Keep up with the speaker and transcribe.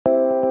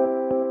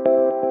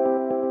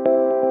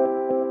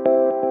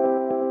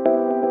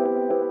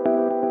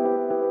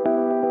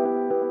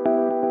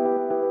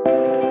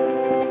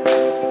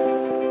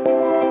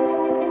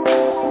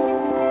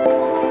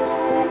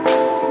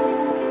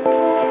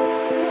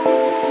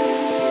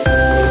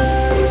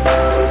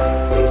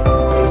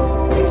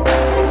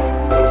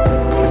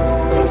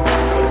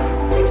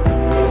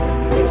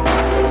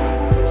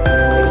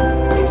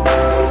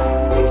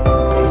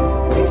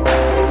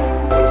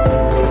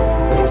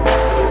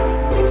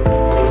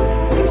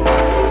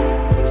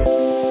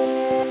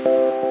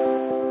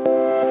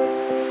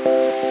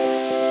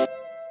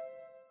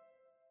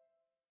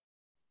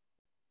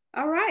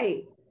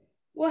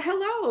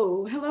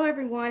Hello,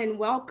 everyone, and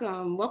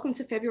welcome. Welcome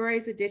to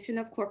February's edition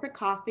of Corporate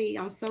Coffee.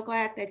 I'm so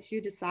glad that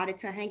you decided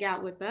to hang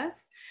out with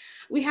us.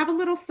 We have a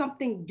little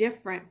something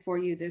different for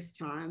you this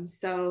time.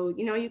 So,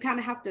 you kind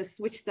of have to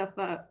switch stuff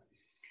up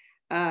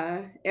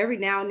every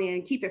now and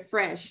then, keep it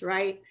fresh,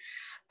 right?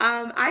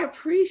 I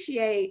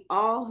appreciate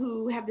all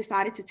who have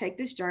decided to take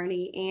this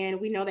journey,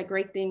 and we know that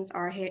great things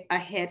are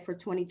ahead for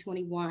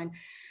 2021.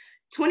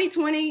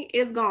 2020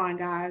 is gone,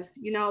 guys,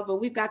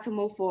 but we've got to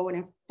move forward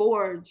and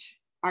forge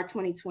our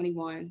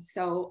 2021.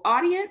 So,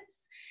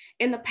 audience,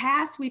 in the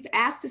past, we've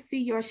asked to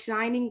see your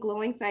shining,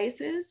 glowing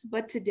faces,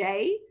 but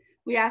today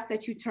we ask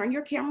that you turn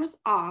your cameras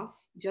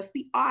off, just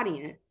the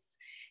audience,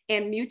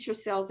 and mute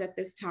yourselves at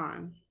this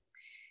time.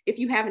 If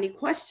you have any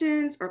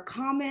questions or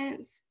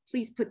comments,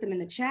 please put them in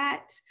the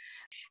chat.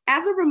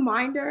 As a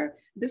reminder,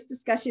 this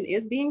discussion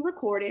is being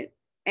recorded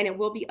and it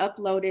will be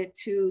uploaded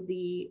to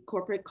the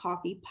Corporate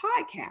Coffee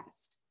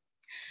podcast.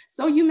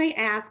 So you may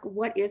ask,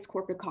 what is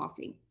Corporate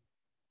Coffee?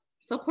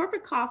 So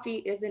Corporate Coffee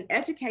is an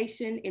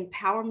education,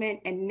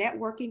 empowerment, and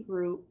networking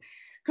group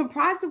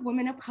comprised of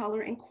women of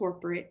color in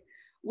corporate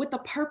with a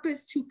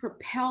purpose to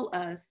propel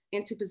us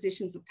into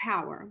positions of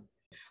power,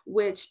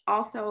 which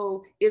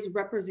also is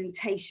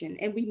representation,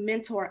 and we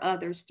mentor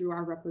others through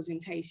our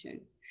representation.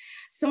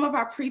 Some of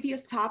our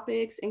previous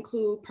topics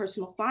include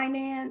personal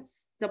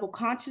finance, double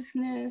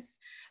consciousness,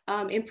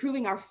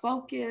 improving our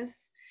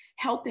focus,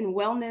 health and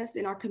wellness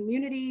in our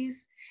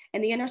communities,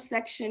 and the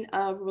intersection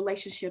of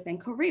relationship and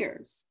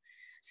careers.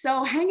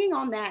 So hanging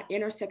on that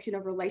intersection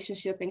of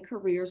relationship and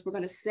careers, we're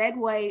going to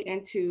segue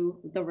into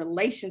the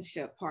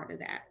relationship part of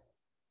that.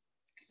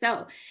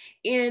 So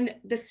in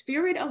the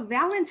spirit of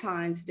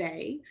Valentine's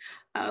Day,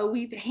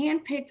 we've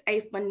handpicked a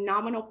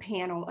phenomenal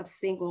panel of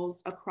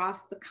singles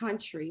across the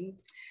country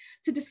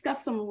to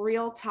discuss some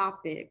real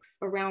topics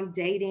around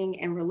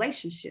dating and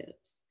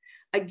relationships.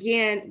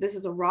 Again, this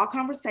is a raw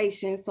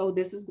conversation, so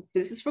this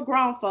is for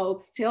grown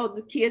folks. Tell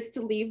the kids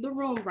to leave the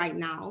room right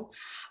now.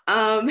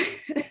 I'm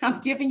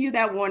giving you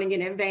that warning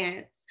in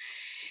advance.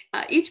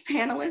 Each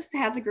panelist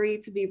has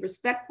agreed to be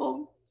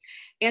respectful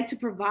and to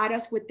provide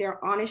us with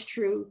their honest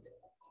truth.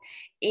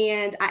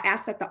 And I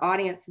ask that the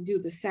audience do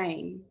the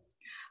same.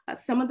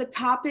 Some of the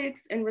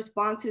topics and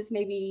responses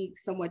may be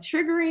somewhat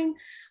triggering,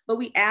 but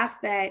we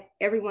ask that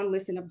everyone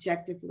listen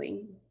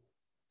objectively.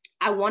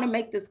 I want to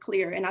make this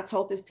clear, and I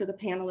told this to the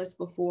panelists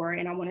before,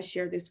 and I want to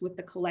share this with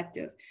the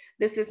collective.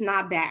 This is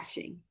not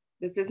bashing.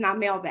 This is not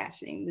male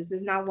bashing. This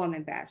is not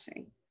woman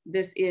bashing.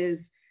 This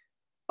is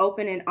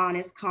open and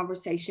honest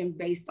conversation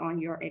based on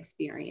your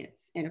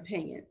experience and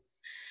opinions.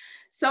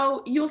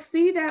 So you'll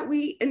see that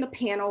in the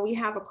panel, we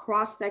have a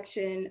cross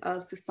section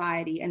of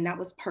society, and that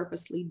was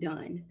purposely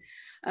done.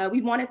 We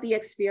wanted the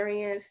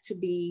experience to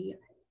be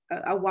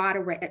a wide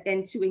array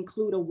and to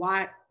include a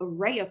wide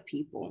array of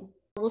people.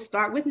 We'll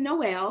start with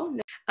Noelle.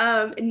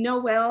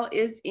 Noelle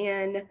is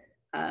in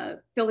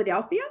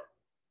Philadelphia,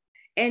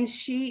 and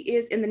she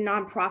is in the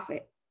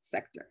nonprofit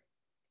sector.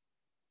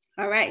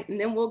 All right, and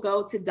then we'll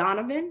go to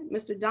Donovan.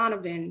 Mr.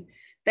 Donovan,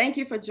 thank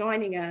you for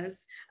joining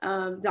us.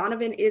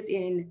 Donovan is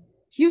in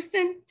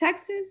Houston,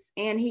 Texas,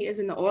 and he is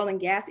in the oil and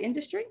gas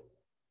industry.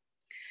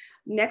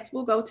 Next,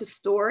 we'll go to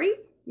Story.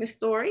 Miss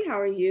Story, how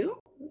are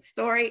you?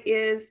 Story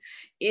is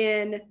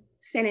in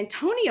San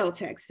Antonio,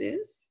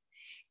 Texas,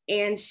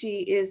 and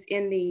she is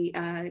in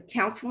the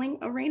counseling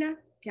arena,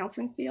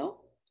 counseling field.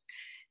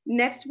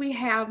 Next, we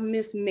have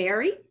Miss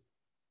Mary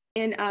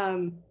in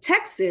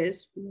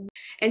Texas,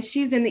 and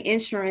she's in the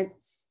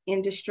insurance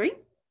industry.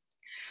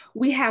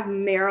 We have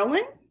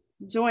Marilyn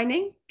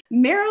joining.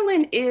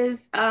 Marilyn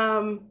is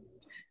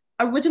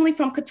originally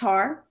from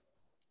Qatar,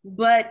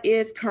 but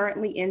is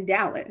currently in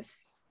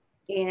Dallas.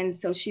 And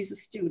so she's a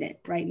student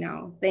right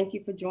now. Thank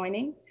you for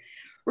joining.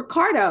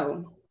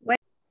 Ricardo,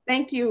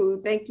 thank you.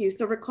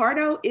 So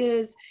Ricardo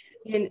is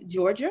in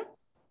Georgia,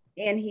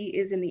 and he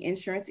is in the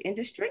insurance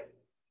industry.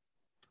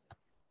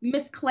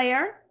 Miss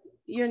Claire,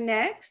 you're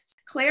next.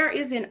 Claire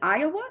is in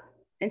Iowa,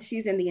 and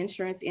she's in the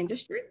insurance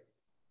industry.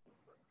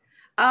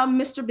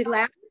 Mr.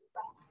 Bilal,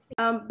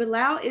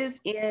 Bilal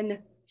is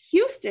in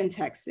Houston,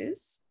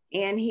 Texas,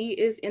 and he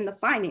is in the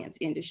finance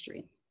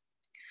industry.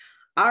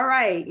 All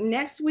right,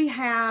 next we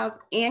have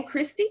Ann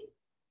Christie.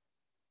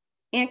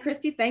 Ann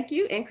Christie, thank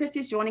you. Ann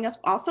Christie is joining us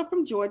also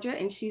from Georgia,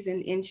 and she's in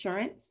the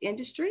insurance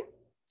industry.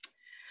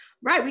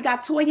 Right, we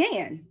got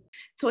Toyanne.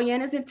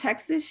 Toyanne is in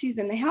Texas. She's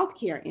in the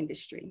healthcare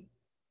industry.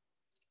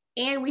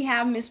 And we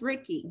have Miss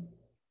Ricky.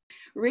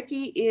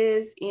 Ricky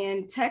is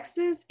in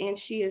Texas, and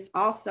she is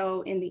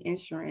also in the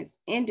insurance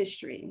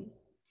industry.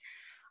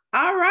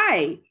 All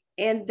right,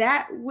 and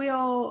that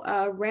will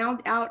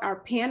round out our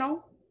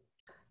panel.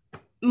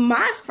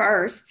 My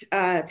first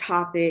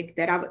topic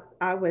that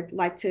I would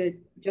like to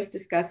just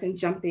discuss and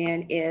jump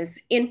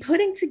in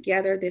putting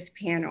together this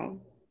panel,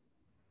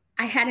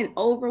 I had an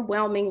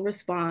overwhelming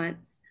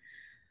response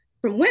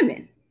from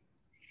women.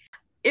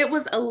 It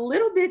was a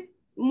little bit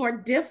more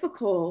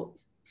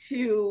difficult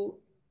to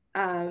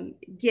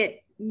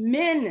get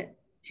men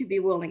to be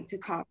willing to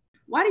talk.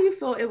 Why do you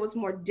feel it was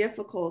more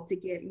difficult to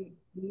get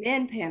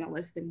men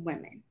panelists than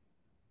women?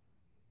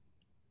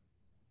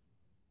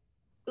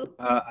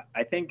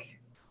 I think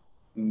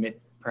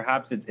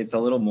perhaps it's a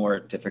little more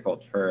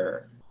difficult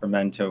for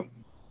men to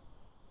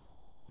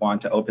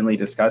want to openly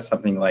discuss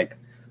something like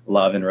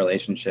love and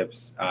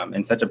relationships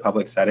in such a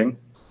public setting.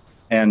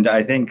 And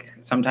I think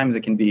sometimes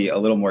it can be a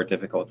little more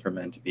difficult for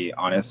men to be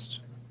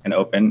honest and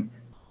open,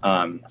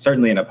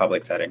 certainly in a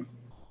public setting.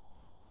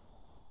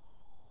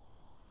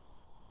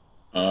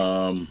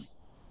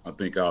 I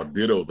think I'll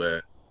ditto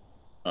that.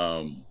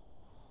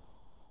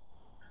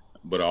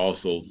 But I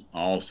also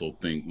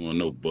think, well,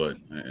 no, but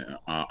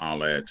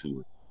I'll add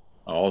to it.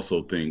 I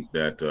also think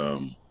that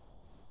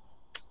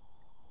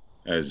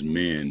as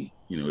men,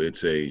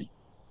 it's a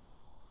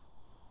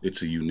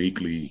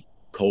uniquely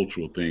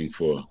cultural thing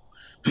for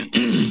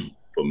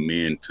for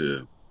men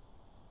to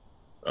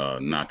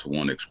not to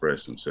want to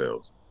express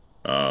themselves.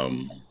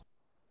 Um,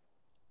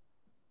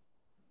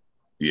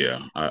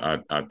 yeah,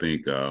 I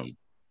think,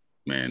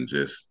 man,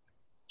 just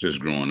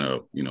growing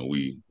up,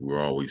 we were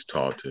always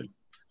taught to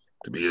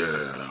be,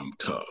 I'm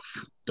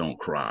tough, don't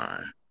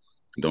cry,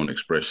 don't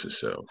express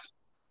yourself.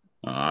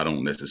 I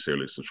don't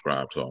necessarily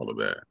subscribe to all of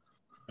that.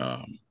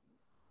 Um,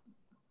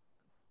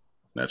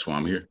 that's why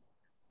I'm here.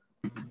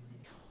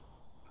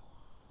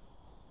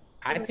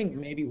 I think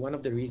maybe one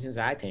of the reasons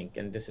I think,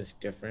 and this is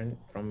different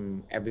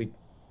from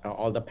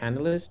all the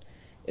panelists,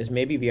 is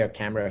maybe we are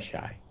camera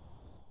shy.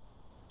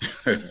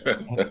 So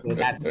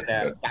that's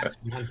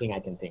one thing I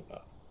can think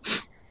of.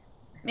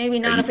 Maybe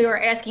not if we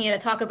were asking you to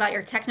talk about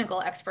your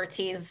technical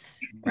expertise,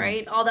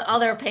 right? All the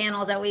other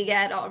panels that we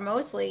get are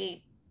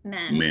mostly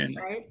men.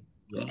 Right?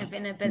 If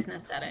in a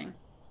business setting.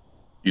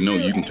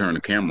 You can turn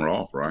the camera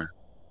off, right?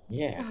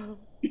 Yeah.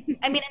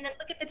 I mean, and then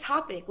look at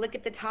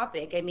the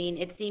topic. I mean,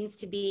 it seems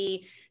to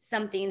be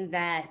something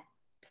that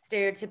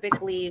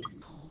stereotypically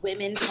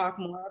women talk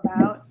more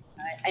about.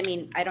 I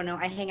mean, I don't know.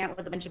 I hang out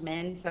with a bunch of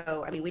men,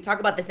 so I mean, we talk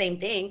about the same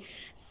thing.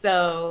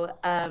 So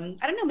I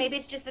don't know. Maybe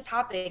it's just the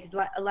topic.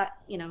 A lot,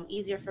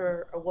 easier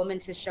for a woman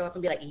to show up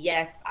and be like,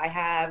 "Yes, I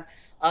have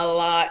a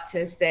lot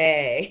to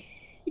say."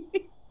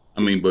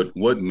 I mean, but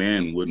what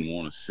man wouldn't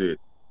want to sit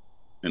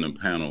in a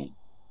panel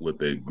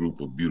with a group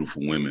of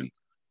beautiful women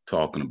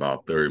talking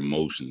about their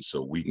emotions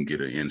so we can get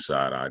an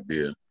inside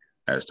idea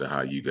as to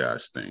how you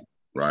guys think,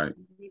 right?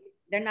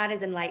 They're not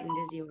as enlightened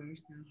as you are.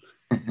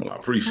 So. Well, I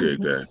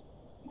appreciate that.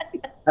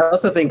 I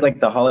also think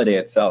like the holiday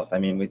itself. I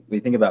mean, we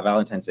think about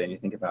Valentine's Day and you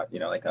think about,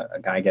 like a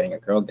guy getting a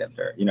girl gift,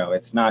 or,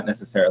 it's not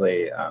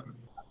necessarily,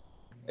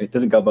 it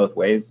doesn't go both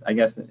ways, I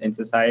guess, in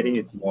society.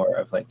 It's more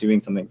of like doing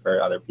something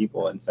for other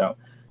people. And so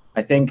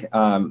I think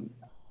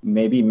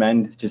maybe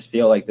men just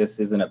feel like this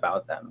isn't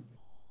about them.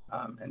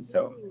 And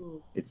so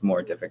it's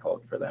more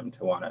difficult for them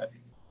to want to,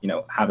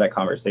 have that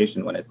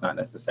conversation when it's not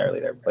necessarily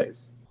their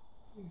place.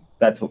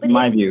 That's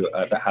my view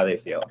about how they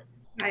feel.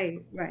 Right.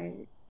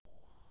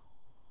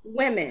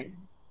 Women,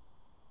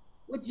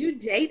 would you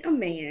date a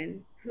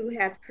man who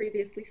has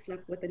previously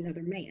slept with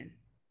another man?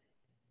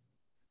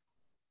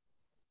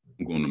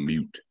 I'm going to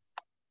mute.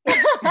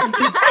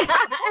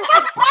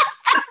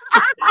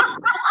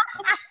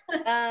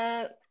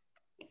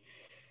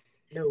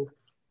 No.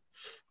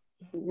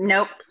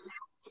 Nope.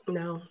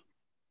 No.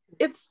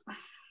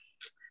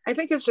 I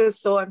think it's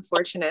just so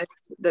unfortunate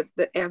that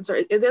the answer,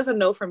 it is a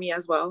no for me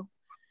as well.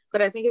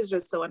 But I think it's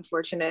just so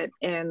unfortunate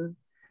and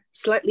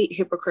slightly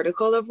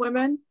hypocritical of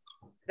women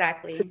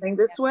to think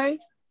this way,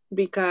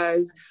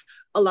 because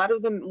a lot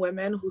of the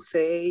women who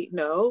say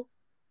no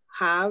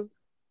have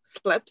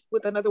slept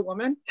with another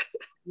woman.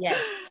 Yeah.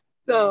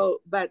 So,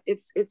 but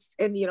it's,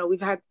 and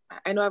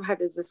I know I've had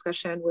this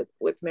discussion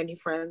with many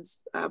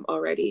friends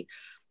already.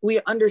 We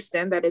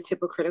understand that it's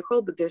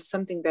hypocritical, but there's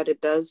something that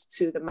it does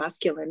to the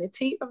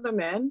masculinity of the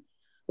man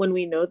when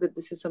we know that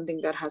this is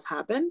something that has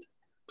happened.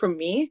 For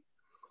me,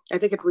 I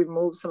think it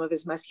removes some of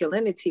his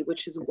masculinity,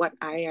 which is what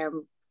I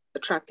am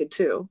attracted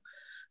to,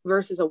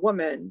 versus a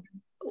woman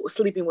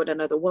sleeping with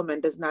another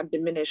woman does not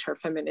diminish her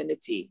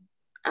femininity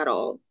at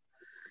all.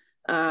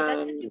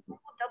 That's a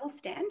double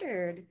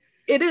standard.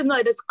 It is. No,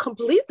 it is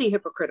completely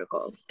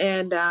hypocritical.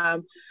 And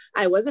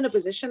I was in a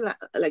position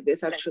like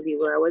this, actually,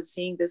 where I was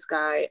seeing this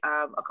guy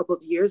a couple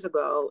of years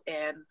ago,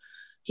 and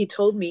he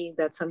told me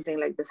that something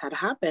like this had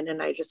happened,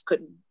 and I just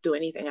couldn't do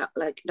anything.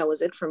 Like, that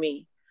was it for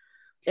me.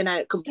 And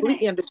I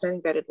completely understanding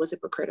that it was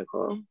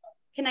hypocritical.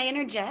 Can I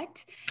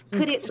interject?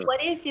 What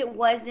if it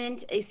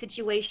wasn't a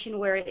situation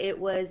where it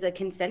was a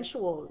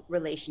consensual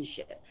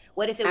relationship?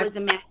 What if it was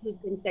a man who's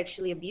been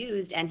sexually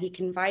abused and he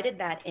confided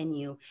that in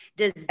you?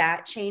 Does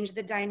that change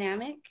the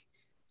dynamic?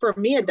 For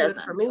me, it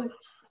doesn't.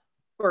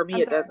 For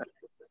me, it doesn't.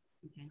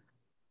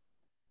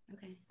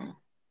 Okay.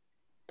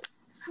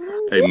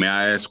 Hey, may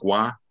I ask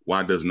why?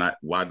 Why doesn't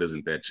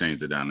that change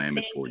the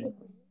dynamic for you?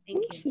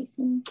 Thank you.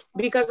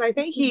 Because I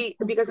think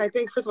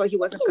first of all, it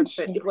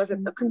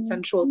wasn't a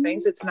consensual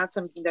thing. So it's not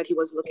something that he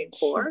was looking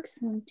for.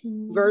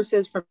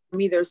 Versus for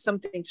me, there's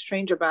something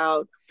strange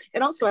about,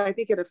 and also I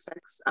think it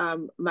affects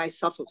my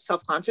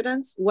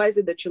self-confidence. Why is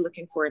it that you're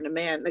looking for in a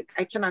man? Like,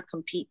 I cannot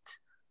compete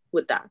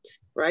with that,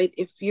 right?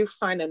 If you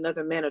find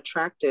another man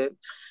attractive,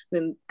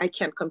 then I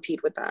can't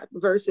compete with that.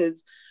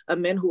 Versus a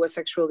man who was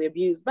sexually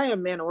abused by a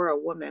man or a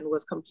woman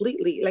was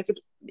completely like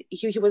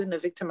he was in a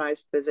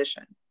victimized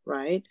position,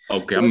 right?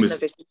 Okay,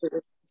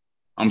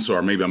 I'm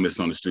sorry, maybe I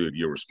misunderstood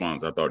your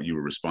response. I thought you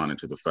were responding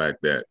to the fact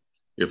that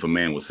if a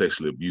man was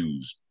sexually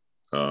abused,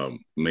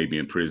 maybe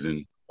in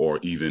prison or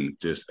even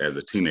just as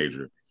a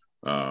teenager,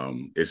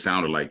 it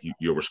sounded like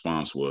your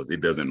response was,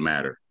 it doesn't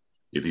matter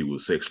if he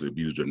was sexually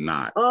abused or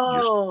not.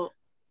 Oh,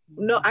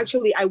 no,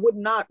 actually, I would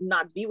not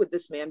be with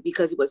this man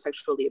because he was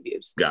sexually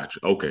abused. Gotcha.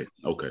 Okay.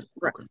 Right.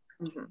 Okay.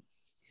 Mm-hmm.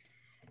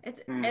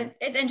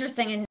 It's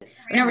interesting, and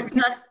it's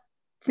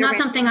not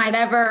something I've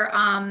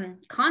ever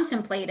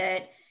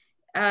contemplated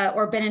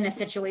or been in a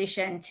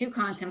situation to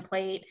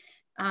contemplate.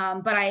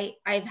 But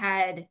I've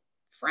had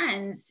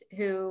friends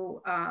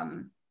who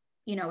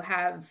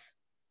have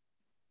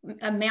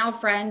male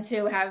friends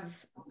who have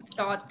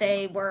thought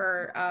they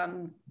were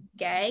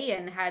gay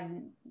and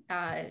had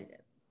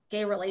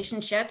gay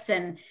relationships,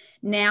 and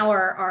now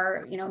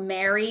are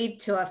married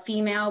to a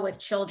female with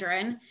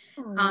children,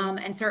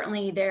 and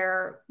certainly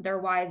their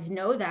wives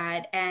know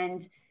that.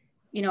 And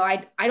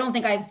I don't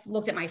think I've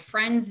looked at my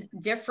friends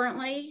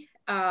differently,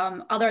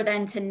 other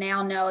than to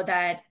now know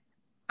that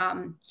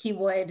he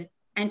would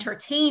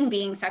entertain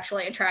being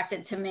sexually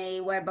attracted to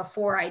me, where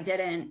before I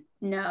didn't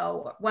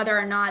know. Whether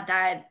or not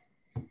that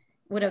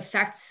would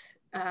affect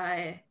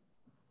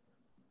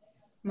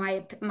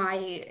my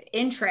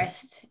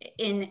interest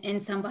in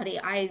somebody,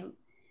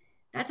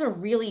 that's a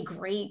really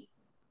great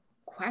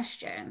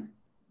question.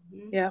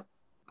 Yeah.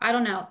 I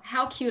don't know.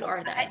 How cute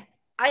are they?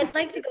 I'd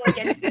like to go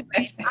against the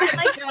grain. I'd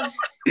like to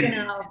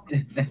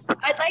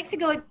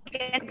go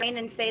against the grain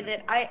and say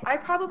that I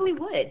probably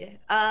would.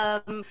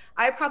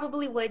 I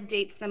probably would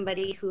date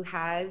somebody who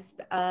has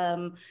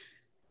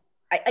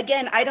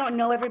again, I don't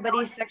know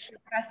everybody's sexual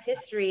past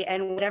history,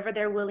 and whatever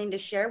they're willing to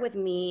share with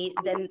me,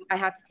 then I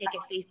have to take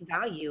at face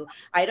value.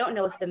 I don't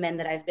know if the men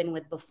that I've been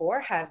with before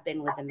have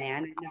been with a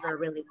man. I've never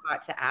really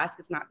thought to ask.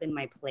 It's not been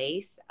my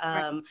place.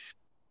 Right.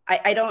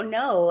 I don't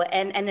know.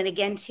 And then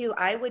again, too,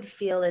 I would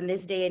feel in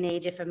this day and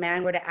age, if a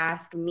man were to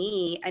ask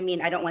me, I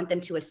mean, I don't want them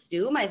to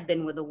assume I've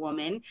been with a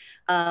woman.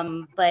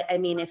 But I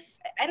mean,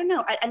 I don't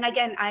know. And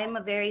again, I'm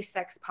a very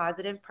sex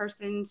positive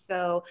person.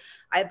 So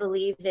I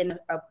believe in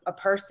a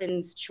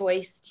person's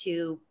choice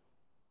to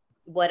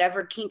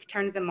whatever kink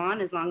turns them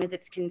on, as long as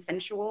it's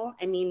consensual.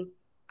 I mean,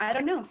 I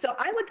don't know. So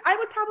I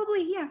would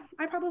probably,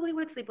 I probably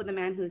would sleep with a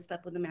man who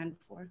slept with a man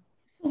before.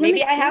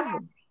 Maybe I have.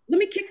 Let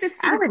me kick this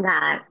to I would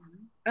not.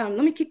 Let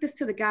me kick this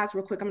to the guys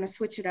real quick. I'm going to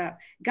switch it up.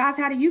 Guys,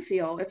 how do you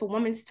feel if a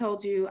woman's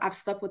told you, I've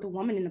slept with a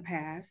woman in the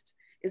past?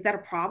 Is that a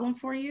problem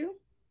for you?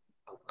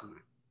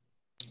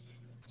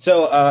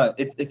 So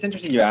it's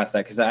interesting you asked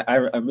that, because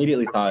I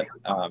immediately thought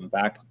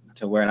back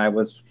to when I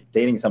was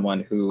dating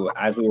someone who,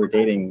 as we were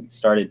dating,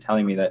 started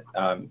telling me that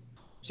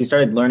she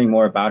started learning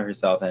more about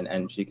herself,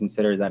 and she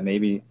considered that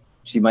maybe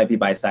she might be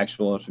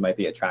bisexual, she might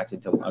be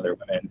attracted to other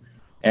women.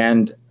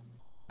 And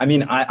I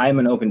mean, I'm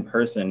an open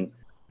person.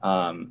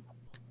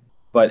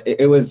 But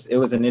it was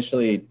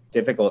initially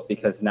difficult,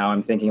 because now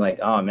I'm thinking like,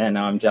 oh man,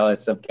 now I'm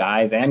jealous of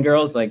guys and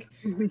girls. Like,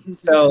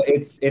 so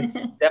it's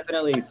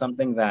definitely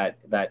something that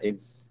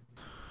it's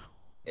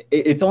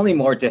only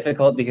more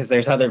difficult because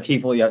there's other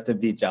people you have to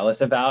be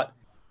jealous about.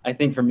 I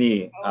think for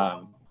me,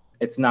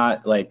 it's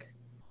not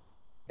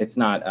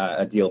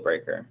a deal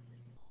breaker.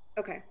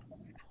 Okay.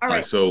 All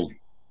right. So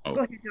go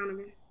ahead,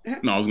 Donovan.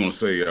 No, I was going to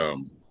say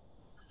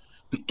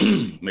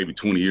maybe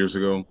 20 years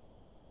ago,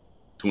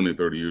 20 or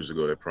 30 years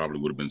ago, that probably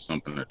would have been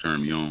something that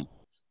turned me on.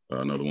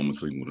 Another woman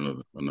sleeping with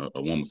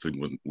a woman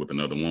sleeping with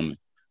another woman.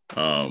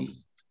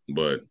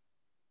 But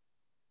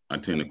I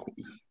tend to,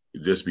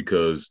 just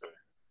because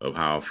of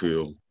how I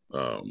feel,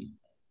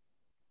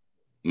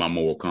 my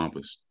moral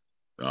compass,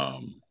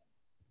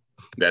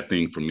 that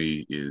thing for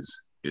me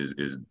is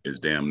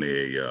damn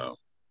near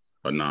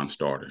a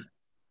non-starter.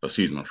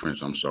 Excuse my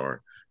French, I'm sorry.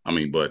 I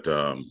mean, but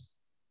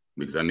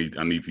because I need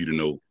for you to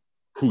know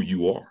who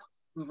you are.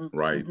 Mm-hmm.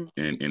 Right.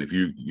 Mm-hmm. And if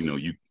you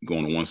go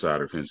on one side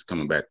of the fence,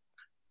 coming back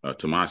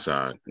to my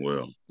side,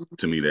 well,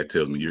 to me, that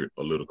tells me you're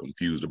a little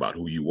confused about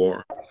who you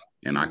are.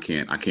 And I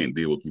can't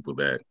deal with people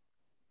that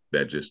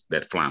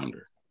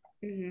flounder.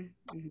 Mm-hmm.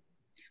 Mm-hmm.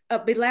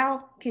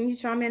 Bilal, can you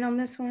chime in on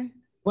this one?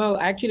 Well,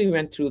 I actually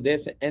went through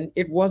this, and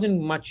it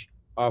wasn't much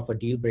of a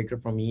deal breaker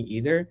for me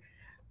either.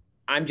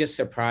 I'm just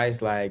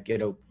surprised, like,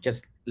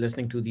 just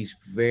listening to these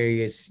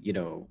various,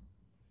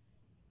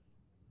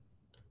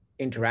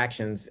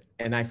 interactions,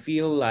 and I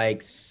feel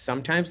like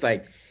sometimes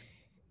like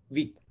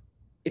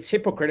it's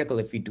hypocritical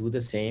if we do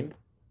the same,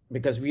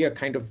 because we are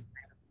kind of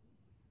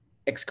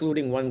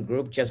excluding one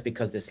group just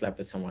because they slept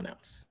with someone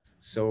else.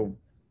 So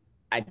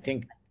I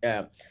think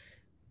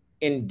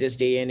in this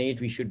day and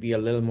age we should be a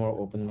little more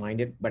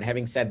open-minded. But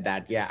having said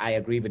that, yeah, I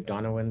agree with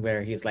Donovan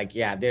where he's like,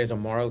 yeah, there's a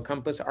moral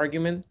compass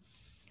argument,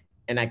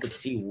 and I could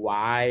see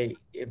why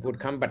it would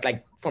come, but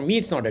like for me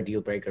it's not a deal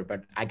breaker,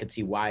 but I could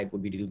see why it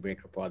would be a deal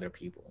breaker for other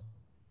people.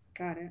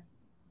 Got it.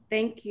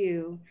 Thank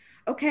you.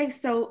 Okay,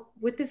 so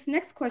with this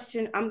next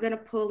question, I'm going to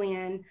pull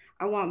in,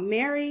 I want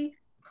Mary,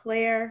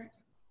 Claire,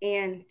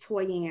 and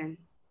Toyanne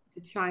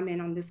to chime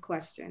in on this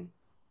question.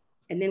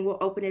 And then we'll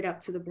open it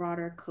up to the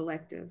broader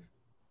collective.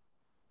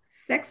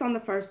 Sex on the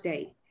first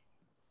date.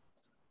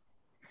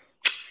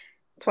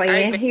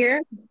 Toyanne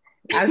here.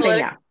 I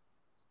say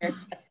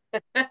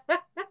no.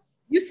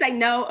 You say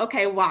no?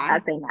 Okay, why? I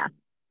say no.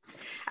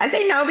 I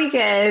say no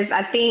because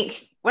I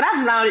think what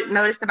I've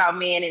noticed about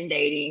men in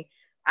dating,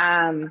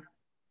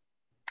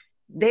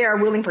 they are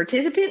willing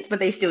participants, but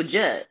they still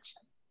judge.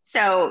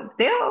 So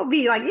they'll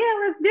be like, yeah,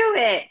 let's do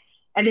it.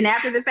 And then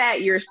after the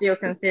fact, you're still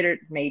considered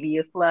maybe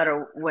a slut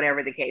or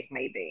whatever the case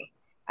may be.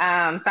 So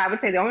I would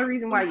say the only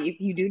reason why,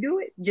 if you do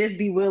it, just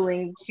be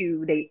willing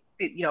to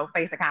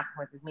face the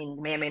consequences, meaning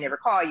the man may never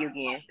call you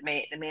again.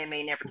 The man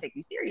may never take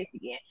you serious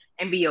again,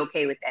 and be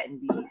okay with that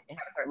and have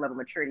a certain level of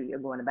maturity you're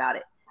going about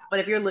it. But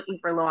if you're looking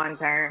for long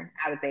term,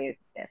 I would say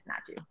that's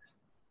not you.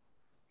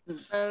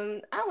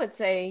 I would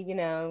say,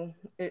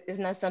 it's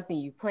not something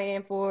you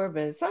plan for,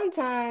 but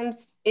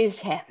sometimes it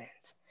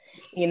happens,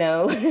 and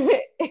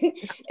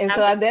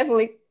so I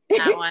definitely,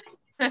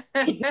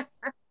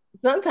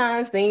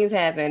 sometimes things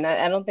happen.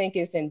 I don't think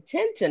it's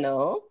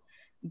intentional,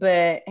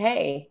 but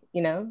hey,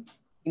 you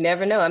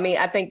never know. I mean,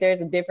 I think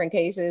there's different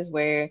cases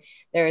where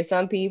there are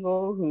some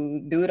people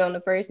who do it on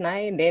the first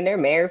night and then they're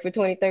married for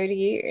 20, 30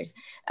 years.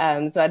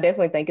 So I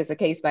definitely think it's a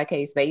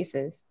case-by-case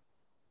basis.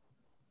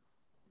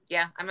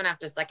 Yeah, I'm gonna have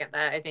to second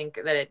that. I think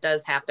that it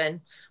does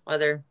happen,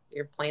 whether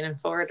you're planning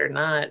for it or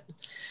not.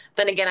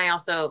 Then again, I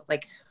also,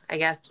 I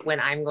guess when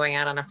I'm going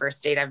out on a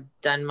first date, I've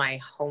done my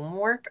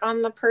homework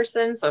on the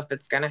person. So if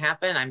it's gonna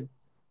happen, I'm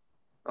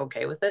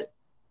okay with it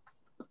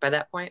by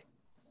that point.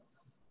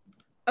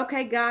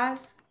 Okay,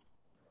 guys.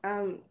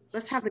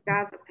 Let's have the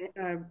guys'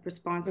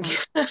 response on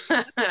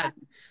it.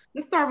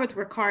 Let's start with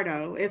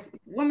Ricardo. If a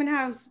woman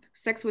has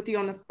sex with you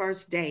on the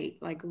first date,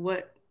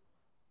 what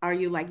are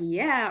you like?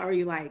 Yeah, or are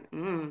you like,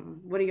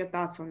 what are your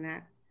thoughts on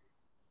that?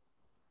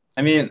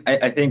 I mean,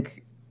 I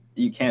think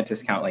you can't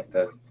discount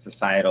the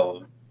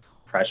societal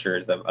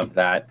pressures of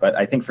that, but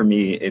I think for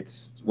me,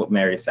 it's what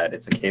Mary said.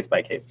 It's a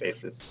case-by-case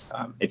basis.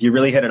 If you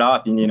really hit it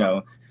off, and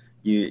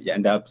you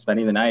end up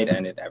spending the night,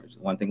 and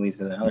one thing leads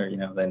to another,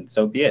 then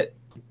so be it.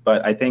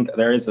 But I think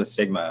there is a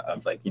stigma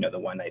of the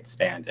one-night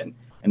stand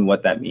and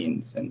what that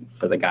means, and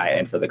for the guy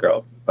and for the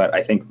girl. But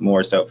I think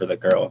more so for the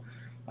girl.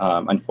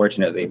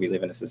 Unfortunately, we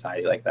live in a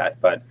society like that.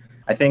 But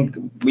I think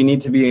we need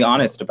to be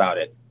honest about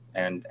it,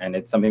 and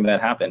it's something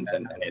that happens.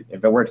 And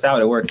if it works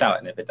out, it works out.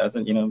 And if it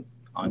doesn't,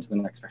 on to the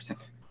next person.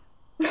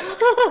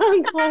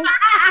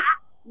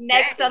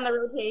 Next on the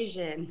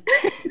rotation.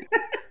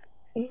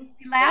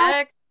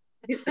 Next.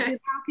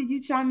 How could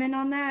you chime in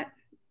on that?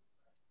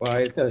 Well,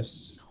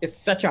 it's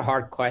such a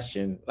hard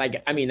question.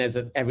 As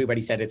everybody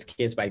said, it's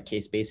case by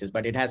case basis,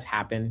 but it has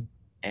happened,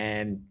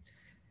 and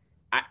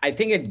I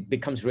think it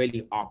becomes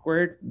really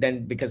awkward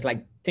then, because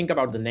think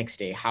about the next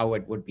day, how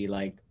it would be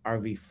are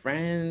we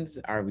friends?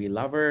 Are we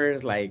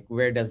lovers?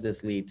 Where does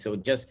this lead? So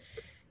just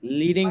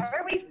leading. Why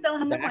are we still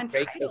hung up on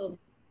titles?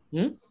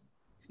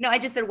 No, I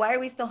just said, why are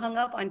we still hung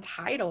up on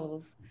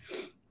titles?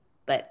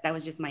 But that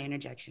was just my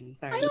interjection.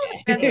 Sorry.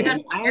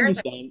 I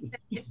understand.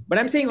 But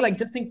I'm saying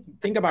just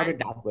think about it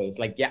that way. It's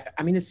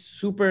it's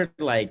super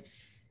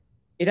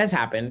it has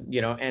happened,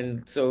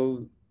 and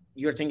so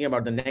you're thinking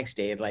about the next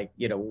day,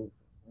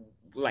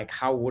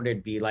 how would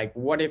it be?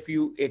 What if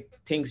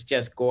things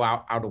just go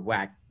out of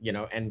whack,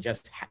 and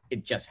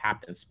it just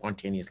happens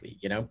spontaneously,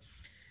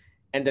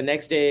 and the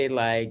next day,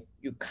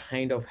 you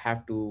kind of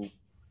have to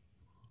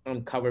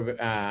uncover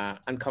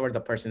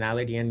the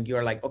personality, and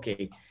you're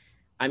okay,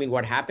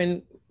 what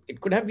happened? It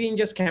could have been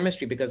just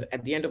chemistry, because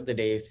at the end of the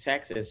day,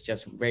 sex is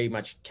just very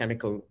much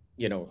chemical,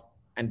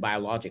 and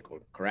biological,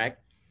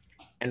 correct?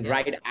 And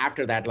right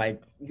after that,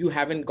 you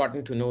haven't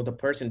gotten to know the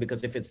person,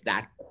 because if it's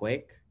that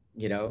quick,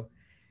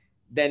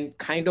 then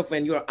kind of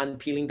when you're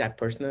unpeeling that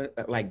person,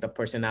 the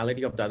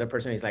personality of the other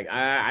person is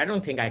I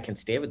don't think I can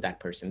stay with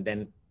that person.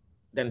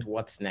 Then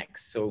what's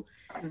next? So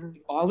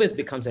it always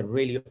becomes a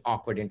really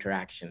awkward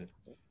interaction.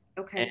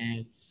 Okay.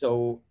 And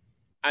so,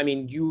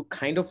 you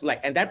kind of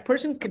and that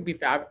person could be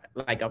a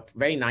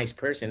very nice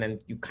person, and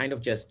you kind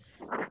of just,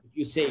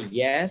 you say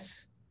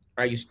yes,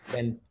 are you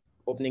then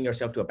opening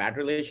yourself to a bad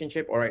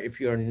relationship? Or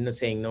if you're not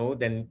saying no,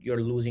 then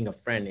you're losing a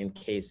friend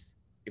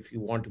if you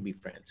want to be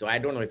friends. So I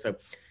don't know.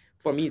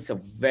 For me, it's a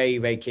very,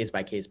 very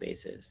case-by-case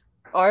basis.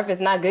 Or if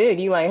it's not good,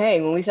 you hey,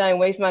 at least I ain't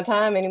waste my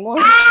time anymore.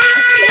 Yes.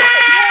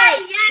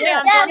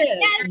 And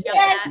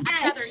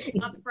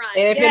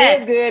if it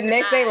is good,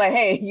 next day,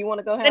 hey, you want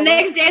to go? The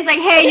next day, it's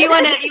hey, you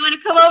want to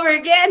come over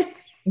again?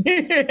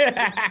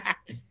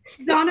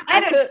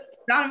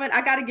 Donovan,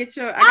 I gotta get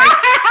your.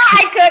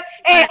 I cook.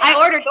 Hey, I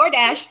ordered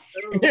DoorDash.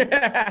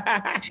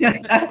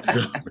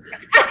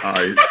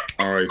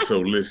 All right. So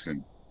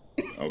listen,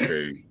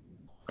 okay,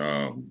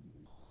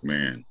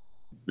 man.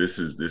 This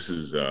is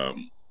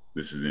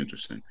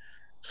interesting.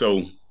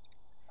 So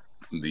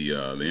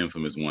the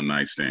infamous one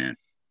night stand.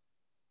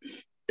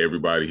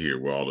 Everybody here,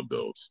 we're all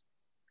adults.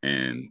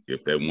 And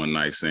if that one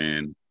night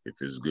stand, if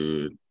it's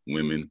good,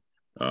 women,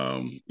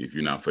 if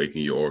you're not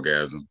faking your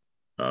orgasm,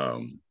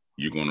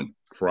 you're going to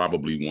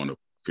probably want to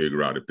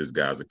figure out if this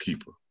guy's a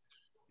keeper.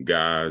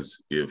 Guys,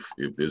 if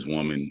this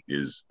woman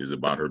is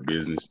about her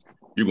business,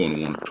 you're going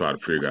to want to try to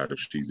figure out if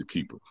she's a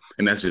keeper.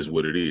 And that's just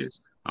what it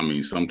is. I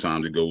mean,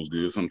 sometimes it goes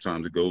good,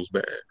 sometimes it goes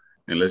bad.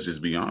 And let's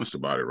just be honest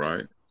about it,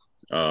 right?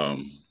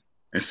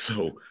 And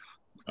so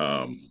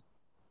I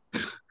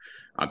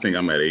think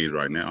I'm at age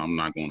right now. I'm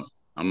not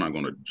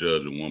gonna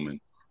judge a woman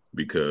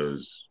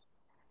because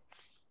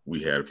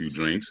we had a few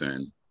drinks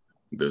and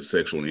the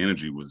sexual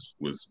energy was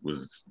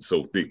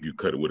so thick you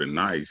cut it with a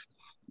knife,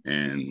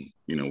 and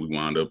we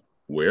wound up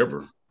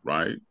wherever,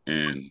 right?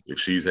 And if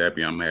she's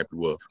happy, I'm happy.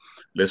 Well,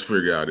 let's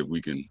figure out if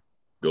we can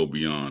go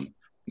beyond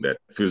that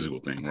physical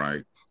thing,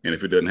 right? And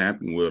if it doesn't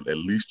happen, well, at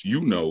least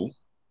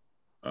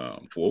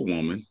for a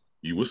woman,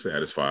 you were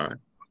satisfied.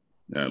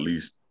 Now, at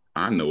least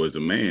I know as a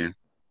man,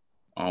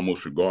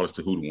 almost regardless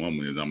to who the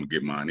woman is, I'm gonna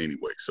get mine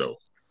anyway. So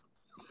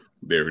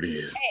there it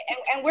is. Hey,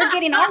 and we're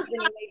getting ours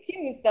anyway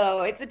too.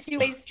 So it's a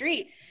two-way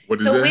street.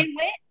 What is so that?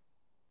 Win-win.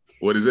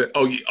 What is it?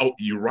 Oh,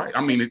 you're right.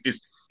 I mean,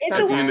 it's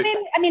a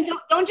win-win. I mean,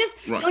 don't just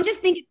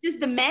think it's just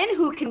the men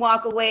who can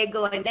walk away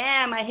going,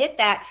 "Damn, I hit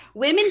that."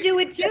 Women do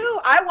it too.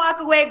 I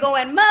walk away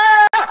going, "Ma."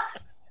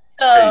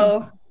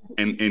 So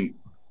and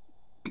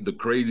the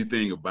crazy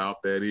thing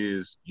about that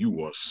is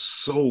you are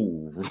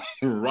so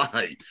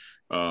right.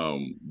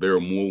 There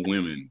are more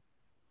women,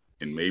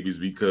 and maybe it's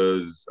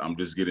because I'm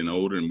just getting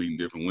older and meeting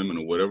different women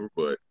or whatever,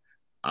 but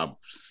I've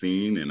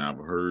seen and I've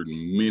heard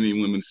many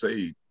women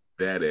say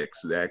that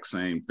exact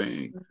same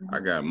thing. I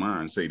got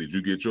mine. Say, did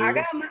you get yours? I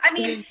got mine. I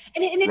mean,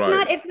 and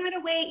it's not a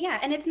way,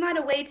 and it's not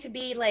a way to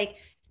be like,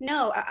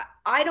 no,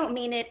 I don't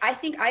mean it. I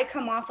think I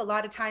come off a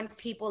lot of times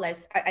to people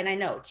as, and I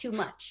know too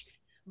much,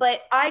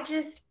 but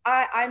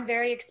I'm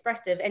very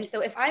expressive. And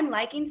so if I'm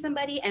liking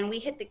somebody and we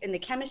hit and the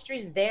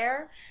chemistry's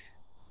there,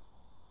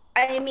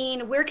 I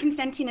mean, we're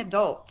consenting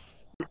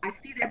adults. I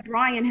see that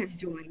Brian has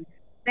joined.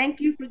 Thank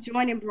you for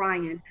joining,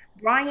 Brian.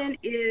 Brian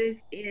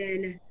is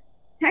in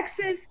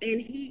Texas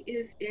and he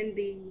is in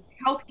the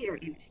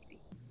healthcare industry.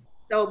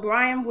 So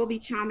Brian will be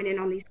chiming in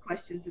on these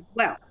questions as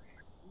well.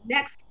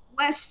 Next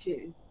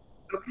question.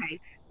 Okay,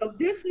 so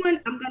this one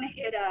I'm going to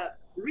hit up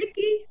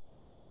Ricky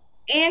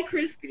and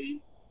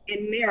Christy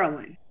and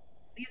Marilyn.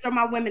 These are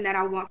my women that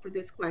I want for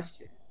this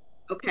question.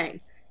 Okay.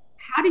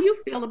 How do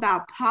you feel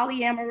about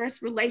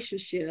polyamorous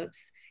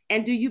relationships?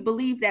 And do you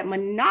believe that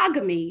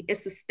monogamy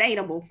is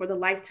sustainable for the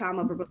lifetime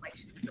of a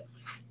relationship?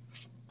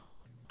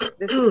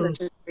 This is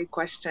such a great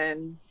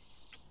question.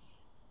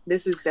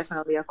 This is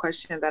definitely a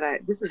question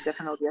this is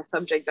definitely a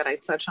subject that I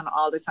touch on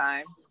all the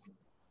time.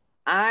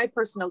 I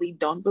personally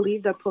don't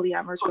believe that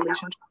polyamorous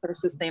relationships are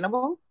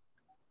sustainable.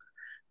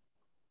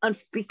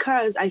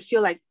 Because I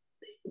feel like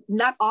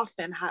not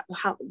often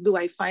how do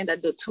I find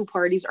that the two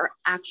parties are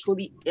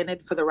actually in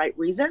it for the right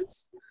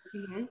reasons.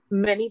 Mm-hmm.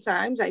 Many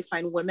times I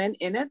find women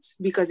in it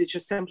because they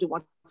just simply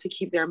want to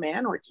keep their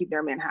man or keep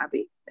their man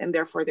happy, and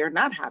therefore they're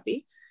not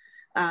happy.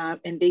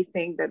 And they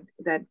think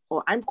that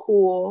oh, I'm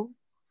cool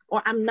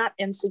or I'm not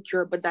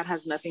insecure, but that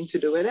has nothing to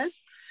do with it.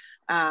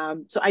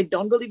 So I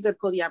don't believe that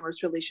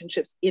polyamorous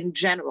relationships in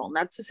general,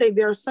 not to say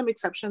there are some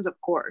exceptions, of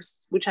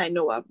course, which I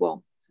know of.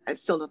 Well, I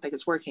still don't think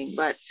it's working,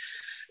 but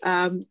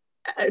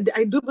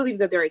I do believe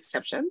that there are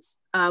exceptions,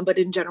 but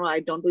in general,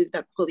 I don't believe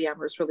that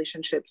polyamorous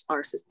relationships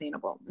are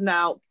sustainable.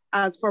 Now,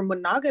 as for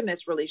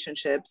monogamous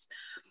relationships,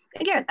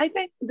 again, I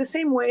think the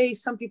same way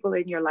some people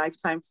in your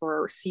lifetime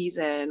for a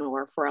season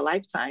or for a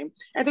lifetime,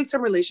 I think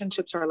some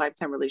relationships are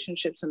lifetime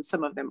relationships and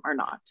some of them are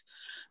not.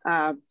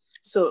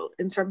 So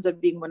in terms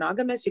of being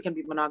monogamous, you can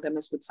be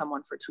monogamous with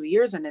someone for 2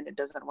 years and then it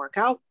doesn't work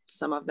out.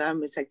 Some of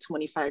them, it's like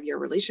 25-year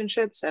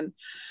relationships. And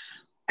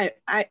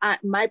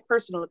my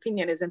personal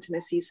opinion is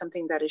intimacy is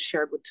something that is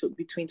shared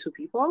between two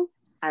people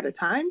at a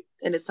time.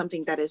 And it's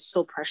something that is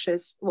so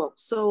precious, well,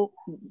 so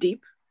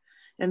deep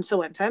and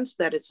so intense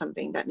that it's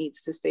something that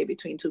needs to stay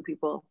between two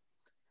people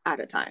at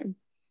a time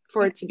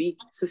for it to be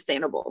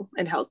sustainable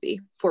and healthy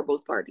for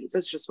both parties.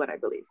 That's just what I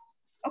believe.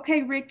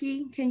 Okay,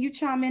 Ricky, can you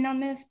chime in on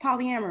this?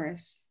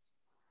 Polyamorous.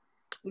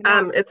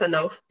 It's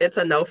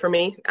a no for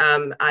me.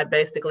 I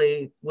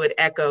basically would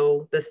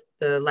echo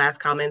the last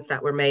comments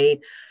that were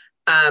made.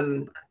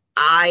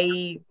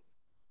 I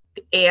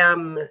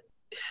am,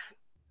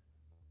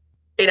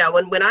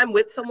 when I'm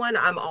with someone,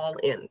 I'm all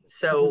in.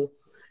 So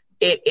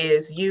it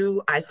is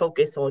you, I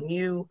focus on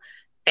you.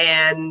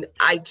 And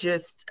I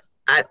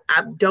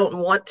don't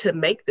want to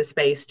make the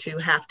space to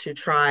have to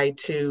try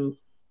to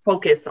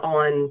focus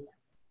on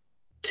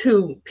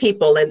two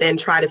people and then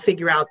try to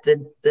figure out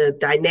the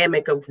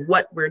dynamic of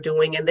what we're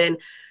doing. And then,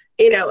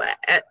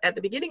 at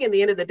the beginning and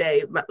the end of the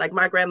day, like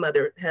my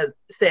grandmother has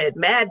said,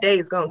 mad day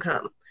is gonna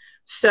come.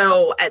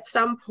 So at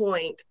some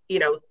point,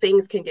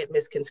 things can get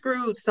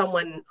misconstrued.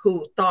 Someone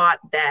who thought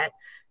that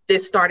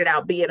this started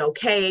out being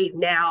okay,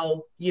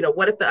 now,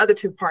 what if the other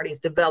two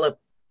parties develop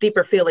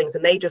deeper feelings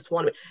and they just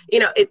want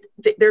to,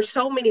 there's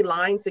so many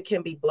lines that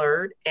can be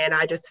blurred. And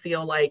I just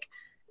feel like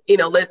you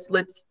know, let's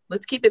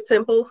keep it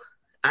simple.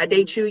 I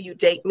date you, you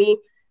date me.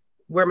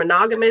 We're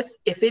monogamous.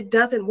 If it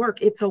doesn't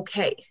work, it's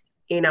okay,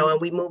 you know, and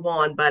we move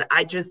on. But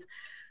I just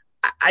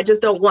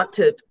don't want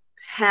to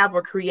have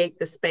or create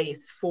the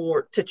space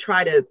to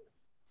try to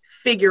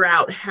figure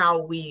out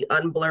how we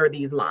unblur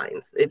these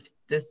lines. It's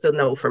just a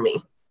no for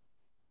me.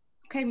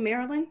 Okay,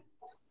 Marilyn.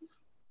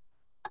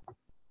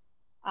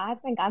 I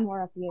think I'm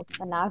more of a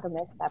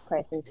monogamous type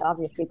person. So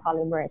obviously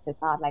polyamorous is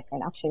not like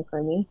an option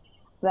for me.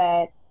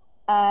 But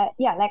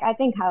yeah, like I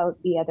think how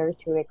the other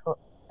two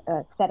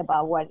said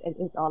about what it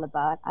is all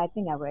about, I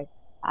think I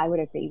would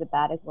agree with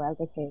that as well,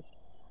 because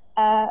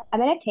I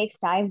mean, it takes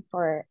time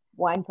for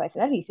one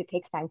person, at least it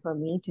takes time for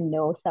me to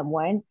know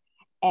someone,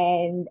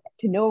 and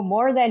to know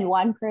more than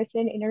one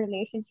person in a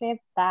relationship,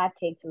 that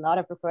takes a lot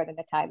of effort and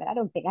time. And I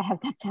don't think I have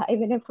that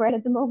time and effort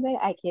at the moment.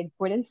 I can't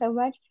put in so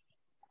much.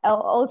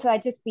 Also, I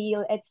just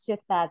feel it's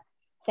just that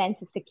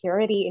sense of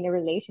security in a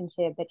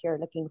relationship that you're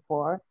looking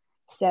for.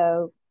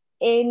 So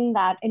in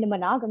a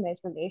monogamous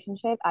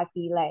relationship, I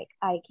feel like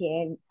I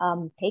can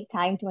take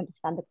time to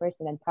understand the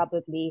person and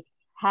probably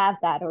have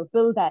that or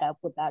build that up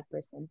with that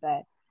person.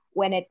 But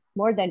when it's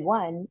more than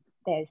one,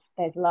 there's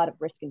a lot of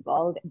risk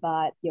involved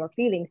about your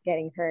feelings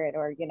getting hurt,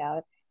 or, you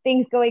know,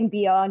 things going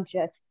beyond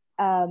just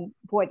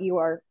what you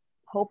are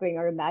hoping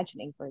or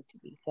imagining for it to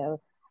be.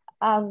 So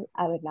I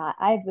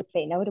would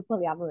say no to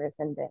polyamorous,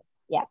 and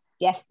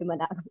yes to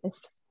monogamous.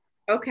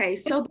 Okay,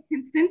 so the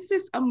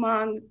consensus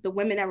among the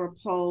women that were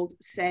polled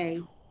say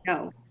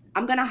no.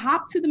 I'm gonna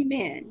hop to the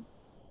men,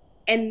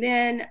 and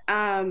then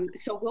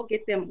so we'll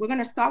get them. We're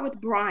gonna start with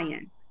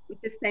Brian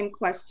with the same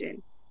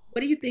question.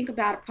 What do you think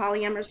about a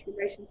polyamorous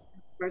relationship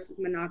versus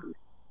monogamous?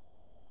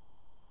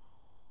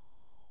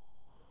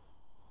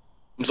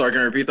 I'm sorry,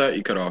 can you repeat that?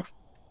 You cut off.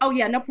 Oh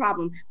yeah, no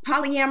problem.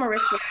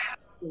 Polyamorous,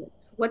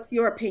 what's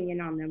your opinion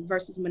on them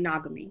versus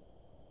monogamy?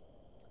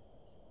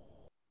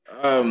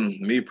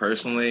 Me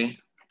personally,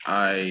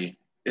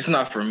 it's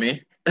not for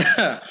me.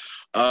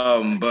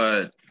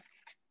 But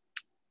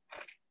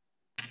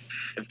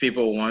if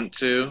people want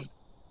to,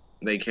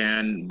 they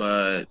can.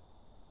 But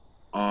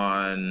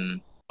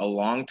on a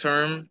long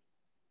term,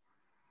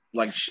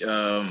 like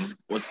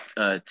what's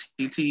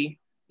TT,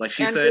 like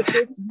she said,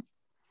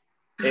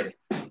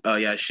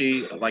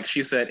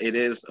 she said it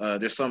is.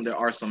 There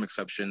are some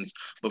exceptions,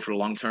 but for the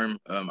long term,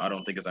 I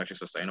don't think it's actually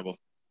sustainable.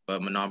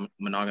 But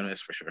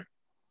monogamous for sure.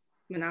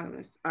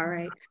 Monogamous. All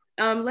right.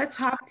 Let's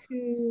hop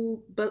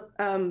to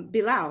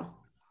Bilal. All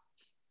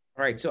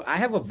right. So I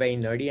have a very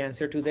nerdy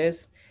answer to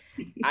this.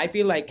 I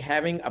feel like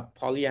having a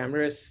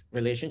polyamorous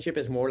relationship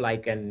is more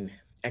like an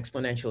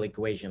exponential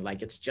equation.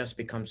 Like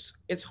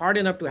it's hard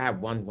enough to have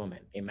one woman,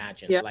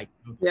 imagine,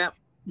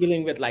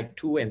 dealing with like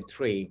 2 and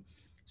 3.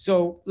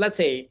 So let's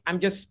say I'm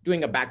just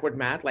doing a backward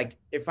math. Like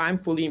if I'm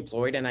fully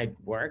employed and I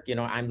work, you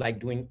know, I'm like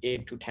doing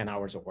 8 to 10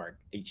 hours of work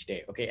each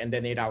day. Okay. And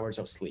then 8 hours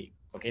of sleep.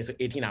 Okay. So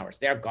 18 hours,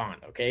 they're gone.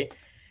 Okay.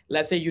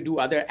 Let's say you do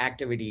other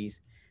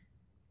activities,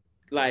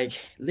 like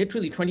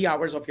literally 20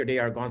 hours of your day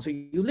are gone. So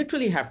you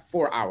literally have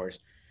 4 hours.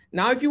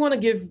 Now, if you want to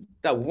give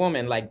the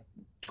woman like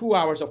 2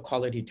 hours of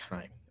quality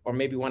time, or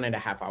maybe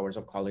 1.5 hours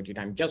of quality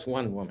time, just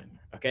one woman,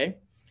 okay?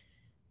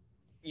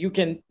 You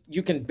can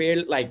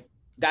barely, like,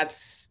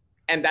 that's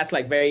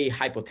like very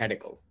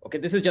hypothetical, okay?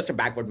 This is just a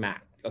backward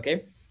math,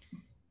 okay?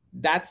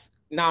 That's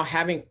now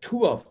having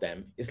 2 of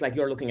them, it's like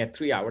you're looking at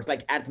 3 hours.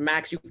 Like at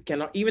max, you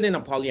cannot, even in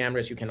a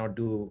polyamorous, you cannot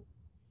do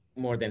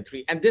more than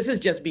 3. And this is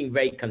just being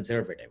very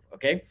conservative,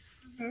 okay?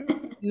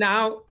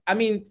 Now, I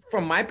mean,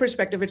 from my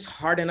perspective, it's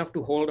hard enough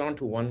to hold on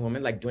to one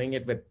woman. Like doing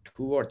it with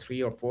 2 or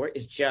 3 or 4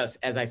 is just,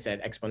 as I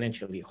said,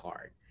 exponentially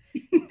hard.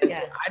 And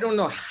so I don't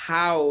know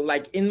how,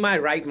 like in my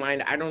right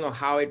mind, I don't know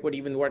how it would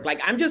even work. Like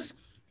I'm just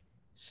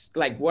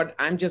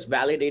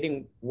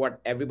validating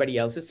what everybody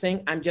else is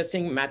saying. I'm just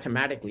saying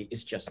mathematically,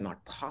 it's just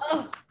not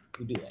possible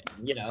to do it,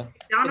 you know?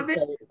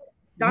 Donovan,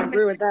 I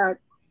agree with that.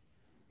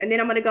 And then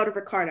I'm gonna go to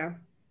Ricardo.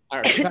 All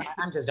right, so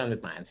I'm just done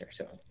with my answer,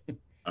 so.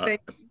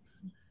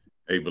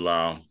 Hey,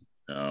 Bilal,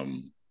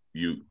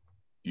 you're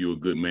a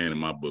good man in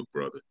my book,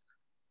 brother.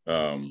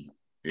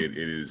 It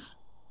is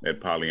that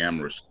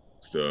polyamorous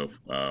stuff.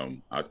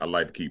 I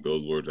like to keep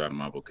those words out of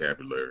my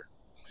vocabulary.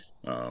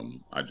 I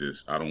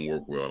don't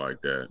work well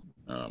like that.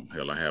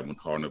 Hell, I have a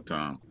hard enough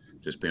time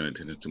just paying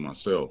attention to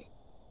myself,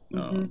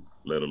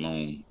 let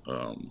alone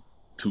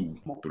 2,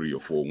 3,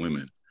 or 4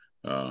 women.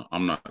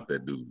 I'm not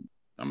that dude.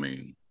 I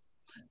mean,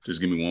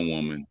 just give me one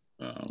woman.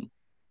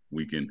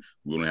 We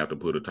don't have to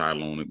put a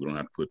title on it. We don't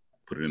have to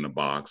put it in a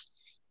box.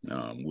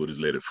 We'll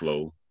just let it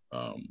flow.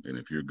 And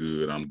if you're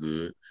good, I'm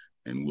good.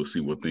 And we'll see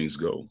where things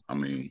go. I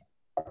mean,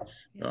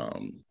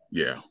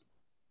 yeah.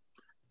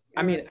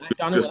 I mean,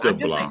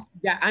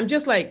 I'm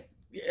just like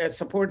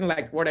supporting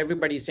like what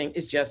everybody's saying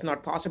is just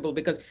not possible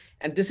because,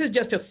 and this is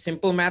just a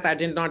simple math. I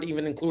did not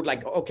even include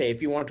like, okay,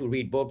 if you want to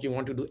read book, you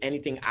want to do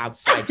anything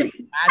outside, just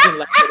imagine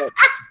like,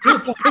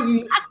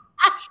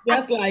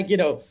 just like, you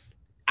know,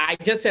 I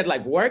just said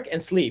like work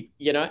and sleep,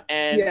 you know,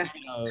 and you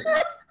know,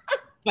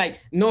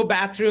 like no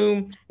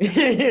bathroom, no,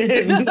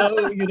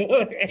 you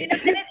know.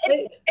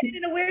 And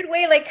in a weird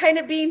way, like kind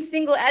of being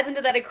single adds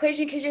into that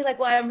equation because you're like,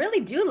 well, I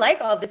really do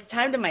like all this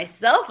time to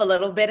myself a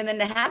little bit, and then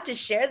to have to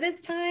share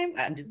this time,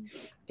 I'm just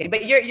kidding.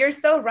 But you're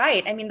so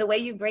right. I mean, the way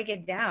you break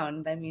it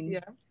down, I mean,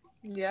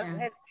 yeah. Who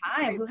has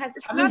time? Who has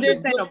time? I mean,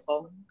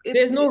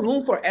 there's no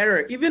room for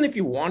error, even if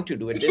you want to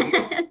do it. There's no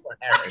room for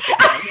error.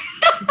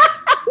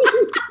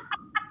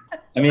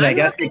 I mean, I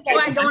guess that's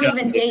why I don't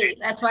even date.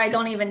 That's why I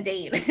don't even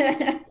date.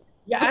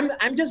 Yeah,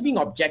 I'm just being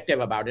objective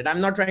about it.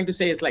 I'm not trying to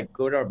say it's like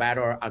good or bad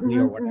or ugly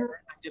or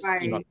whatever. I'm just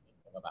being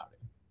objective about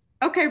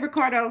it. Okay,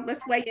 Ricardo,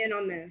 let's weigh in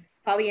on this.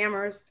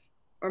 Polyamorous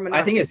or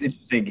monogamous? I think it's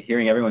interesting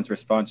hearing everyone's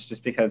response,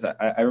 just because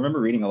I remember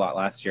reading a lot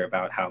last year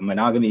about how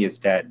monogamy is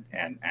dead,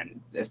 and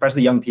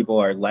especially young people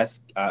are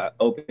less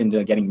open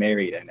to getting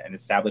married and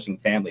establishing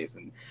families,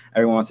 and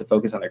everyone wants to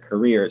focus on their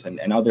careers and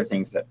other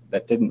things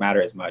that didn't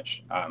matter as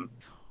much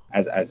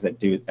as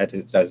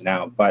it does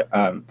now. But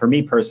for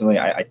me personally,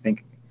 I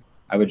think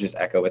I would just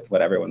echo with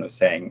what everyone was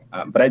saying.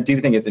 But I do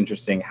think it's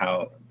interesting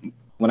how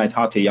when I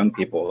talk to young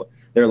people,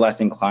 they're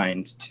less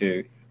inclined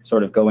to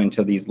sort of go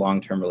into these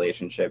long-term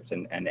relationships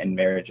and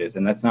marriages.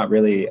 And that's not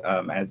really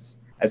as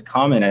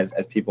common as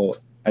people,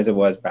 as it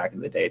was back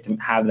in the day, to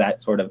have that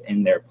sort of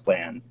in their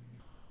plan.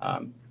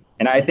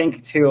 And I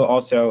think too,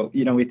 also,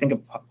 you know, we think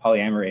of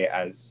polyamory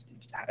as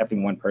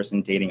having one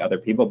person dating other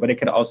people, but it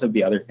could also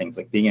be other things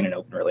like being in an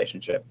open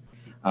relationship.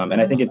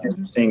 And I think it's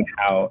interesting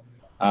how,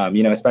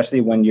 you know, especially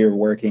when you're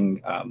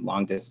working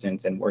long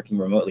distance and working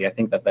remotely, I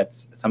think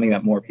that's something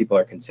that more people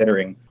are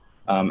considering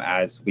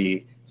as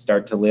we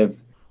start to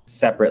live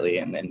separately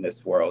in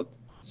this world.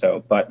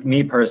 So, but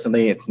me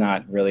personally, it's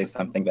not really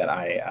something that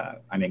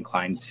I'm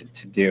inclined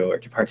to do or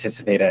to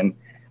participate in.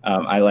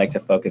 I like to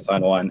focus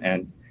on one,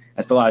 and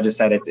as Bilal just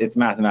said, it's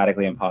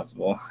mathematically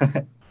impossible.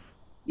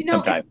 You know,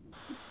 sometimes.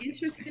 It's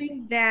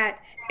interesting that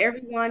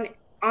everyone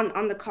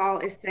on the call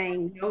is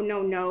saying no,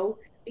 no, no,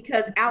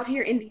 because out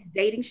here in these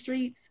dating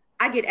streets,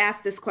 I get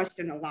asked this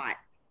question a lot,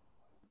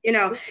 you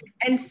know,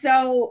 and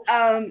so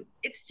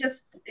it's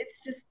just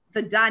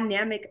the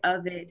dynamic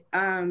of it.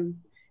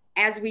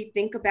 As we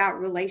think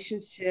about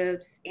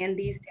relationships and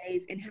these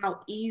days and how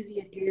easy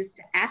it is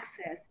to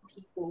access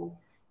people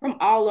from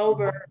all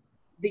over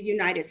the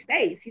United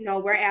States, you know,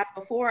 whereas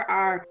before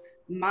our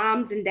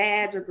moms and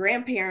dads or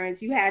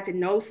grandparents, you had to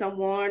know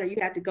someone or you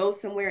had to go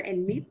somewhere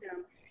and meet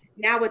them.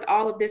 Now with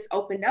all of this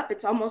opened up,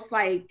 it's almost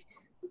like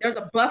there's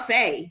a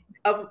buffet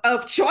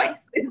of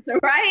choices,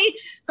 right?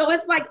 So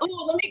it's like,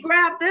 oh, let me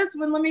grab this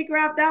one, let me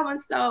grab that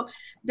one. So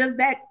does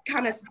that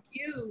kind of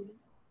skew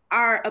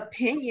our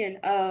opinion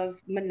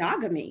of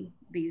monogamy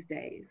these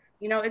days?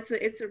 You know, it's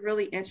a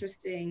really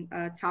interesting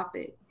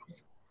topic.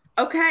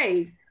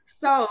 Okay,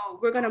 so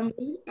we're gonna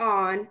move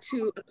on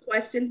to a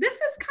question. This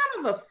is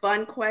kind of a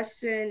fun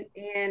question,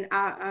 and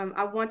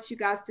I want you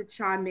guys to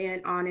chime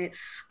in on it.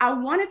 I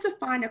wanted to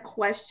find a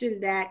question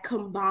that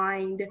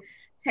combined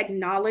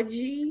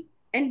technology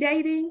and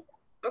dating.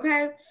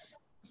 Okay,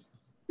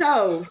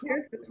 so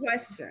here's the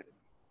question.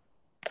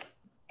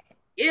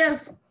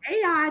 If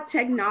AI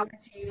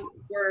technology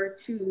were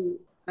to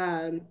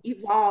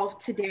evolve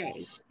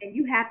today and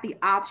you have the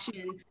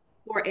option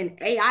for an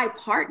AI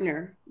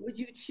partner, would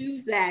you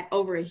choose that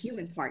over a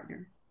human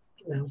partner?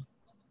 No.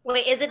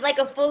 Wait, is it like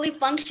a fully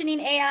functioning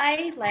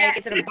AI? Like,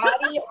 is it a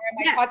body, or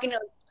am I talking to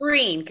a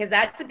screen? Because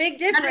that's a big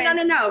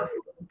difference. No.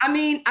 I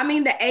mean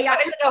the AI.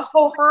 Is it a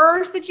whole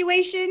her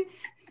situation?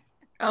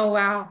 Oh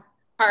wow.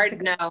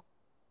 Hard no.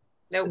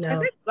 Nope. I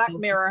think Black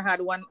Mirror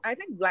had one. I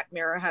think Black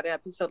Mirror had an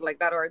episode like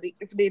that, or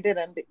if they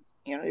didn't,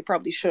 you know, they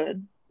probably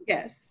should.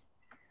 Yes.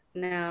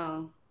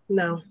 No.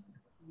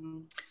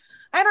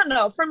 I don't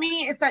know. For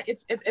me, it's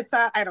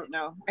a I don't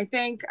know. I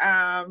think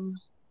I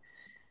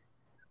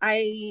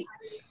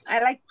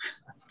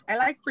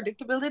like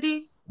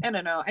predictability. I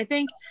don't know. I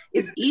think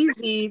it's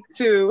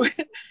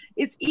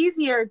it's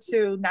easier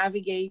to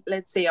navigate,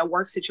 let's say, a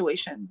work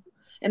situation.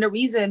 And the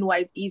reason why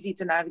it's easy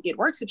to navigate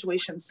work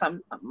situations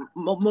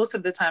most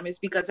of the time is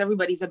because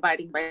everybody's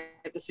abiding by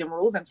the same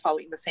rules and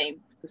following the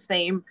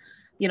same,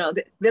 you know,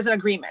 there's an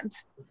agreement.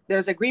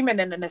 There's agreement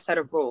and then a set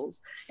of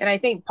rules. And I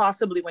think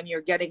possibly when you're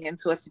getting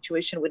into a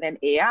situation with an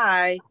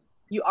AI,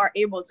 you are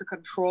able to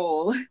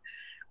control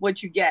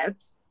what you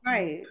get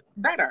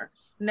better.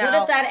 Now,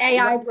 what if that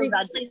AI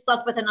previously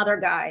slept with another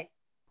guy?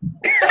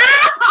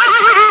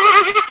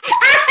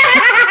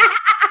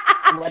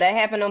 Well, that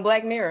happened on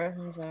Black Mirror.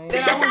 I'm sorry.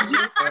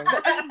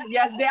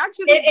 Yes, they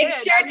actually it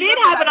sure did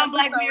happen on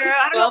Black Mirror.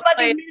 I don't know about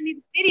these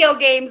video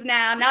games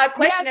now. Now I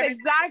question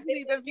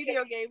exactly the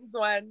video games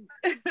one.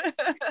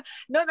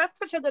 No, that's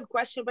such a good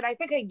question. But I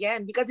think,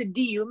 again, because it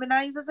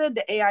dehumanizes it,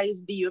 the AI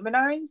is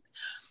dehumanized.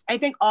 I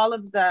think all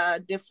of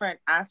the different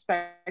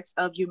aspects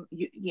of you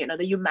know,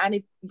 the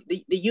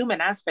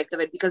human aspect of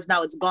it, because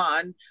now it's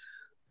gone.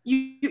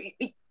 You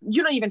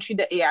don't even treat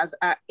the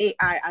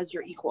AI as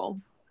your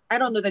equal. I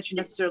don't know that you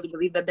necessarily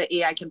believe that the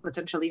AI can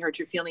potentially hurt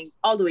your feelings,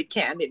 although it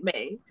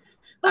may.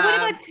 But what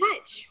about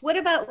touch? What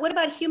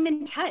about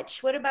human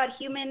touch? What about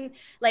human,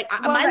 like,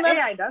 well, my love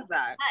AI does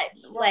that.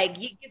 touch. Like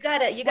you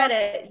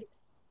gotta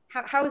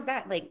how is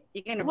that, like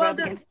you're gonna rub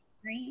against the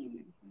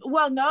screen?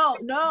 Well, no.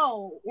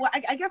 Well,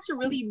 I guess it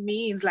really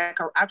means like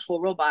an actual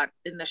robot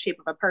in the shape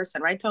of a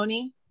person, right,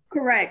 Tony?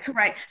 Correct.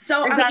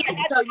 So exactly.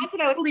 That's so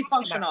what I was fully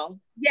functional. About.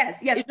 Yes.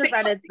 It's just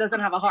that it doesn't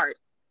have a heart.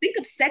 Think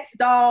of sex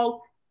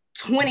doll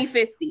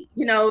 2050.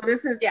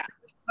 This is what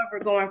we're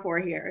going for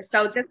here.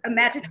 So just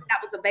imagine if that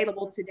was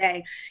available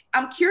today.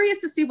 I'm curious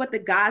to see what the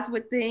guys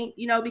would think,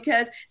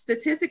 because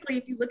statistically,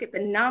 if you look at the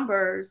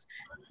numbers,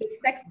 the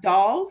sex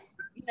dolls,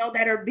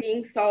 that are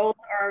being sold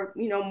are,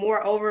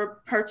 more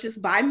over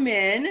purchased by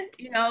men,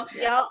 if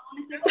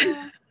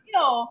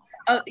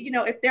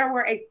there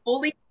were a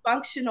fully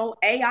functional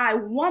AI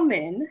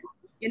woman,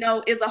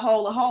 is a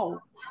whole.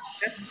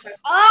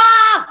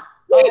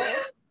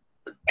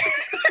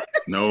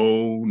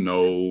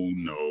 No.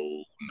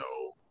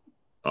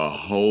 A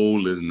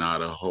hole is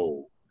not a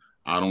hole.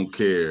 I don't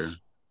care.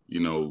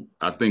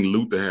 I think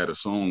Luther had a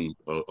song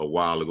a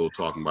while ago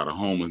talking about a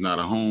home is not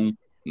a home.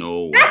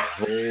 No, a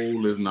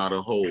hole is not a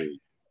hole.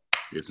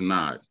 It's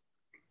not.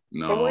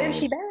 No. But where is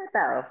she bad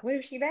though? Where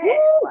is she bad?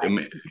 I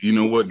mean, you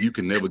know what? You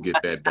can never get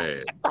that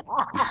bad.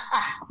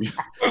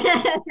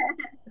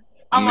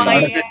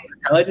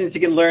 Intelligence, you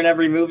can learn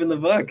every move in the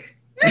book.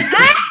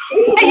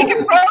 You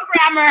can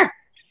program her.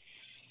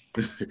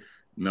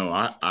 No,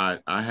 I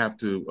have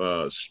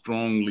to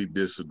strongly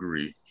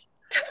disagree.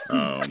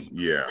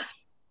 Yeah.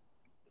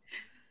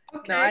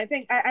 Okay. No, I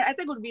think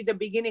it would be the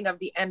beginning of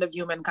the end of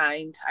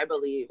humankind, I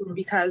believe,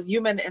 because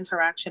human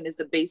interaction is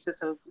the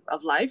basis of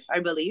life,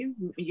 I believe,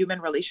 human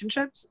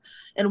relationships.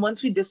 And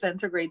once we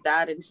disintegrate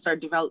that and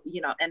start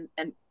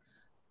and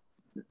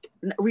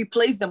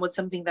replace them with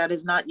something that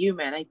is not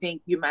human, I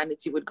think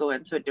humanity would go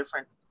into a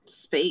different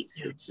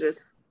space. It's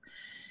just,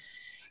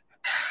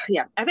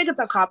 I think it's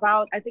a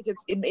cop-out. I think it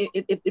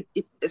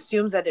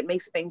assumes that it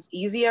makes things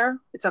easier.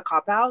 It's a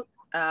cop-out.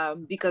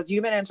 Because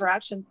human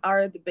interactions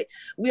are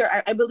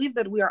I believe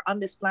that we are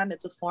on this planet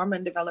to form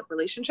and develop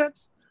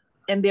relationships,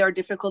 and they are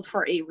difficult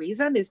for a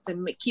reason, is to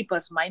keep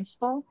us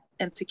mindful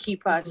and to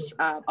keep us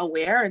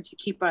aware and to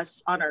keep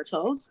us on our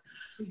toes.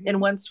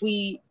 And once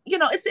we,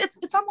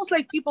 it's almost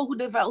like people who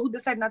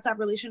decide not to have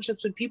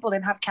relationships with people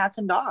and have cats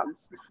and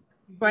dogs,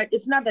 right?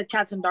 It's not that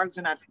cats and dogs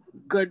are not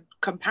good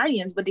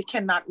companions, but they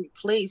cannot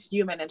replace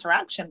human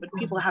interaction. But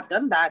people have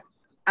done that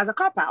as a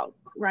cop-out,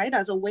 right?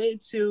 As a way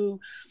to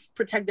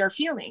protect their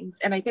feelings.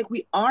 And I think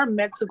we are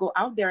meant to go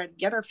out there and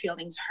get our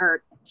feelings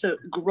hurt to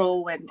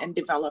grow and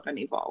develop and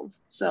evolve.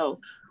 So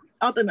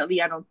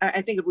ultimately,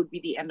 I think it would be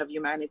the end of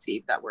humanity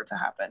if that were to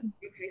happen.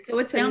 Okay, so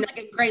it sounds like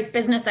a great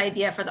business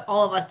idea for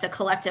all of us to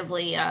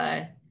collectively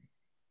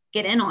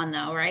get in on,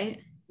 though, right?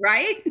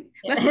 Right?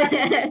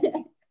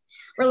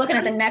 We're looking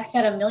at the next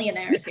set of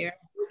millionaires here.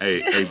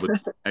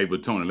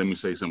 But Tony, let me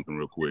say something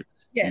real quick.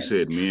 Yes. You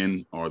said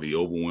men are the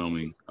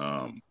overwhelming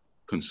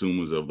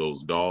consumers of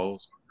those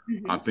dolls.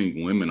 I think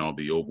women are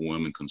the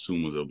overwhelming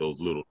consumers of those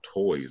little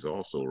toys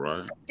also,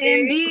 right?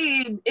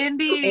 Indeed.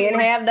 And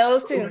have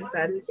those too.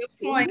 That's a good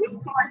point.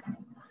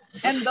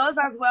 And those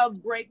as well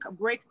break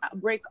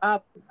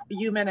up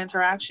human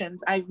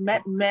interactions. I've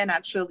met men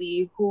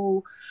actually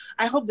who,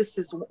 I hope this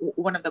is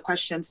one of the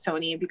questions,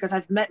 Tony, because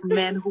I've met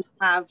men who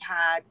have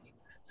had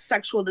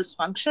sexual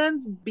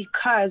dysfunctions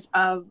because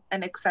of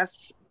an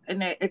excessive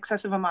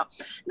amount,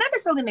 not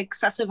necessarily an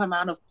excessive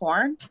amount of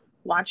porn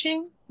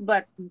watching,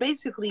 but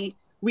basically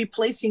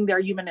replacing their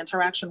human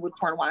interaction with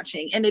porn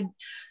watching. And it,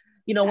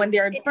 when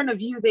they're in front of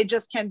you, they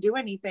just can't do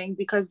anything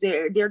because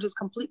they're just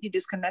completely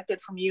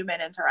disconnected from human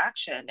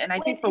interaction. And I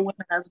think for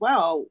women as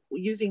well,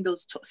 using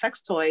those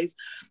sex toys,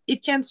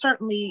 it can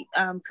certainly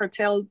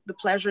curtail the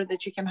pleasure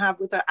that you can have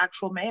with an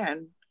actual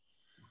man.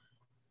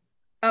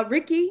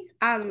 Ricky,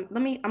 I'm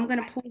going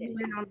to pull you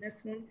in on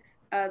this one.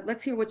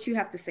 Let's hear what you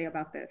have to say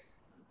about this.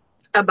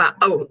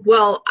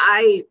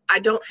 I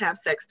don't have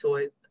sex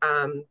toys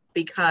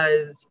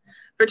because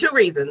for two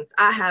reasons.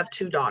 I have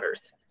two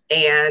daughters,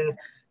 and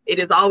it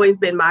has always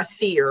been my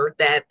fear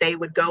that they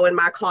would go in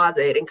my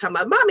closet and come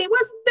up, "Mommy,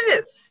 what's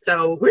this?"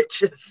 So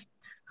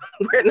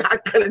we're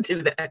not going to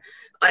do that.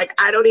 Like,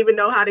 I don't even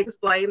know how to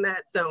explain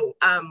that. So,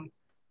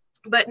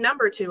 but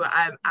number two,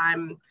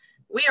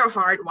 we are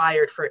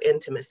hardwired for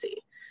intimacy.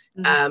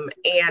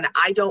 And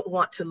I don't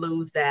want to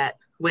lose that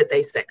with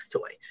a sex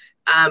toy.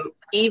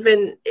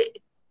 Even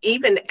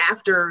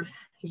after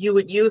you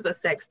would use a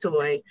sex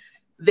toy,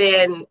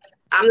 then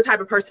I'm the type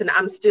of person,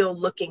 I'm still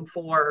looking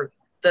for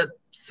the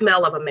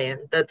smell of a man,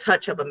 the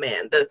touch of a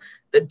man,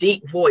 the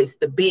deep voice,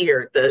 the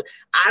beard,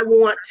 I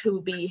want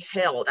to be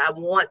held. I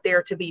want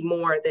there to be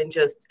more than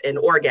just an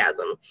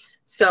orgasm.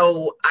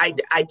 So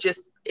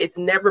it's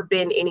never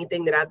been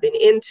anything that I've been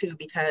into,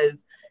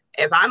 because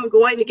if I'm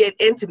going to get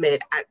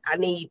intimate, I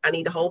need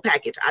a whole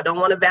package. I don't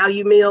want a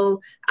value meal.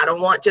 I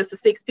don't want just a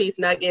 6-piece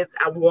nuggets.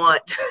 I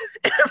want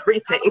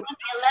everything.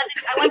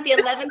 I want the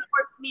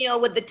 11-course meal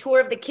with the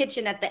tour of the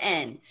kitchen at the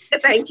end.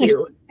 Thank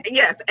you.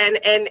 Yes, and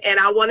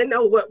I want to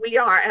know what we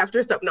are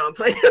after something. No, I'm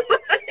playing.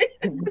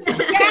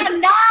 Yeah,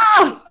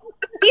 no.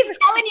 He's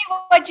telling you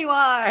what you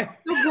are.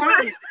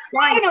 Right.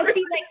 I don't know.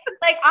 See,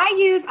 like I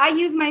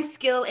use my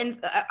skill in.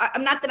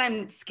 I'm not that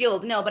I'm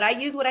skilled, no, but I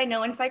use what I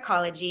know in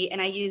psychology,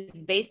 and I use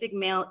basic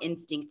male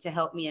instinct to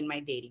help me in my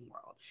dating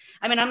world.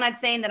 I mean, I'm not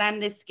saying that I'm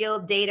this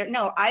skilled dater.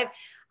 No,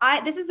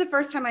 this is the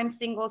first time I'm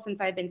single since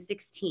I've been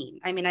 16.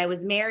 I mean, I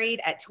was married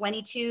at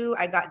 22.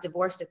 I got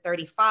divorced at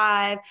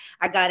 35.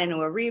 I got into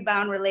a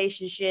rebound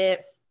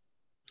relationship.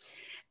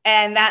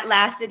 And that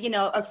lasted,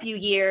 a few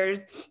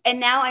years.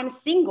 And now I'm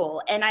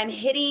single and I'm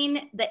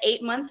hitting the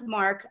 8-month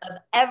mark of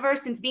ever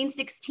since being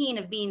 16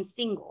 of being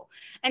single.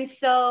 And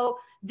so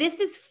this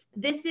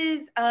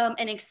is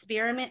an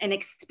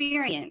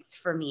experience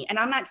for me. And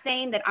I'm not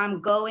saying that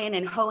I'm going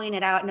and hoeing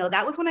it out. No,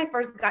 that was when I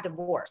first got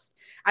divorced.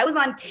 I was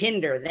on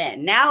Tinder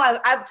then. Now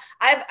I've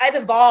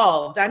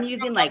evolved. I'm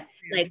using like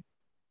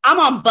I'm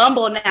on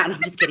Bumble now. No,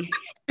 I'm just kidding.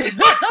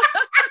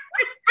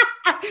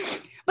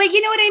 But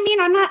you know what I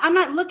mean? I'm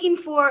not looking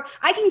for,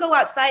 I can go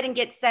outside and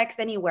get sex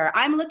anywhere.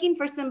 I'm looking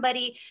for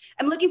somebody,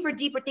 I'm looking for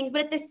deeper things,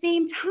 but at the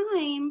same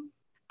time,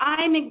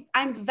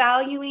 I'm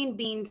valuing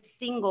being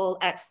single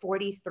at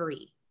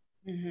 43.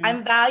 Mm-hmm.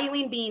 I'm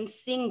valuing being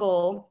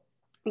single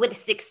with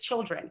 6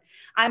 children.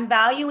 I'm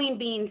valuing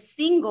being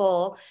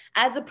single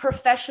as a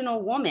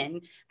professional woman,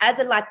 as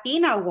a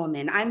Latina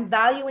woman. I'm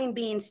valuing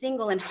being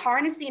single and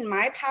harnessing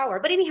my power.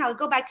 But anyhow,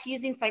 go back to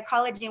using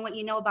psychology and what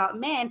you know about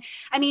men.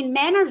 I mean,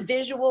 men are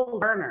visual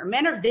learner.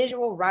 Men are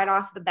visual right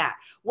off the bat.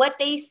 What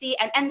they see,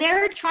 and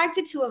they're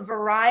attracted to a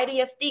variety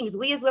of things.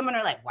 We as women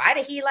are like, why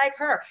did he like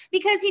her?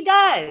 Because he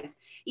does,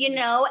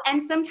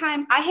 and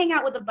sometimes I hang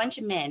out with a bunch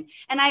of men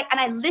and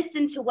I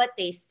listen to what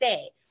they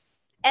say.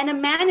 And a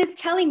man is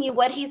telling you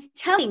what he's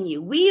telling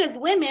you. We as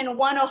women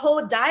want a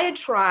whole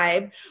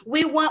diatribe.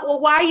 We want, well,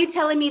 why are you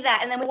telling me that?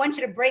 And then we want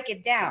you to break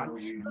it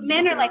down. But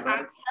men are like,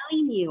 I'm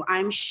telling you,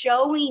 I'm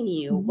showing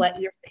you what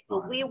you're saying.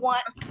 But we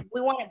want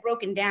it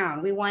broken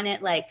down. We want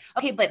it like,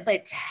 okay,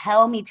 but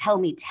tell me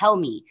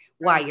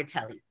why you're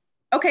telling me.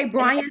 Okay,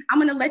 Brian, I'm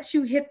gonna let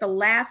you hit the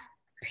last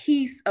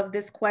piece of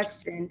this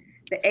question,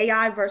 the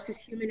AI versus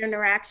human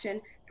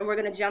interaction, and we're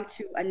gonna jump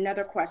to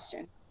another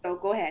question. So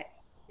go ahead.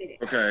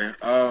 Okay.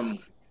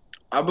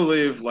 I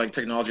believe like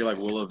technology like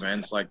will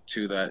advance like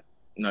to that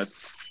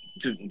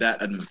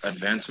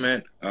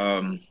advancement.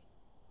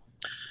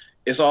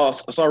 It's all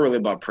really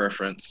about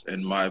preference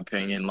in my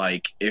opinion.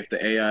 Like if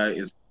the AI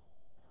is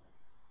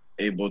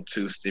able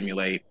to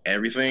stimulate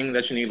everything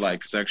that you need,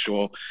 like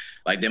sexual,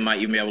 like they might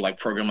even be able to like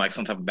program like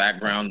some type of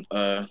background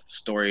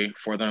story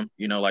for them,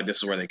 like this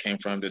is where they came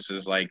from, this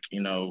is like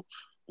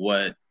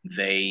what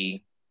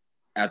they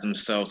as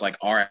themselves like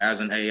are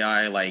as an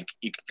AI. Like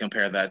you can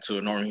compare that to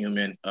a normal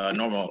human,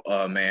 normal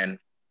man,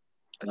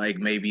 like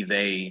maybe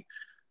they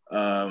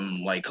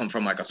like come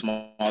from like a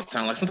small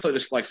town, like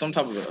some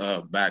type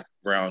of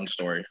background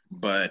story.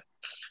 But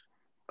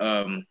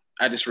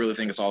I just really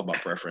think it's all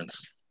about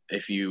preference.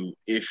 If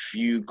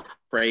you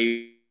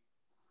crave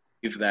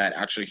that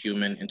actual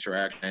human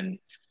interaction,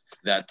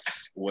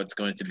 that's what's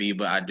going to be.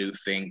 But I do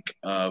think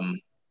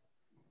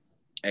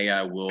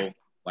AI will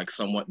like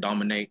somewhat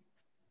dominate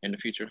in the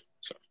future.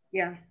 So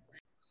yeah.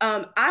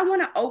 I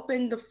want to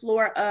open the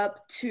floor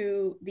up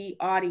to the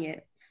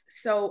audience.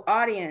 So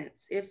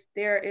audience, if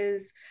there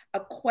is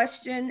a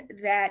question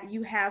that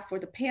you have for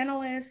the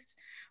panelists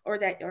or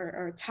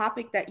a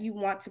topic that you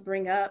want to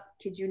bring up,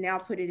 could you now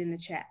put it in the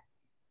chat?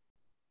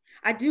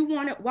 I do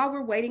want to, while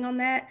we're waiting on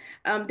that,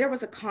 there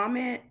was a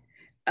comment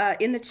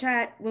in the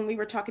chat when we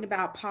were talking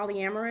about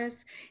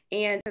polyamorous,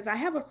 and because I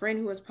have a friend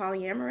who is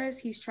polyamorous,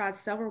 he's tried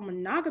several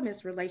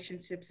monogamous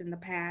relationships in the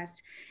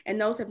past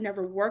and those have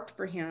never worked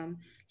for him.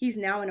 He's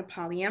now in a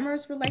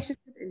polyamorous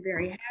relationship and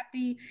very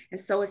happy, and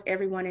so is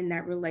everyone in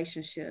that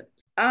relationship.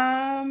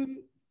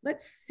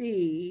 Let's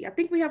see, I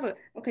think we have a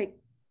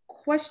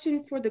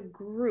question for the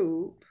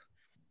group.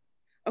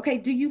 Okay,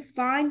 do you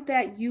find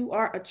that you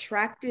are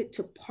attracted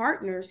to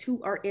partners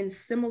who are in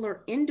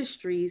similar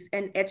industries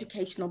and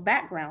educational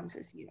backgrounds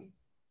as you?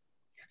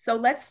 So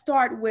let's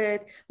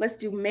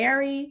do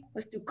Mary,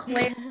 let's do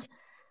Claire,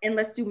 and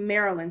let's do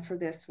Marilyn for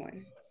this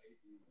one.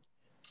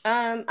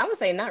 I would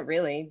say not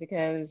really,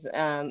 because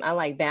I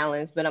like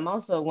balance, but I'm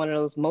also one of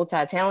those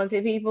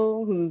multi-talented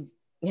people who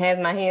has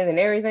my hands in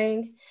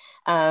everything.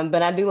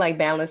 But I do like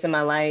balance in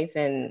my life,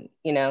 and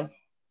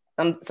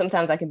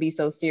sometimes I can be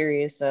so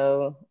serious,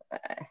 so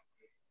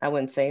I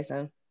wouldn't say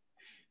so.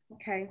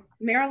 Okay,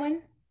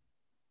 Marilyn?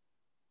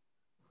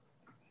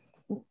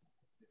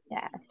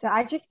 Yeah, so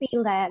I just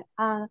feel that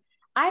I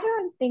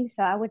don't think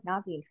so. I would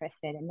not be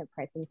interested in a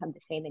person from the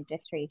same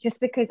industry,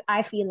 just because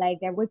I feel like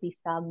there would be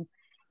some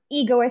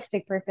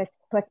egoistic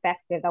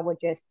perspective that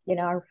would just,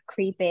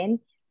 creep in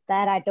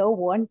that I don't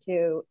want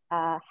to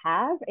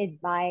have in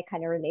my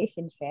kind of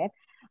relationship.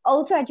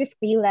 Also, I just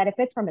feel that if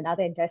it's from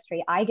another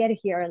industry, I get to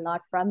hear a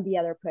lot from the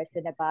other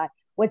person about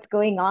what's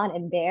going on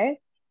in theirs,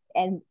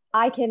 and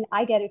I get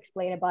to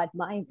explain about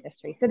my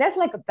industry. So there's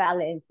like a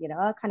balance,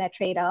 kind of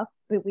trade off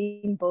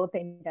between both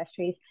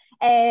industries.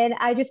 And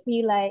I just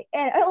feel like,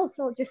 and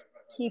also just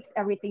keeps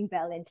everything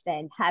balanced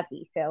and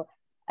happy. So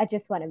I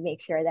just want to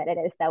make sure that it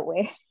is that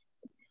way.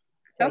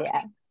 So, okay.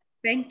 Yeah.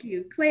 Thank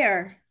you.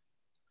 Claire.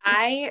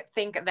 I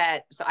think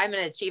that, so I'm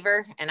an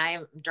achiever and I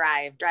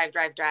drive,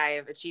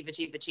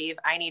 achieve.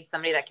 I need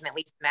somebody that can at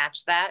least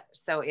match that.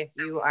 So if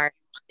you are in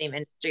the same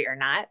industry or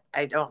not,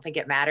 I don't think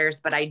it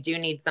matters, but I do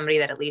need somebody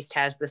that at least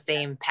has the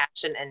same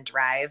passion and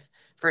drive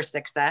for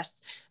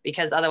success,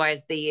 because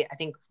otherwise I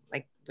think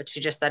like what she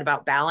just said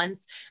about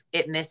balance,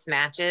 it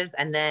mismatches.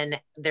 And then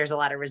there's a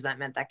lot of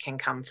resentment that can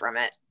come from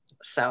it.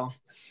 So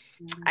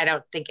I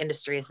don't think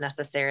industry is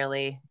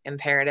necessarily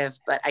imperative,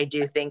 but I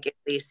do think at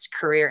least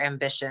career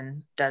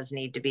ambition does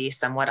need to be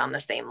somewhat on the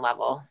same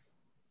level.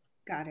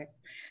 Got it.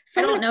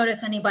 So I don't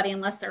notice anybody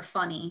unless they're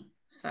funny.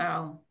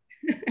 So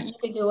you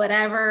could do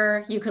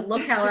whatever, you could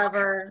look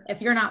however.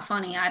 If you're not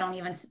funny, I don't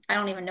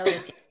even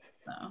notice you.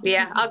 So.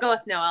 Yeah, I'll go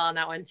with Noelle on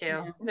that one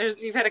too. Yeah.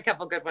 You've had a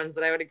couple good ones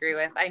that I would agree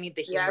with. I need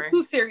the humor. Yeah,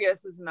 too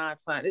serious is not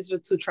fun. It's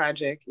just too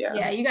tragic. Yeah.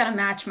 Yeah, you got to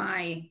match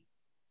my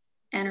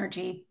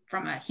energy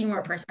from a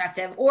humor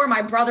perspective, or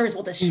my brothers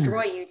will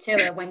destroy you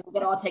too when we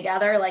get all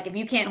together. Like if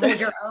you can't hold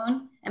your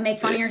own and make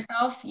fun of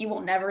yourself, you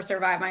will never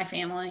survive my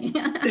family.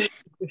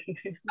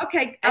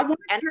 Okay.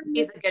 Energy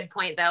is a good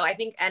point though. I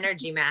think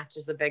energy match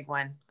is a big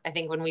one. I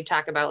think when we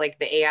talk about like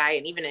the AI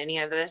and even any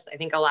of this, I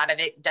think a lot of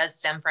it does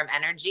stem from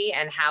energy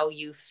and how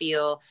you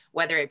feel,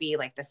 whether it be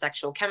like the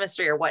sexual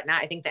chemistry or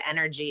whatnot. I think the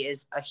energy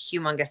is a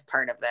humongous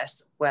part of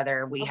this,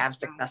 whether we have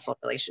successful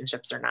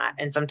relationships or not.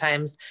 And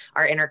sometimes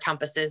our inner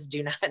compasses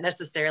do not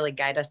necessarily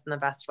guide us in the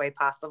best way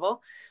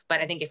possible.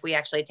 But I think if we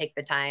actually take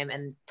the time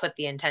and put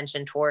the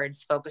intention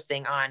towards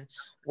focusing on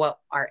what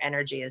our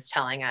energy is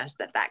telling us,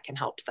 that can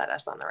help set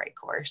us on the right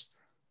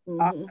course.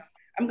 Awesome.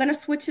 I'm going to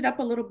switch it up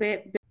a little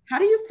bit. How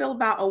do you feel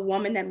about a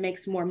woman that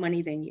makes more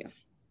money than you?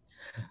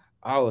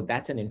 Oh,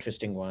 that's an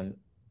interesting one.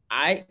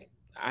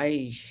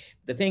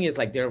 The thing is,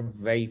 like, there are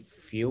very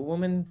few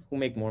women who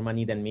make more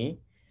money than me.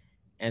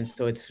 And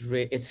so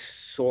it's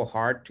so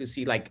hard to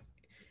see, like,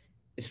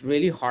 it's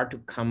really hard to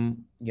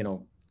come,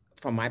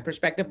 from my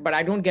perspective, but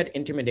I don't get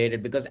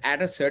intimidated because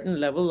at a certain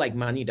level, like,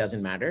 money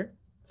doesn't matter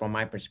from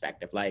my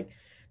perspective. Like,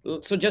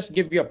 so just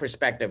give you a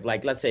perspective.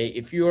 Like, let's say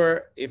if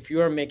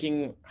you're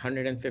making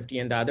 150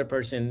 and the other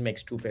person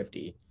makes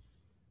 250,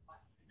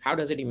 how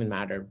does it even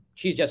matter?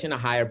 She's just in a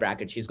higher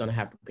bracket. She's going to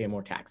have to pay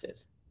more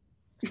taxes.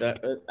 So,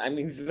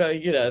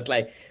 it's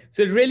like,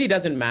 so it really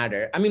doesn't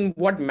matter. I mean,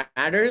 what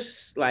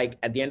matters, like,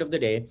 at the end of the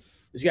day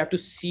is you have to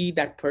see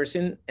that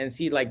person and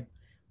see, like,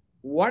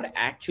 what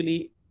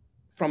actually,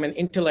 from an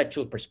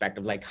intellectual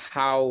perspective, like,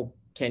 how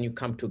can you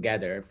come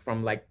together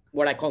from, like,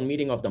 what I call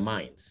meeting of the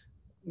minds,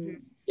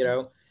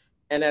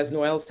 And as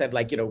Noelle said,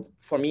 like,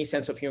 for me,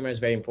 sense of humor is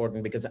very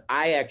important because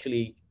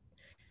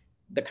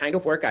the kind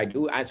of work I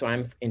do, so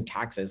I'm in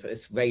taxes,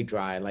 it's very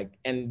dry, like,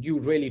 and you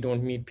really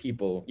don't meet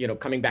people,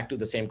 coming back to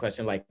the same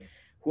question, like,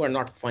 who are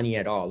not funny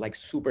at all, like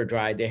super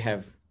dry, they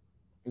have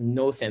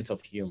no sense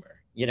of humor,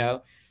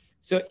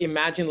 So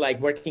imagine,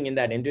 like, working in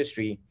that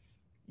industry,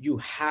 you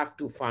have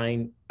to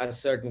find a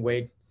certain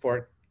way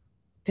for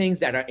things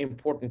that are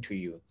important to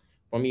you.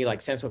 For me,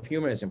 like, sense of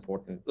humor is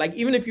important. Like,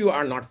 even if you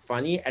are not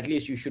funny, at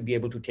least you should be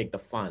able to take the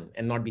fun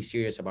and not be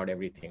serious about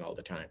everything all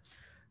the time.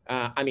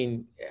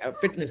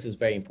 Fitness is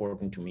very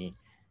important to me.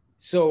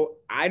 So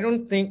I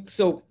don't think,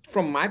 so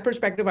from my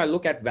perspective, I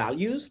look at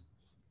values.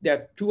 There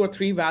are 2 or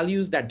 3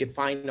 values that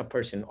define a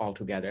person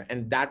altogether,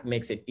 and that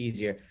makes it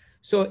easier.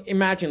 So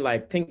imagine,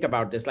 like, think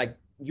about this, like,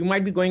 you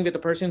might be going with a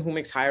person who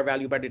makes higher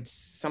value, but it's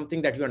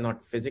something that you're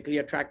not physically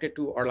attracted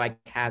to, or like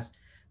has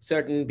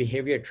certain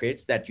behavior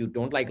traits that you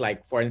don't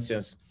like for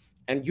instance,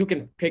 and you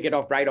can pick it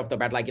off right off the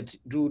bat, like it's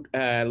rude,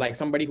 like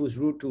somebody who's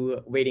rude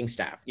to waiting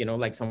staff,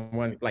 like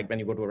someone, like when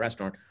you go to a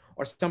restaurant,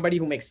 or somebody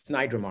who makes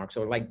snide remarks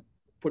or like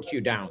puts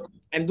you down.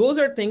 And those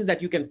are things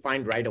that you can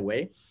find right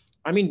away.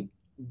 I mean,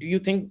 do you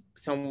think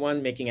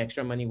someone making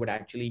extra money would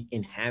actually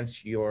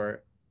enhance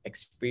your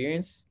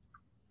experience?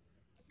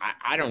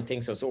 I don't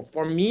think so. So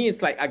for me,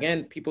 it's like,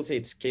 again, people say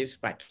it's case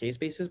by case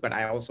basis, but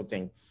I also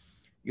think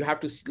you have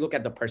to look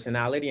at the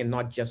personality and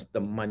not just the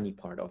money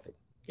part of it,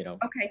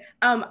 Okay.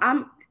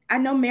 I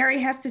know Mary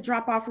has to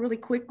drop off really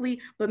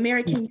quickly, but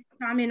Mary, can you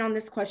comment on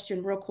this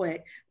question real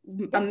quick?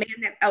 A man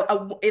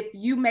that, if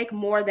you make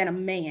more than a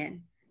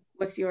man,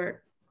 what's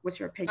your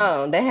opinion?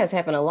 Oh, that has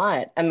happened a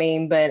lot. I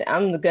mean, but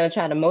I'm gonna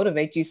try to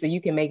motivate you so you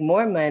can make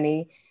more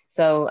money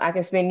so I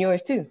can spend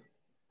yours too.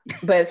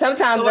 But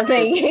sometimes I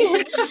think,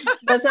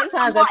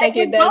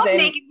 it doesn't.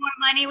 Making more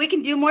money, we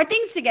can do more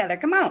things together.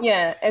 Come on.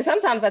 Yeah, and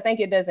sometimes I think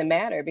it doesn't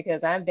matter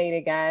because I've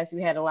dated guys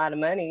who had a lot of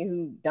money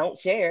who don't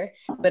share,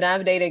 but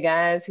I've dated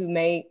guys who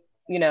make,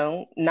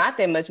 not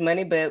that much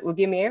money, but will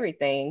give me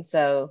everything.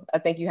 So I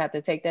think you have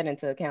to take that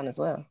into account as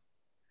well.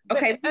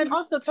 Okay, and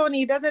also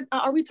Tony,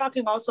 are we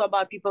talking also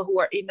about people who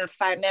are in a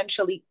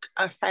financially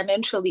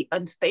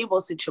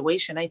unstable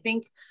situation? I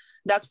think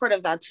that's part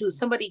of that too.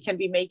 Somebody can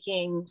be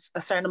making a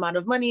certain amount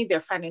of money,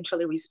 they're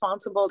financially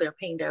responsible, they're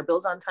paying their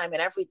bills on time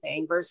and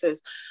everything,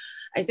 versus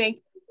I think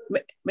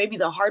maybe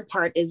the hard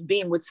part is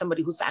being with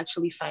somebody who's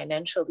actually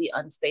financially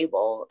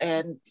unstable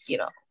and, you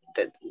know,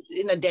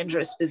 in a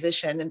dangerous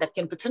position and that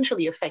can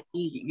potentially affect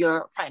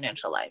your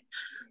financial life.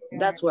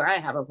 That's where I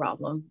have a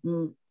problem.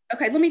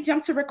 Okay, let me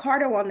jump to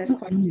Ricardo on this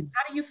question.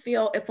 How do you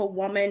feel if a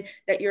woman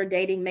that you're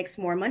dating makes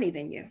more money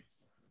than you?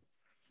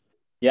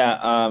 Yeah,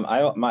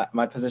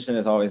 my position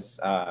is always,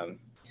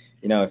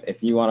 you know,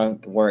 if you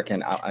want to work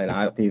and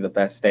I'll be the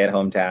best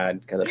stay-at-home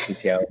dad because of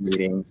PTO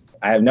meetings,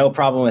 I have no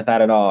problem with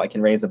that at all. I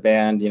can raise a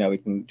band, you know, we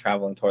can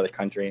travel and tour the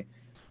country.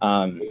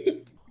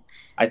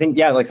 I think,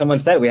 yeah, like someone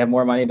said, we have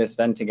more money to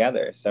spend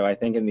together. So I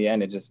think in the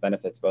end, it just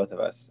benefits both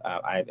of us.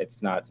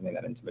 It's not something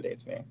that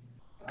intimidates me.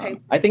 Okay.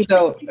 I think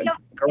though,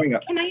 growing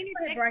up. Can I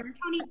interject,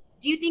 Tony?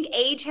 Do you think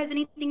age has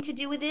anything to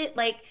do with it?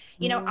 Like,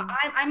 you know,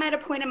 I'm at a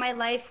point in my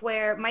life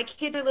where my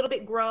kids are a little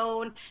bit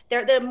grown.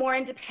 They're more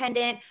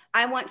independent.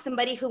 I want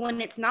somebody who, when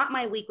it's not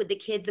my week with the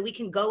kids, that we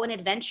can go and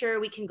adventure,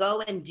 we can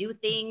go and do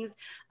things.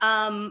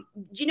 Do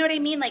you know what I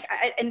mean? Like,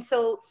 and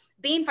so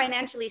being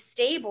financially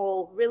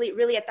stable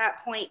really at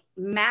that point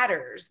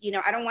matters. You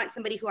know, I don't want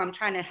somebody who I'm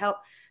trying to help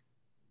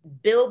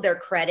build their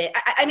credit.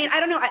 I mean, I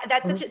don't know.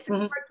 That's such a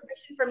hard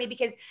question for me,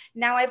 because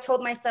now I've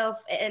told myself,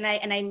 and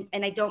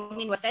I don't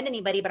mean to offend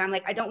anybody, but I'm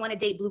like, I don't want to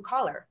date blue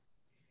collar.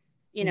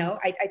 You know,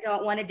 I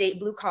don't want to date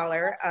blue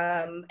collar.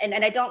 And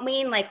I don't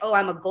mean like, oh,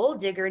 I'm a gold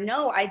digger.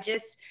 No, I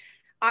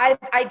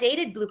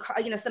dated blue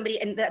collar, you know,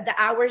 somebody, and the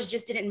hours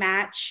just didn't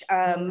match.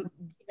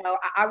 You know,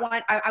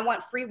 I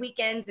want free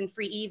weekends and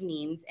free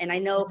evenings. And I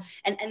know,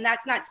 and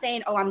that's not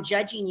saying, oh, I'm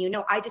judging you.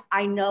 No,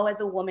 I know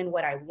as a woman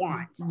what I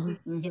want, you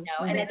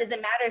know, and it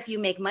doesn't matter if you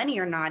make money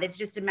or not. It's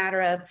just a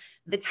matter of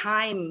the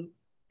time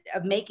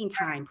of making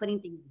time, putting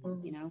things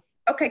in, you know.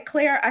 Okay,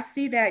 Claire, I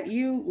see that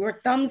you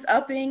were thumbs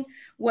upping.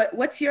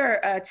 What's your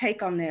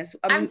take on this?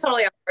 I'm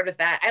totally on board with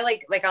that.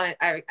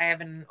 I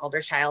have an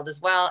older child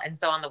as well. And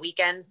so on the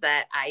weekends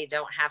that I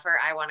don't have her,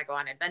 I want to go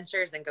on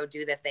adventures and go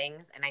do the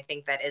things. And I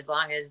think that as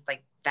long as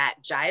like that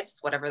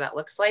jives, whatever that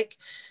looks like,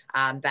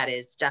 that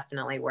is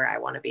definitely where I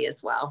want to be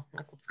as well.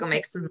 Like, let's go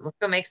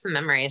make some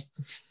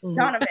memories.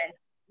 Donovan,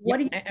 what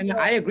do you and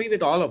I agree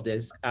with all of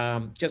this.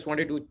 Just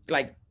wanted to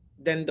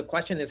then the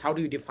question is, how do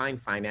you define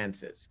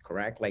finances,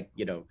 correct? Like,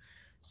 you know,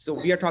 so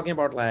we are talking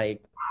about like,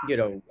 you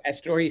know, as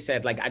Story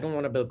said, like, I don't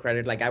want to build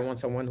credit. Like, I want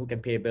someone who can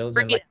pay bills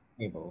and like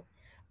stable.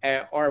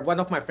 Or one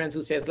of my friends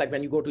who says, like,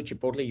 when you go to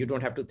Chipotle, you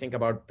don't have to think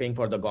about paying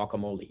for the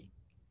guacamole.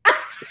 I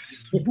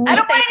don't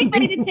want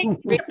anybody to take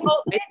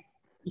Chipotle.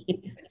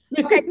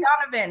 Okay,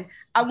 Donovan,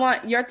 I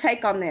want your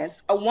take on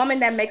this. A woman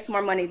that makes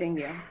more money than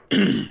you.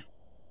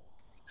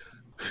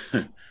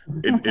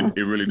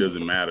 It really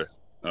doesn't matter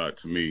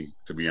to me,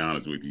 to be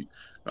honest with you.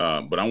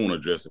 But I want to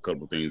address a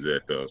couple of things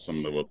that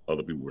some of the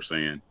other people were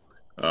saying.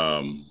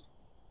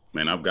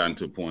 Man, I've gotten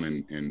to a point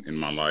in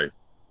my life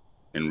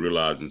and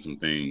realizing some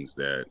things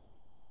that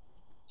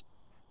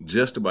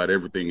just about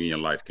everything in your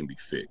life can be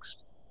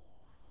fixed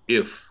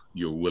if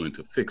you're willing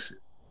to fix it.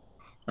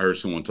 I heard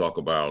someone talk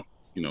about,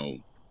 you know,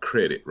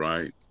 credit,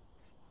 right?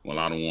 Well,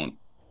 I don't want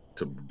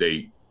to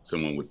date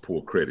someone with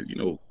poor credit. You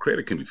know,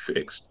 credit can be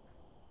fixed.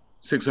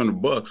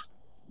 $600,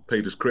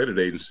 pay this credit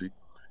agency,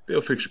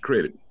 they'll fix your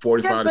credit.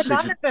 45 to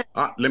 60.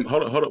 Hold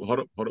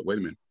up. Wait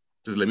a minute.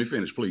 Just let me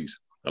finish, please.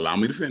 Allow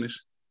me to finish.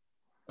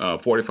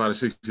 45 to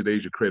 60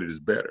 days, your credit is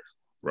better,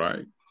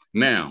 right?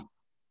 Now,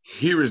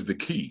 here is the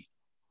key.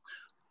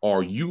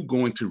 Are you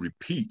going to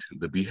repeat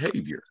the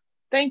behavior?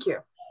 Thank you.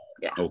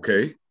 Yeah.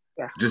 Okay.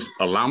 Yeah. Just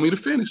allow me to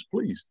finish,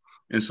 please.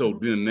 And so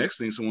then the next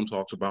thing someone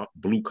talks about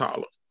blue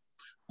collar.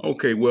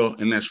 Okay, well,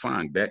 and that's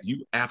fine. That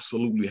you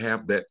absolutely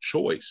have that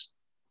choice.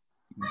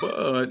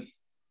 But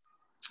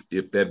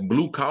if that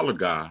blue collar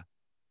guy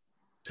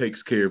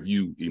takes care of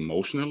you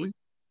emotionally,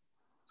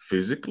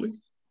 physically,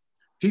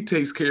 he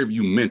takes care of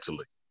you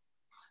mentally.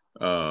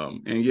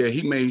 And yeah,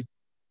 he may,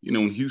 you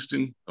know, in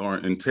Houston or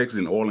in Texas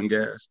in oil and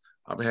gas,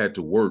 I've had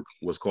to work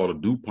what's called a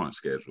DuPont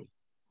schedule.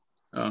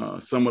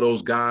 Some of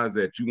those guys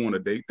that you want to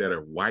date that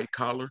are white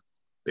collar,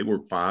 they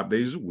work 5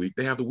 days a week.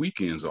 They have the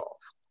weekends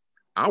off.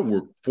 I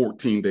worked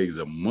 14 days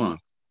a month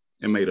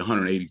and made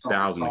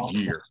 $180,000 a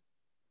year.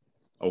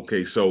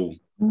 Okay, so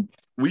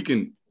we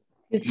can.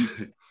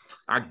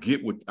 I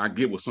get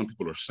what some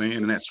people are saying,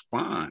 and that's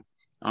fine.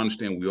 I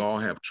understand we all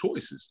have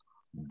choices,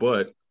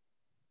 but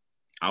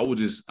I want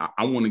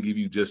to give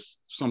you just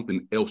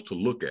something else to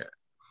look at,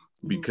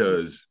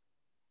 because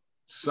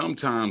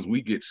sometimes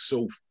we get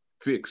so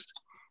fixed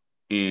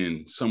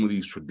in some of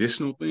these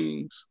traditional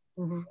things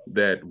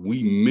that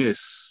we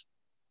miss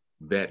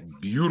that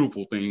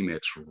beautiful thing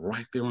that's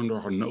right there under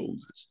our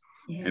noses.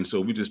 Yeah. And so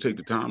we just take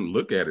the time to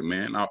look at it,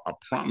 man. I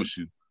promise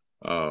you,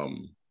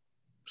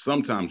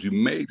 sometimes you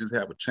may just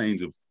have a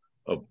change of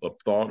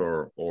thought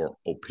or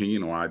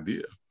opinion or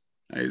idea.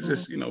 It's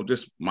just, you know,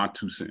 just my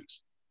 2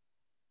 cents.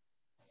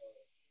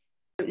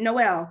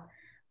 Noelle,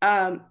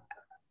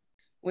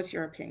 what's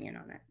your opinion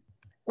on it?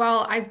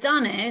 Well, I've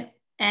done it,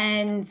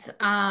 and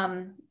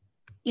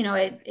you know,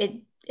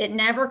 it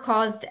never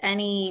caused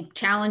any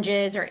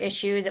challenges or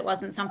issues. It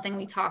wasn't something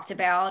we talked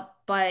about,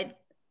 but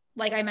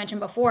like I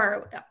mentioned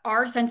before,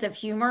 our sense of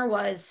humor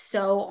was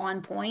so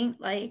on point.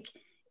 Like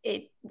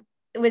it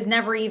was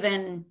never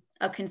even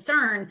a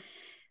concern.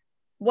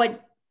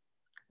 What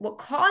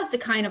caused a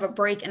kind of a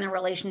break in the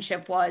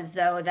relationship was,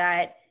 though,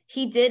 that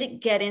he did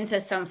get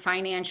into some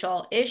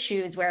financial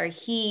issues where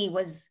he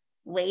was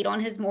late on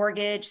his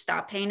mortgage,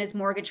 stopped paying his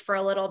mortgage for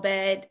a little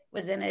bit,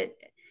 was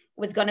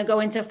going to go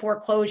into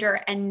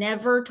foreclosure, and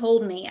never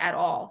told me at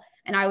all.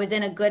 And I was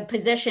in a good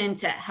position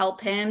to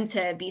help him,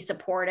 to be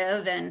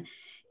supportive. And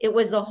it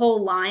was the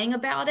whole lying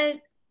about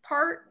it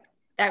part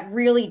that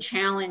really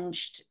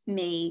challenged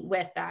me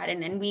with that.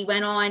 And we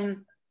went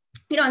on,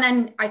 you know, and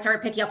then I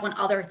started picking up on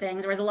other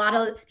things. There was a lot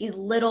of these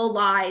little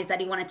lies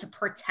that he wanted to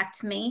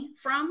protect me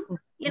from,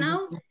 you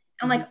know?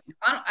 I'm like,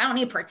 I don't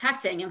need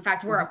protecting. In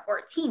fact, we're a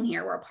team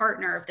here. We're a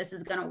partner. If this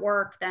is going to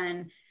work,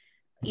 then,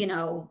 you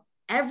know,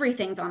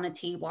 everything's on the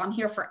table. I'm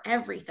here for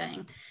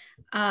everything.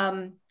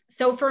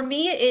 So for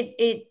me,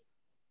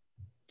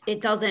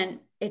 it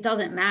doesn't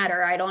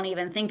matter. I don't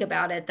even think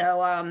about it,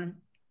 though.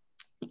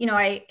 You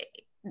know,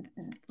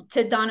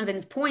 to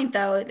Donovan's point,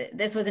 though,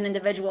 this was an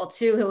individual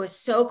too who was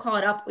so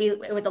caught up.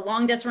 It was a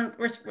long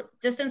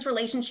distance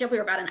relationship. We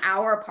were about an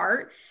hour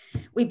apart.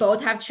 We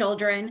both have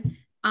children.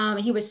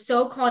 He was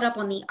so caught up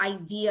on the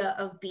idea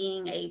of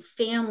being a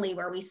family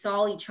where we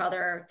saw each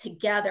other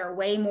together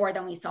way more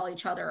than we saw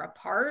each other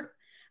apart,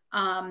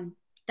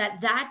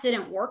 that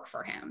didn't work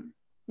for him.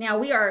 Now,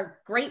 we are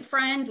great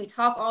friends. We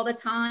talk all the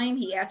time.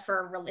 He asks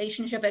for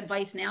relationship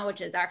advice now,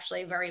 which is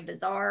actually very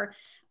bizarre.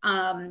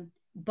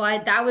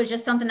 But that was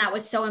just something that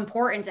was so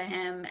important to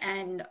him.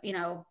 And, you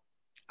know,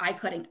 I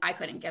couldn't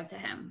give to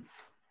him.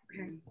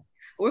 Okay.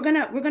 We're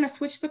gonna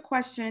switch the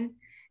question.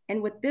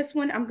 And with this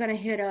one, I'm gonna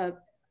hit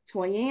up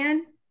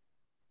Toyann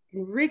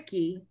and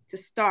Ricky to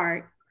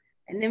start.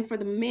 And then for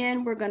the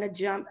men, we're gonna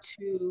jump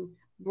to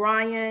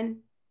Brian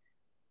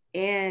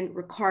and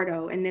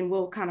Ricardo, and then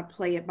we'll kind of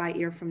play it by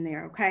ear from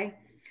there, okay?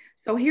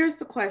 So here's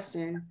the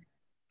question.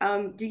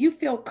 Do you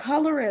feel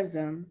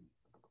colorism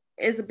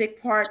is a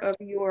big part of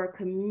your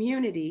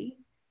community?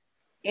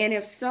 And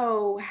if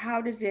so,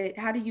 how do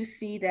you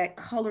see that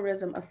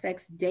colorism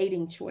affects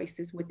dating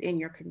choices within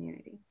your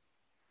community?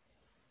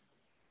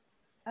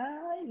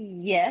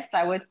 Yes,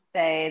 I would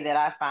say that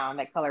I found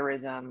that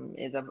colorism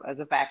is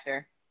a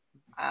factor.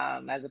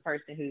 As a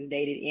person who's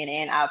dated in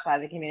and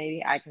outside the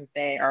community, I can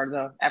say, or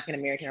the African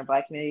American or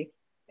Black community,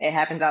 it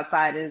happens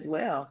outside as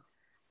well.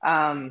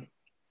 And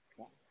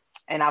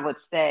I would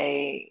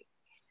say,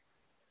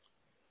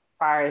 as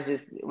far as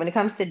just when it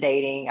comes to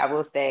dating, I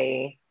will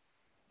say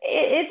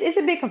it's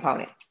a big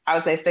component. I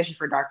would say, especially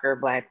for darker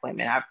Black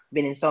women. I've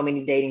been in so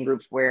many dating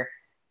groups where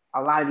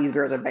a lot of these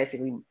girls are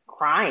basically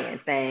crying,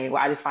 saying,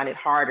 well, I just find it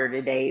harder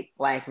to date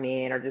Black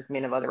men or just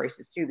men of other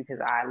races too, because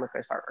I look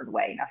a certain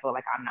way and I feel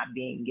like I'm not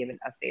being given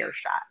a fair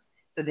shot.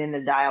 So then the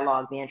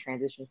dialogue then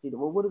transitions to,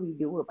 well, what do we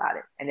do about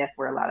it? And that's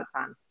where a lot of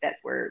times, that's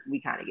where we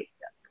kind of get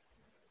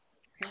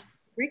stuck. Okay.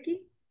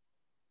 Ricky?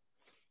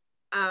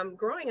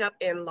 Growing up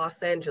in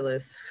Los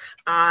Angeles,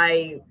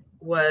 I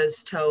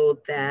was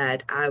told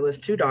that I was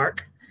too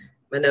dark,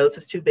 my nose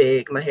was too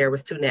big, my hair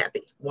was too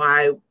nappy.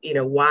 Why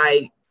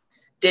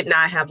didn't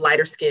I have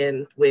lighter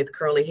skin with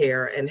curly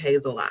hair and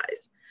hazel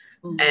eyes?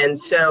 Mm-hmm. And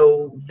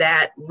so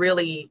that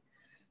really,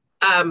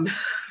 I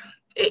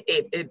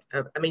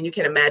mean, you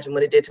can imagine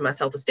what it did to my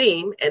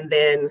self-esteem. And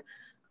then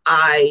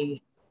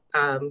I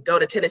go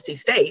to Tennessee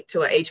State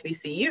to a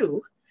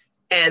HBCU,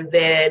 and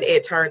then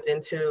it turns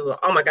into,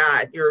 oh my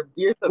God, you're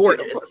so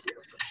gorgeous. Beautiful.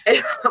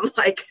 And I'm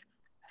like,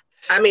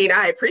 I mean,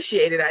 I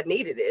appreciate it, I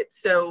needed it.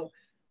 So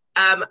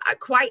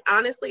quite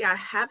honestly, I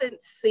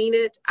haven't seen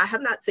it. I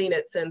have not seen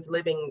it since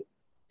living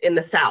in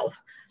the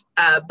South,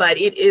 but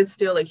it is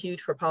still a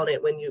huge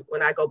proponent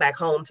when I go back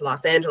home to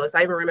Los Angeles.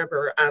 I even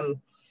remember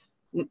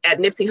at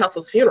Nipsey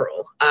Hussle's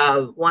funeral,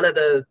 one of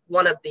the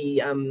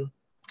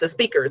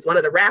speakers, one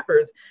of the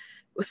rappers,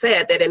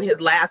 said that in his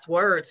last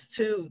words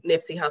to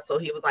Nipsey Hussle,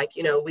 he was like,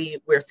 you know,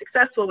 we're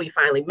successful, we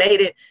finally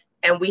made it,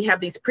 and we have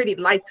these pretty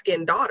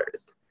light-skinned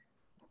daughters.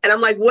 And I'm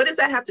like, what does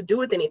that have to do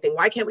with anything?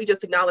 Why can't we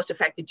just acknowledge the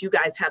fact that you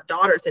guys have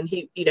daughters, and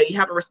you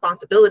have a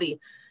responsibility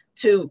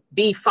to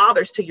be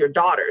fathers to your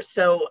daughters?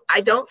 So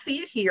I don't see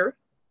it here.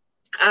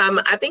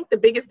 I think the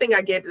biggest thing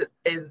I get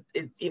is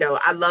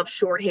I love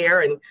short hair,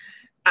 and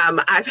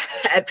I've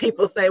had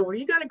people say, well,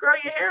 you gonna grow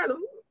your hair? And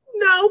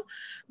no,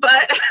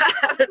 but I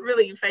haven't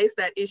really faced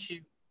that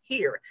issue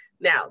here.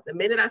 Now, the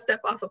minute I step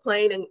off a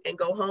plane and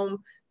go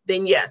home,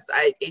 then yes,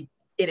 it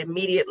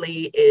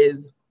immediately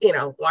is,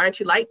 why aren't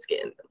you light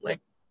skinned? Like,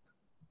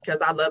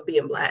 because I love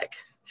being Black.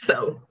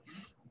 So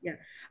yeah.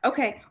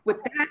 Okay,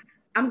 with that,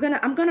 I'm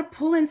gonna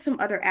pull in some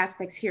other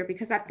aspects here,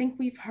 because I think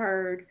we've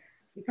heard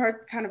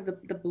kind of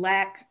the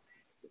Black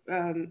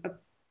kind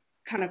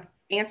of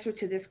answer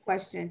to this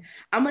question.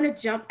 I'm gonna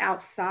jump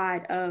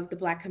outside of the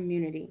Black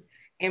community,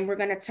 and we're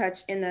going to touch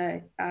in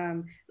the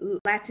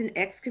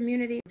Latinx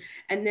community,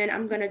 and then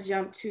I'm going to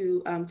jump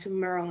to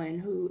Merlin,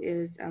 who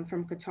is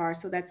from Qatar,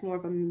 so that's more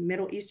of a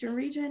Middle Eastern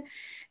region,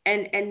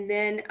 and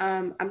then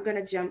I'm going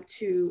to jump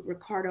to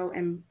Ricardo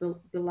and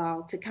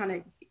Bilal to kind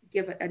of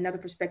give another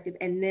perspective,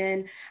 and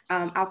then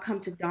I'll come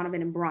to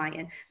Donovan and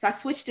Brian. So I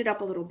switched it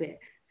up a little bit.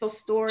 So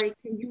Story,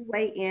 can you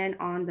weigh in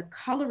on the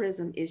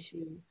colorism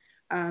issue?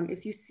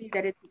 If you see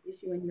that it's an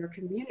issue in your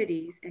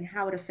communities and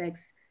how it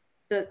affects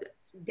the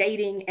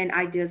dating and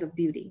ideas of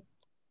beauty.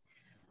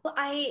 Well,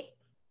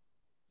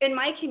 in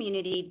my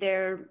community,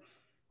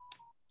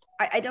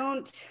 I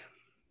don't,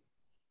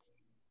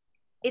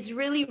 it's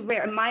really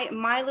rare.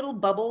 My little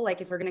bubble,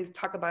 like if we're going to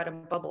talk about a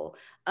bubble,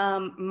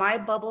 my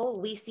bubble,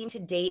 we seem to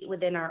date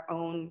within our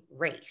own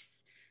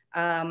race.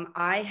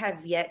 I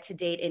have yet to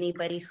date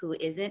anybody who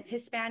isn't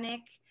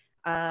Hispanic.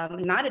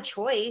 Not a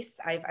choice.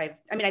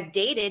 I've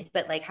dated,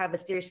 but like have a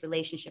serious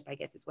relationship, I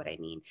guess is what I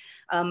mean.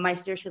 My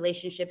serious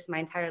relationships my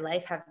entire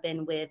life have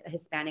been with a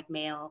Hispanic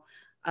male.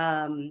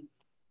 And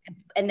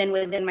then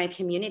within my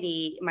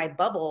community, my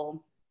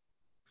bubble,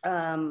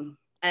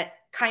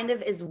 kind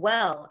of as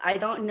well. I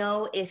don't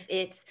know if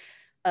it's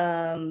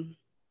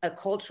a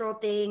cultural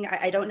thing.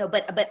 I don't know,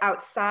 but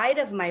outside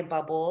of my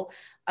bubble,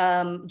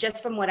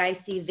 just from what I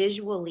see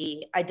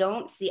visually, I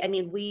don't see, I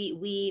mean,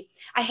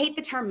 I hate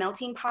the term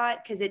melting pot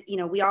because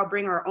we all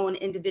bring our own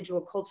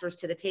individual cultures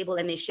to the table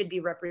and they should be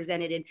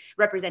represented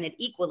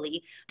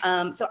equally.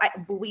 So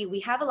we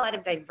have a lot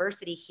of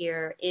diversity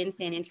here in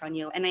San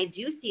Antonio, and I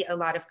do see a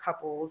lot of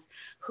couples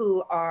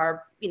who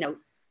are,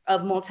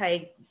 of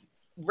multi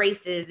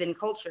races and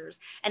cultures.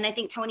 And I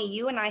think, Tony,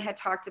 you and I had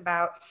talked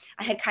about,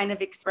 I had kind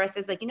of expressed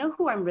as like,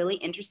 who I'm really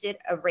interested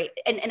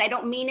in, and I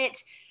don't mean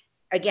it,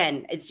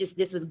 again, it's just,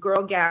 this was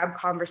girl gab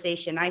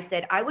conversation. I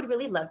said, I would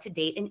really love to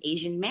date an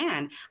Asian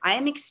man. I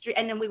am extreme.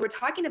 And then we were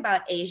talking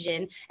about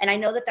Asian, and I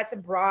know that that's a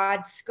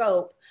broad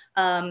scope.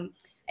 And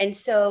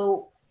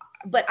so,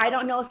 but I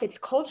don't know if it's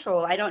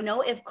cultural. I don't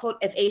know if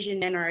Asian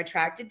men are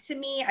attracted to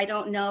me. I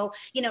don't know,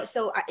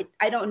 so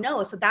I don't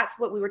know. So that's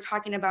what we were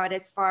talking about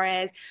as far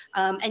as,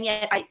 and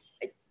yet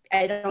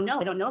I don't know.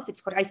 I don't know if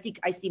it's,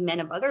 I see men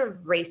of other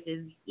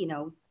races,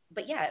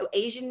 but yeah,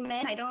 Asian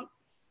men,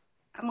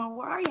 I'm all,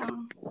 where are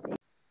y'all?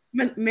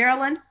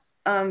 Marilyn,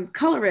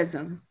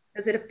 colorism,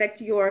 does it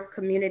affect your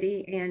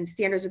community and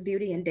standards of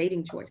beauty and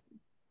dating choices?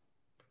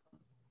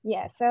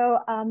 Yeah, so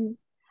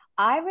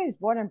I was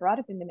born and brought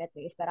up in the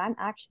Middle East, but I'm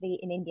actually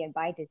an Indian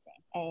by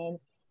descent. And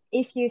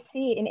if you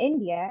see in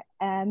India,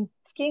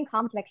 skin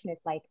complexion is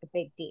like a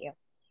big deal.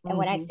 And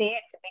when I say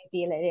it's a big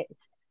deal, it is,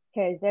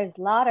 because there's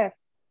a lot of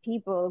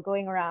people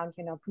going around,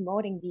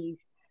 promoting these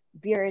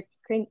weird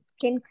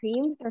skin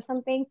creams or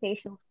something,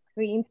 facial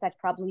creams that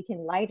probably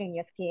can lighten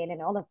your skin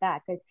and all of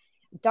that. Because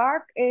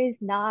dark is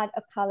not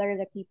a color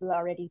that people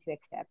are ready to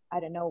accept. I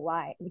don't know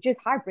why, which is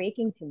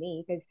heartbreaking to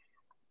me, because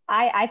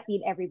I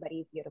feel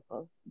everybody is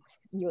beautiful.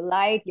 You're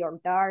light, you're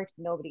dark,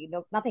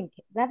 nothing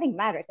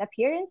matters.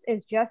 Appearance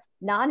is just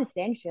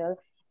non-essential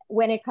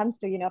when it comes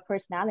to,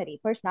 personality.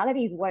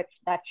 Personality is what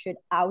that should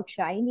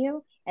outshine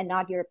you and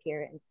not your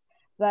appearance.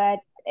 But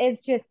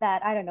it's just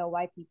that I don't know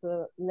why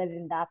people live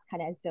in that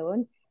kind of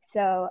zone.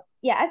 So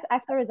yeah,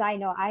 as far as I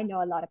know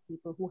a lot of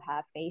people who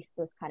have faced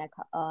those kind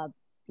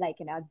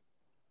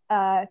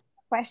of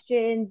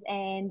questions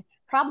and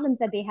problems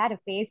that they had to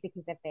face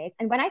because of it.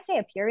 And when I say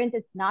appearance,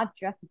 it's not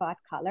just about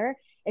color.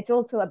 It's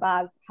also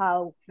about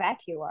how fat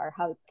you are,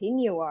 how thin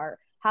you are,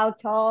 how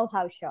tall,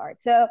 how short.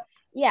 So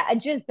yeah,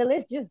 the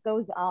list just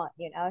goes on,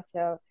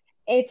 So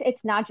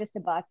it's not just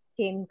about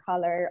skin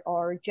color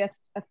or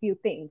just a few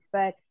things,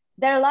 but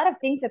there are a lot of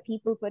things that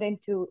people put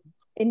into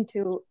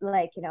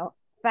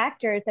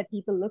factors that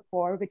people look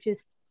for, which is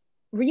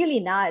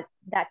really not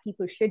that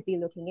people should be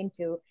looking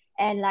into.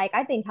 And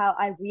I think how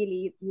I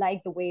really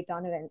like the way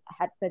Donovan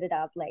had set it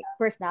up,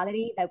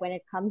 personality, that when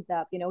it comes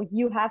up,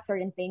 you have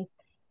certain things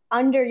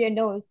under your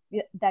nose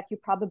that you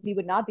probably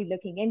would not be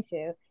looking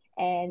into.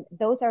 And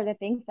those are the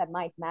things that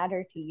might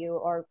matter to you,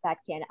 or that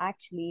can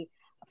actually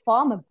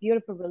form a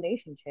beautiful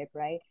relationship,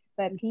 right?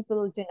 But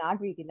people do not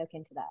really look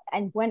into that.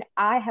 And when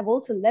I have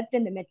also lived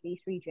in the Middle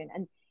East region,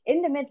 and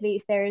in the Middle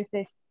East, there is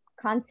this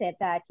concept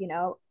that,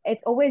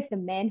 it's always the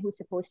men who's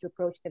supposed to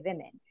approach the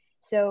women.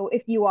 So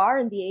if you are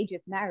in the age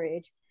of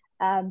marriage,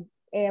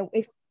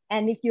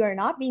 if you are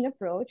not being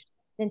approached,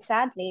 then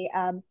sadly,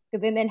 the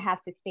women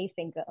have to stay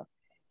single.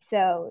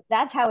 So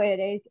that's how it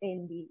is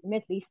in the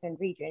Middle Eastern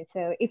region.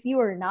 So if you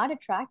are not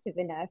attractive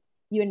enough,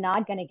 you're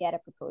not going to get a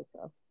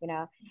proposal,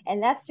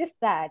 and that's just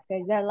sad,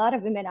 because there are a lot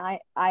of women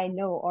I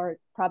know, or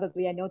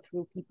probably I know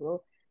through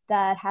people,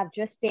 that have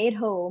just stayed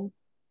home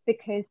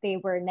because they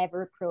were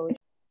never approached.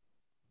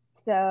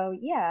 So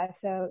yeah,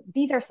 so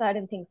these are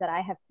certain things that I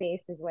have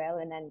faced as well.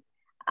 And then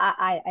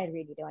I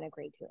really don't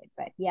agree to it,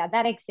 but yeah,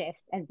 that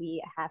exists and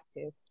we have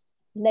to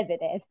live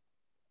with it.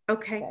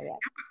 Okay, so, yeah.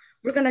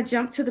 We're gonna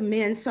jump to the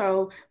men.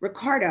 So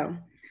Ricardo,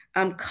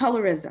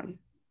 colorism,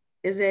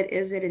 is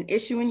it an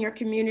issue in your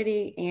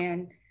community,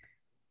 and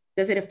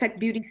does it affect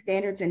beauty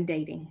standards and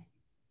dating?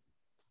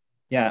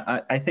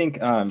 Yeah, I think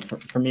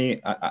for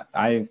me,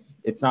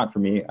 it's not for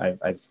me.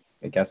 I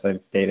guess I've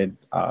dated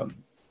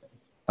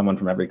someone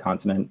from every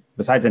continent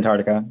besides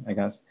Antarctica, I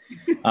guess.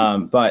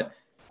 But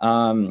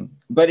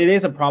it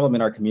is a problem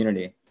in our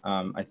community.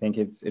 I think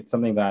it's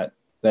something that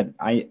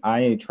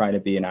I try to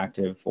be an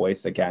active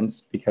voice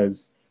against,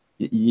 because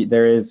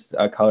there is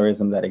a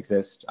colorism that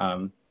exists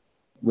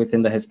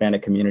within the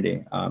Hispanic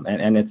community,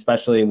 and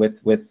especially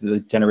with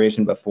the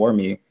generation before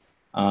me.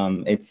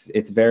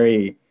 It's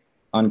very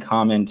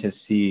uncommon to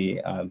see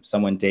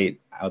someone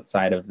date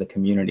outside of the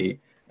community,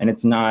 and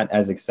it's not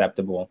as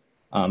acceptable.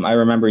 I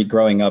remember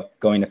growing up,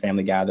 going to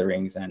family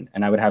gatherings, and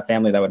I would have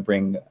family that would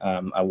bring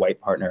a white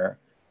partner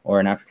or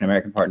an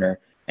African-American partner,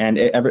 and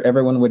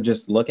everyone would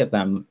just look at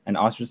them and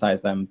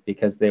ostracize them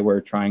because they were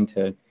trying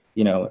to,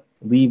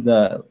 leave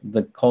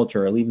the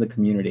culture or leave the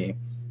community.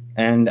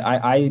 And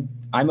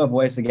I'm a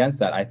voice against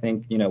that. I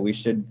think, we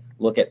should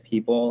look at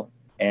people,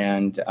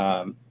 and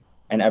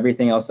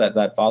everything else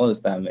that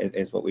follows them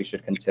is what we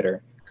should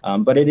consider.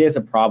 But it is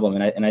a problem,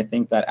 and I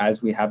think that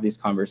as we have these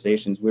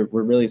conversations, we're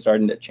really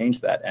starting to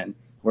change that, and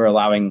we're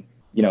allowing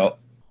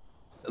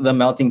the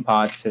melting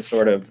pot to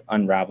sort of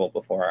unravel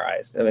before our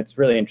eyes. So it's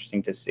really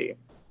interesting to see.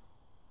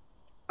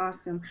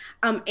 Awesome.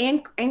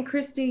 And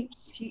Christy,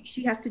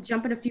 she has to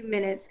jump in a few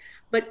minutes,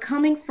 but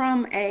coming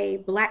from a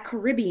Black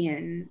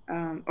Caribbean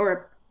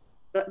or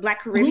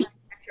Black Caribbean,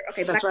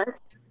 okay, that's Black,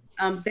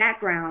 right.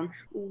 Background,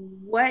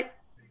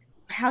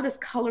 how does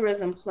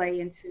colorism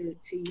play into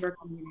your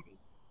community?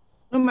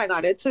 Oh my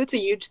God, it's a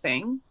huge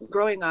thing.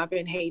 Growing up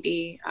in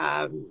Haiti,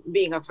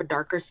 being of a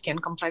darker skin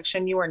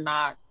complexion, you are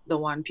not the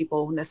one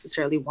people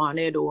necessarily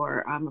wanted or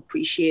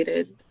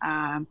appreciated.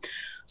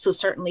 So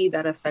certainly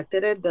that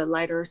affected it. The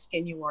lighter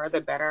skin you were,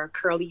 the better.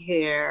 Curly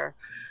hair,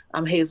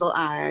 hazel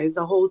eyes,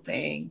 the whole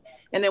thing.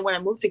 And then when I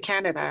moved to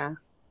Canada,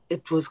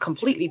 it was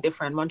completely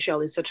different.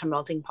 Montreal is such a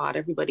melting pot.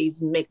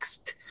 Everybody's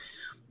mixed.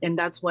 And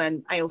that's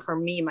when for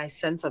me, my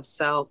sense of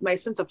self, my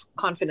sense of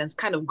confidence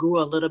kind of grew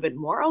a little bit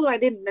more, although I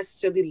didn't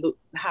necessarily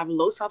have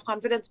low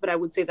self-confidence, but I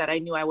would say that I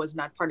knew I was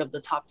not part of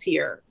the top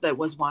tier that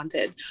was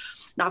wanted.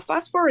 Now,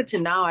 fast forward to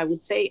now, I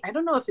would say, I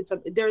don't know if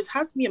there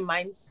has to be a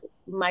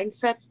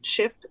mindset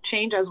shift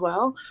change as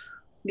well,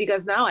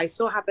 because now I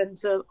so happen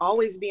to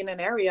always be in an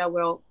area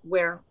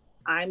where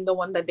I'm the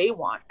one that they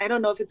want. I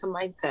don't know if it's a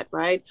mindset,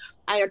 right?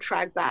 I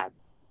attract that.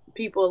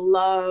 People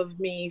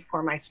love me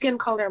for my skin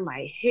color,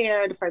 my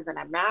hair, the fact that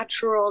I'm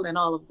natural and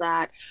all of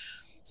that.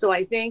 So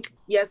I think,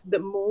 yes, the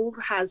move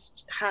has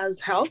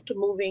helped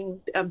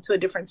moving to a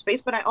different space,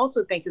 but I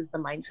also think it's the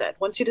mindset.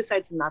 Once you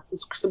decide to not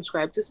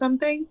subscribe to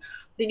something,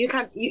 then you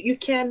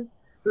can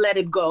let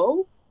it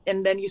go,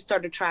 and then you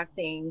start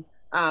attracting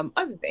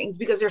other things,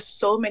 because there's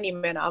so many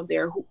men out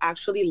there who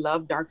actually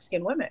love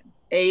dark-skinned women.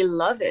 They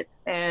love it.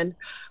 And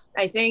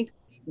I think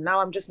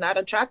now I'm just not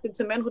attracted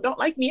to men who don't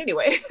like me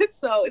anyway.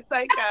 So it's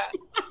like,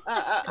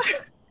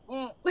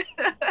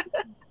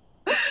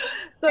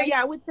 so yeah,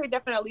 I would say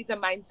definitely it's a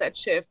mindset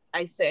shift.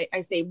 I say,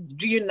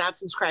 do you not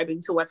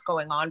subscribing to what's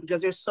going on?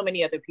 Because there's so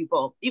many other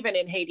people, even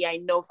in Haiti, I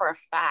know for a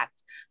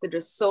fact that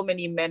there's so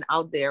many men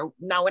out there.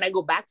 Now, when I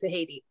go back to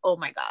Haiti, oh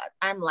my God,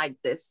 I'm like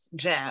this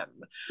gem.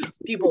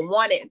 People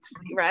want it,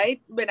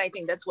 right? But I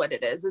think that's what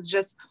it is. It's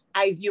just,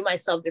 I view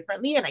myself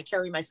differently, and I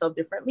carry myself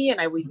differently, and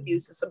I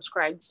refuse to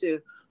subscribe to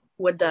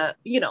what the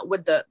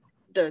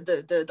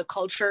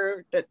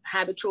culture, the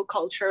habitual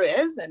culture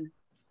is. And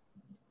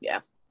yeah,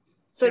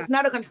 so it's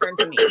not a concern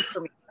for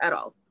me at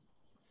all.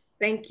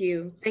 Thank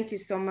you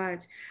so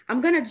much.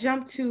 I'm going to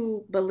jump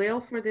to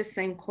Balil for this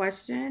same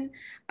question.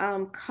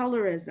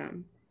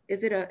 Colorism,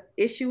 is it an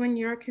issue in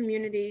your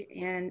community,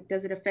 and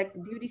does it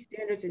affect beauty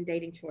standards and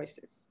dating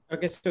choices?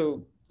 Okay,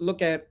 so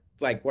look at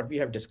like what we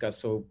have discussed.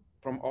 So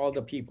from all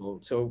the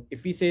people, so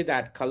if we say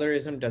that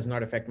colorism does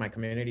not affect my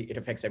community, it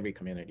affects every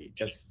community.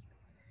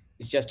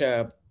 It's just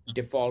a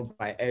default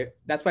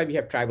that's why we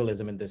have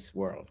tribalism in this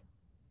world,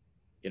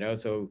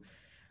 so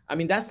I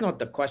mean, that's not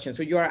the question.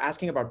 So you are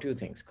asking about two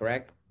things,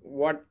 correct?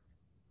 What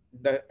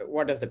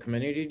does the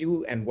community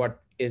do, and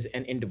what is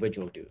an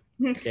individual do?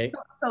 Okay.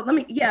 So let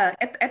me,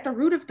 at the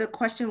root of the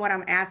question, what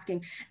I'm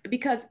asking,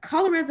 because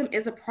colorism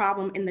is a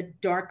problem in the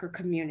darker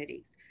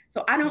communities.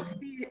 So I don't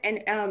see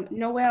it, and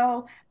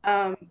Noel,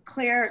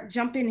 Claire,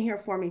 jump in here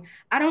for me.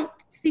 I don't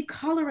see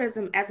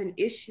colorism as an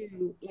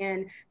issue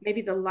in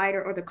maybe the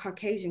lighter or the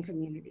Caucasian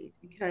communities,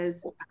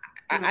 because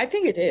I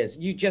think it is.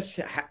 You just,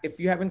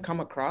 if you haven't come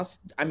across,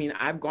 I mean,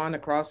 I've gone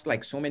across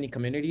like so many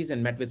communities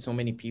and met with so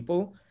many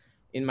people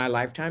in my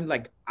lifetime.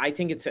 Like, I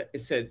think it's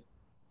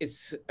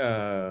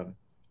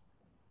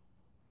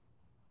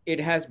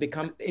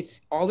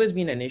always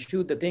been an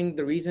issue.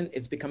 The reason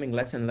it's becoming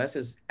less and less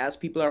is as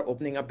people are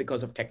opening up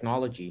because of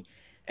technology,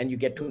 and you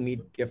get to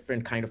meet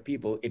different kind of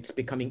people, it's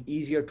becoming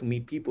easier to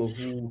meet people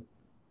who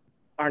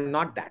are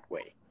not that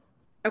way.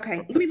 Okay,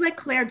 let me let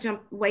Claire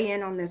weigh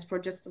in on this for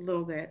just a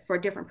little bit, for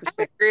a different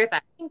perspective. I agree with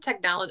that. I think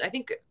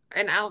technology,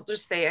 and I'll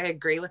just say I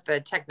agree with the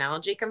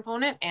technology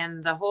component,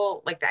 and the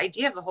whole, like, the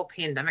idea of the whole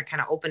pandemic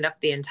kind of opened up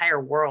the entire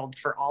world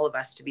for all of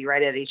us to be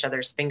right at each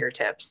other's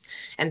fingertips.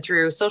 And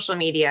through social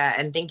media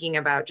and thinking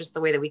about just the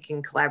way that we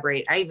can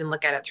collaborate, I even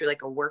look at it through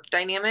like a work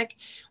dynamic.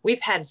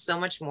 We've had so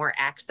much more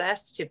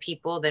access to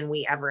people than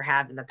we ever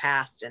have in the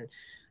past. And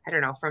I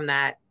don't know, from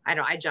that,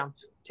 I jump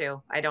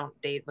too. I don't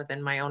date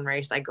within my own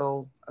race. I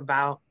go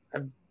about,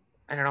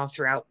 I don't know,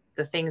 throughout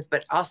the things,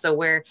 but also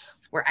where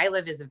I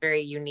live is a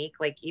very unique,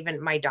 like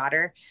even my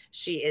daughter,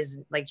 she's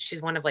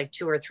one of like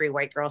 2 or 3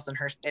 white girls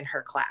in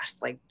her class.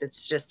 Like,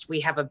 it's just, we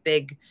have a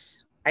big,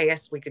 I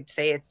guess we could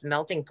say it's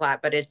melting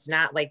pot, but it's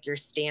not like your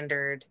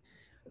standard,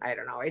 I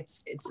don't know.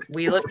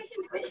 We live,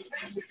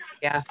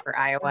 yeah, for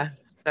Iowa.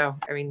 So,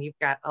 I mean, you've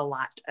got a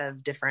lot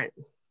of different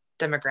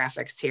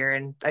demographics here.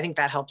 And I think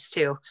that helps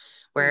too,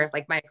 where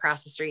like my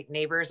across the street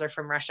neighbors are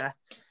from Russia.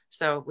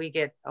 So we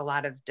get a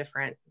lot of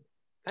different,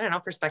 I don't know,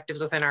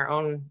 perspectives within our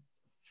own,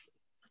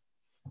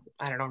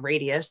 I don't know,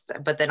 radius.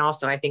 But then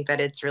also I think that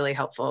it's really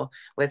helpful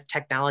with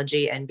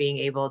technology and being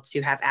able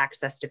to have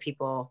access to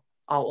people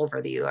all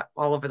over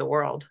the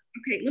world.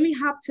 Okay, let me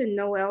hop to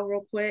Noel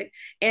real quick.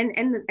 And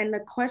the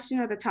question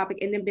or the topic,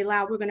 and then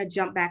Bilal, we're gonna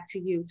jump back to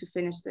you to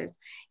finish this.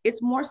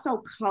 It's more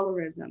so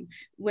colorism.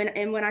 When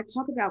I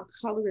talk about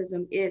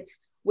colorism, it's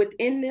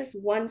within this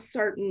one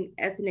certain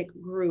ethnic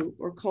group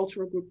or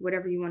cultural group,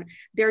 whatever you want,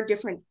 there are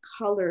different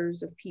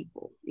colors of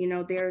people. You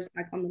know, there's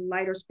like on the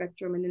lighter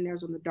spectrum and then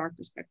there's on the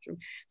darker spectrum.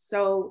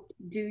 So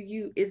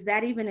is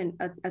that even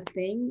a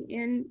thing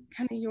in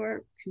kind of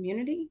your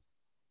community?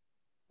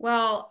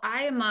 Well,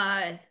 I'm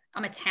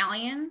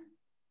Italian.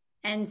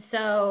 And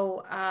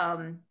so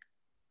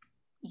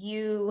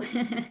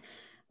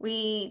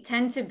we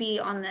tend to be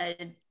on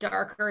the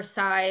darker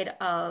side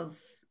of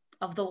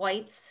the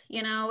whites,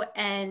 you know,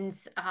 and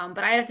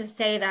but I have to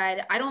say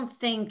that I don't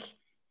think,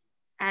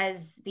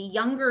 as the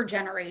younger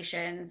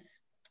generations,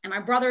 and my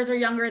brothers are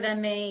younger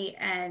than me,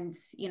 and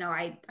you know,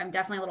 I'm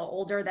definitely a little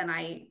older than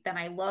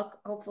I look,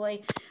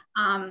 hopefully,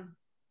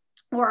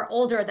 or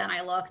older than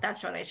I look.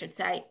 That's what I should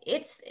say.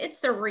 It's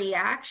the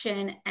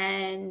reaction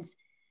and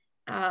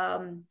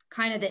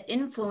kind of the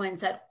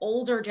influence that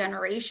older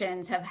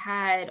generations have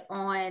had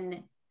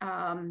on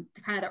kind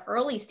of the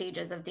early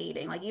stages of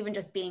dating, like even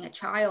just being a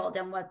child,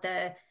 and what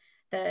the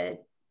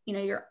you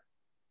know, you're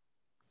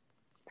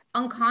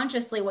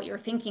unconsciously what you're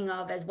thinking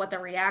of as what the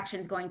reaction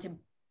is going to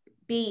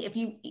be. If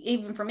you,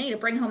 even for me, to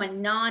bring home a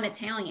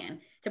non-Italian,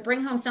 to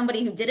bring home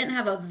somebody who didn't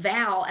have a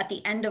vowel at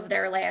the end of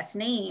their last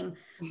name,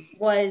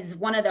 was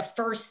one of the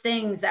first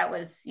things that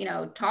was, you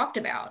know, talked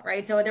about,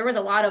 right? So there was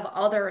a lot of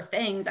other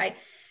things.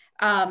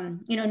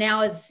 You know,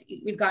 now as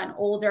we've gotten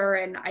older,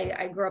 and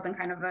I grew up in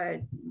kind of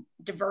a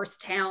diverse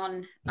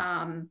town,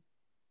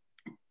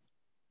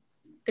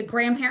 the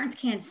grandparents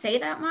can't say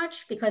that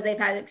much because they've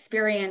had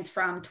experience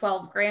from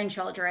 12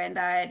 grandchildren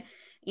that,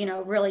 you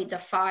know, really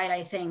defied,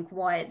 I think,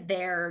 what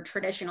their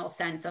traditional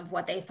sense of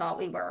what they thought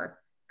we were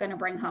going to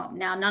bring home.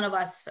 Now, none of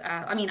us,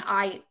 I mean,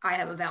 I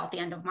have a vowel at the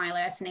end of my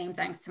last name,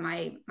 thanks to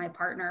my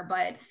partner,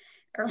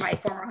 or my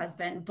former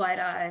husband,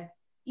 but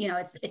you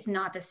know, it's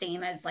not the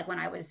same as like when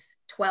I was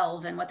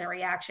 12 and what the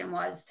reaction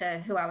was to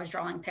who I was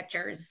drawing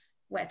pictures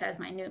with as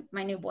my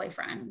new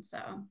boyfriend. So.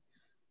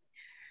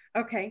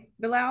 Okay,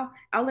 Bilal,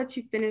 I'll let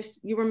you finish.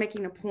 You were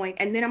making a point,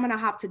 and then I'm going to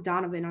hop to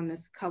Donovan on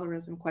this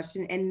colorism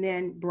question, and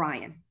then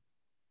Brian.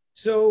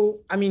 So,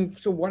 I mean,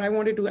 so what I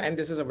wanted to, and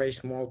this is a very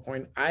small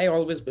point, I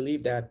always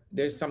believe that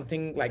there's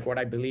something like what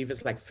I believe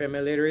is like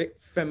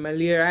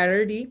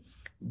familiarity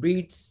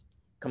breeds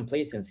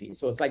complacency.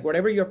 So it's like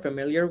whatever you're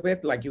familiar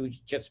with, like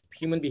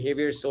human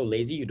behavior is so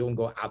lazy, you don't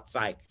go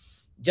outside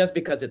just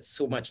because it's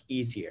so much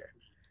easier.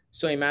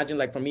 So imagine,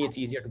 like, for me, it's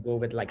easier to go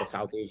with like a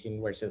South Asian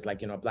versus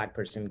like, you know, a Black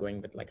person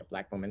going with like a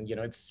Black woman, you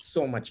know, it's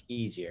so much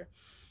easier.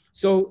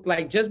 So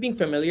like just being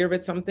familiar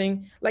with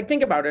something, like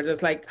think about it,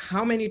 it's like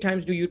how many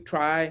times do you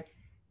try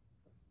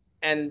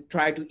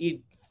to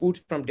eat food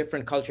from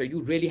different culture?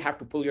 You really have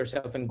to pull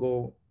yourself and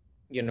go,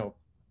 you know,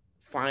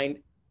 find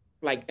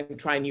like and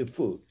try new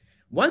food.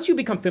 Once you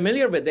become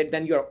familiar with it,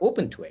 then you're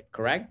open to it,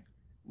 correct?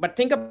 But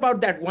think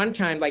about that one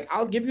time, like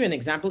I'll give you an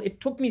example.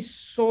 It took me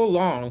so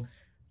long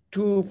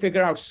to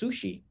figure out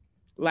sushi.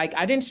 Like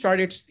I didn't start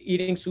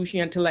eating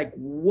sushi until like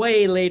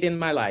way late in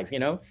my life, you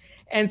know?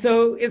 And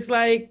so it's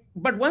like,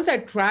 but once I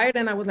tried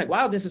and I was like,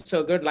 wow, this is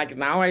so good. Like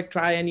now I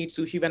try and eat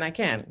sushi when I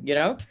can, you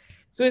know?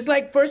 So it's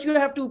like, first you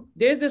have to,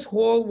 there's this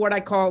whole, what I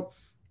call,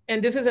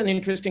 and this is an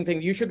interesting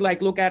thing. You should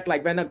like look at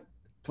like when a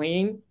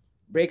plane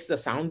breaks the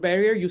sound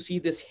barrier, you see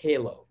this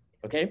halo,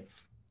 okay?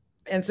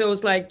 And so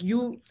it's like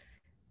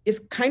it's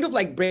kind of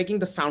like breaking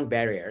the sound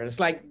barrier. It's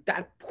like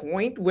that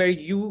point where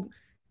you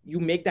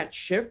make that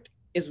shift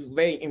is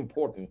very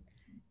important.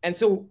 And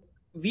so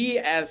we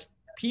as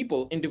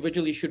people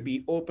individually should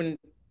be open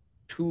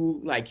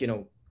to like, you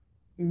know,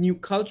 new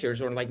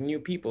cultures or like new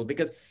people,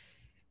 because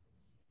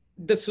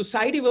the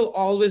society will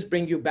always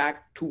bring you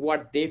back to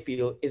what they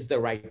feel is the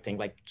right thing.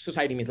 Like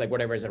society means like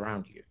whatever is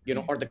around you, you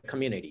know, or the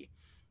community.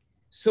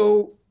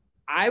 So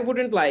I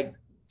wouldn't like,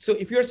 so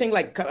if you're saying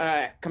like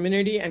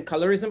community and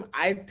colorism,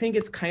 I think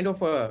it's kind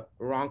of a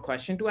wrong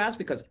question to ask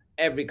because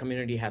every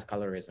community has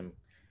colorism.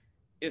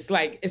 It's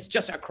like, it's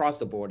just across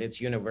the board,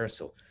 it's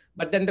universal.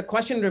 But then the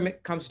question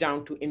comes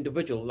down to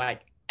individual,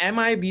 like, am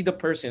I be the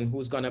person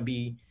who's gonna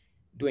be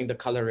doing the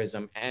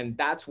colorism? And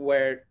that's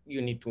where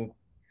you need to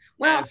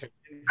answer.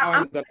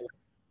 I'm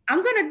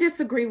going to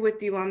disagree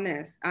with you on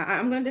this.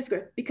 I'm going to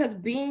disagree because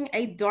being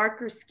a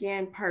darker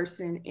skinned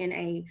person in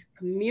a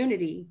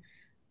community,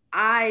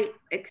 I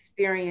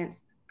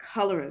experienced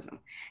colorism.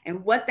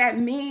 And what that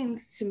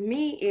means to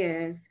me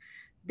is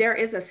there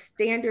is a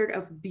standard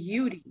of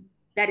beauty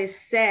that is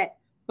set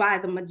by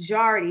the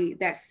majority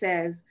that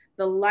says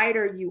the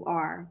lighter you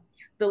are,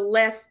 the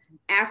less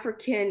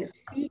African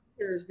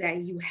features that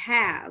you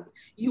have,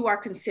 you are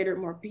considered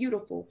more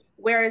beautiful.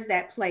 Where is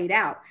that played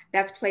out?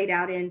 That's played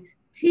out in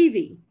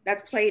TV.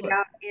 That's played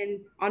out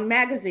on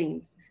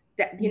magazines.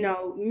 That, you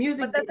know,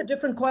 music. But that's a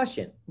different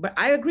question. But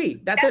I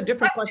agree. That's a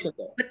different question.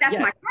 But that's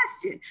my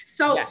question.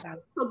 So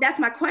that's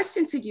my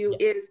question to you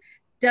is,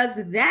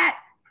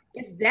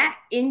 is that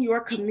in your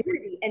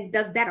community, and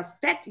does that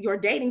affect your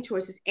dating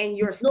choices and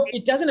your? No,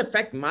 it doesn't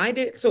affect my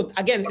dating. So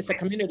again, it's a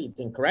community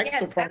thing, correct?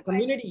 Yes, so from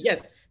community,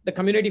 yes, the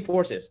community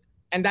forces.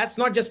 And that's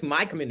not just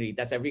my community,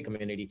 that's every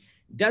community.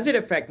 Does it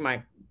affect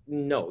my?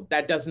 No,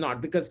 that does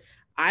not, because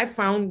I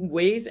found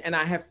ways and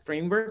I have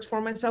frameworks for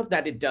myself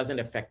that it doesn't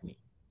affect me.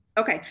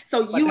 Okay,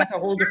 so that's a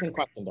whole different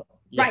question though.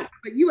 Yeah. Right,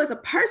 but you as a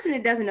person,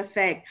 it doesn't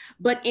affect,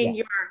 but in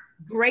your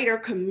greater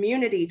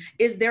community,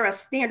 is there a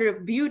standard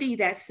of beauty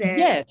that says?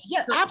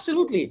 Yes,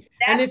 absolutely.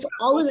 And it's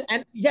always,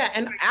 and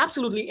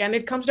absolutely. And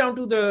it comes down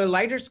to the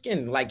lighter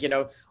skin, like, you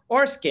know,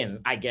 or skin,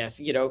 I guess,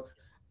 you know,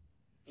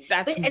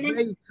 that's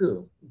very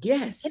true.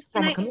 Yes,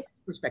 from a community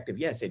perspective,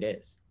 yes, it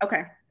is.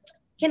 Okay.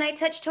 Can I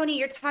touch, Tony?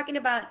 You're talking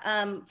about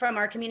from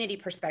our community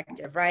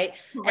perspective, right?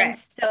 Correct. And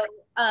so,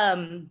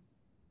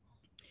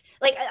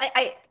 like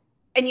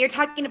and you're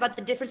talking about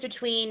the difference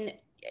between,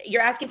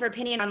 you're asking for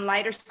opinion on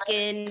lighter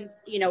skin,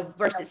 you know,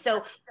 versus.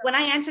 So when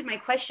I answered my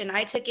question,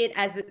 I took it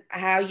as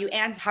how you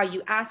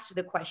asked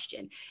the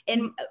question.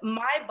 In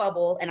my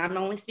bubble, and I'm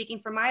only speaking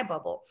for my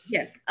bubble.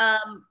 Yes.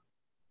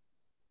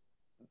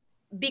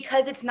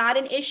 Because it's not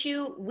an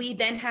issue, we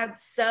then have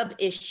sub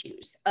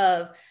issues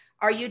of,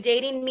 are you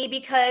dating me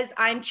because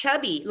I'm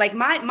chubby? Like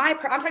I'm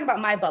talking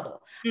about my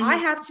bubble. Mm-hmm. I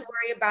have to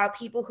worry about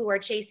people who are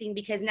chasing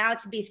because now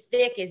to be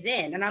thick is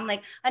in. And I'm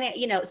like, honey,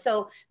 you know,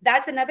 so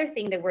that's another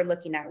thing that we're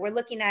looking at. We're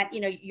looking at,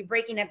 you know, you're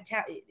breaking up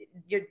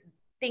your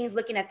things,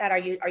 looking at that. Are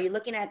you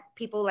looking at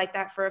people like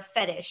that for a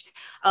fetish?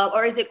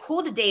 Or is it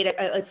cool to date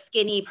a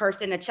skinny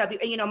person, a chubby,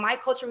 you know, my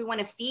culture, we want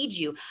to feed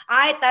you.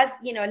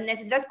 You know,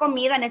 necesitas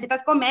comida,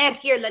 necesitas comer,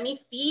 here, let me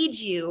feed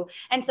you.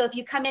 And so if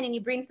you come in and you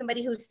bring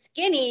somebody who's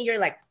skinny, you're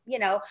like, you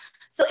know,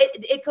 so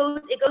it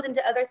goes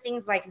into other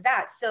things like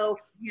that. So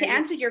to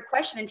answer your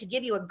question and to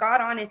give you a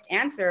God honest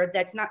answer,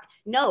 that's not,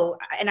 no,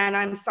 and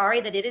I'm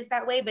sorry that it is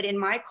that way, but in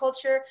my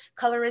culture,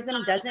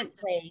 colorism doesn't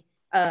play.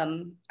 I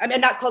mean,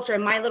 not culture,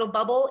 in my little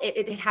bubble,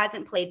 it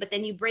hasn't played, but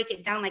then you break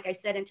it down, like I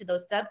said, into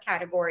those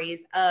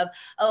subcategories of,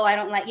 oh, I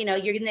don't like, you know,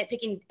 you're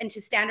nitpicking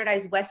into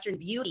standardized Western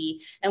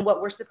beauty and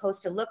what we're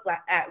supposed to look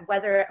like at,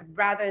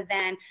 rather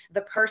than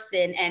the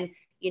person and,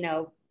 you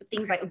know,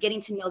 things like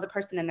getting to know the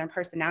person and their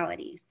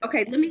personalities.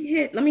 Okay, let me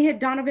hit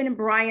Donovan and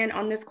Brian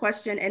on this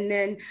question, and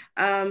then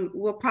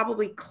we'll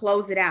probably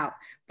close it out.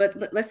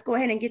 But let's go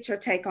ahead and get your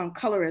take on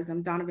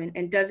colorism, Donovan.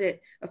 And does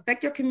it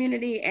affect your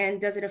community,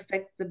 and does it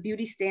affect the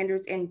beauty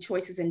standards and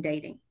choices in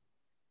dating?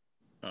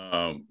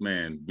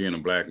 Man, being a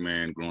Black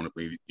man growing up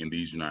in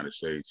these United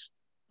States,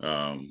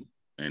 and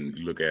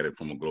you look at it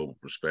from a global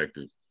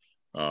perspective,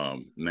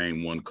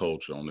 name one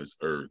culture on this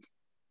earth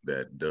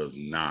that does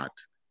not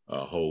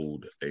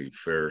hold a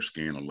fair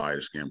skin or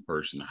lighter skinned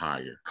person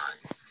higher.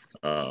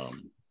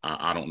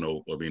 I don't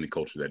know of any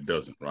culture that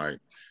doesn't, right?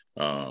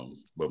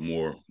 But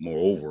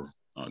moreover,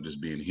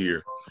 just being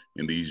here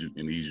in these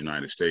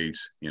United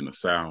States, in the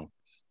South,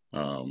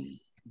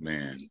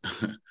 man,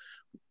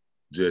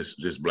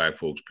 just Black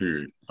folks,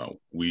 period.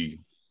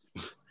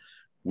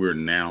 We're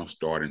now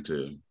starting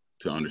to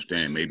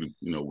understand, maybe,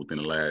 you know, within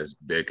the last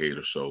decade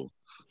or so,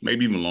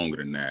 maybe even longer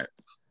than that,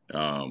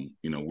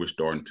 you know, we're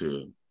starting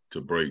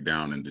to break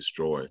down and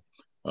destroy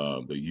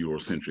the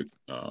Eurocentric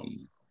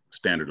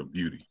standard of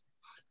beauty.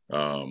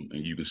 And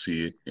you can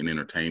see it in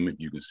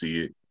entertainment, you can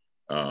see it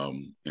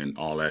in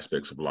all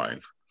aspects of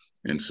life.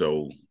 And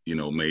so, you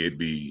know, may it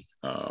be,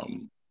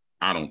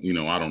 I don't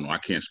know. I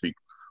can't speak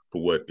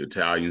for what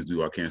Italians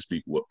do. I can't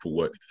speak for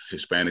what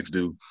Hispanics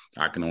do.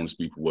 I can only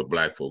speak for what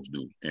Black folks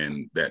do.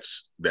 And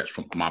that's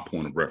from my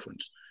point of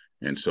reference.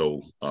 And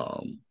so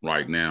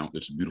right now,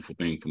 it's a beautiful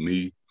thing for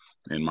me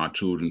and my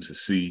children to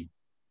see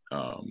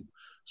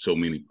so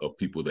many of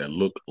people that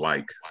look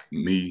like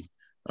me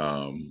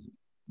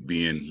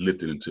being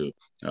lifted into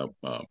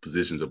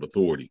positions of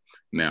authority.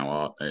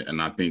 Now,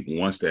 and I think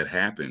once that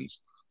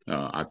happens,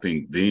 I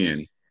think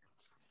then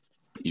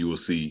you will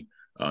see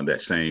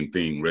that same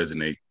thing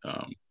resonate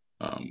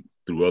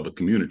through other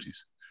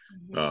communities,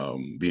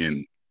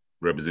 being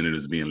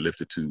representatives being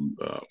lifted to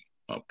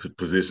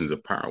positions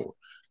of power.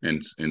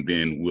 And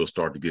then we'll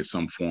start to get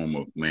some form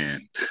of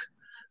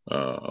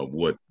of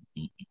what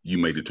you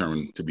may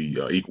determine to be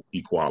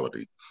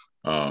equality.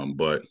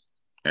 But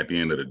at the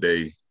end of the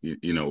day,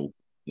 you know,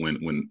 when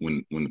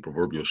the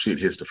proverbial shit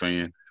hits the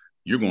fan,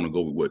 you're going to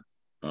go with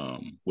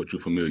what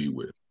you're familiar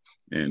with.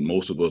 And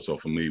most of us are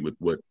familiar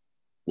with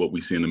what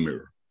we see in the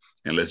mirror.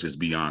 And let's just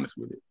be honest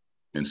with it.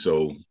 And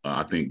so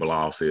I think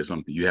Bilal said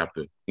something. You have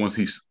to, once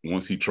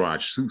he tried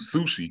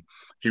sushi,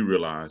 he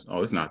realized,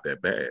 oh, it's not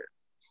that bad.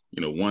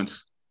 You know,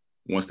 once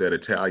that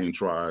Italian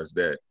tries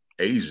that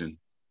Asian,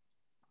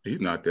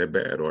 he's not that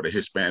bad. Or the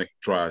Hispanic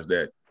tries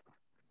that,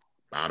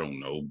 I don't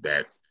know,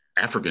 that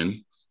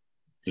African,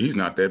 he's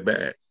not that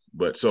bad.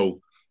 But so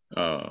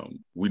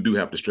we do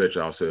have to stretch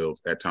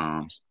ourselves at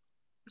times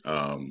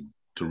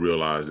to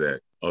realize that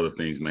other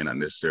things may not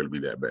necessarily be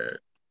that bad.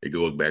 It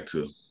goes back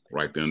to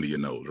right there under your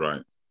nose,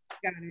 right?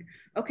 Got it.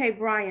 Okay,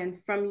 Brian,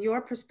 from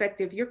your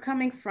perspective, you're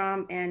coming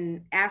from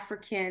an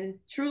African,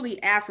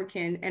 truly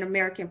African and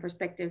American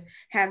perspective,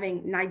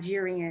 having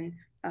Nigerian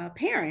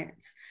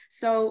parents.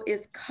 So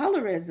is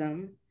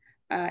colorism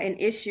an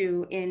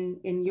issue in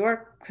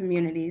your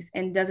communities,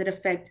 and does it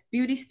affect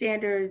beauty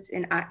standards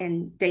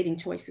and dating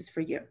choices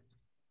for you?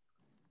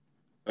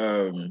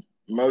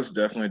 Most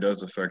definitely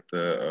does affect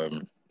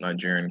the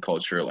Nigerian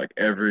culture. Like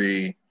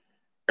every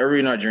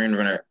Nigerian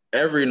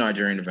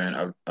event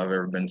I've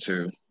ever been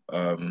to,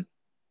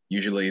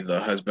 usually the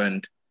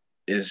husband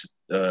is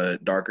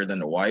darker than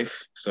the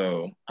wife.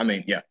 So I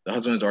mean, yeah, the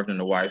husband is darker than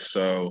the wife.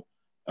 So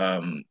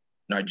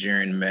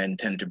Nigerian men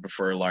tend to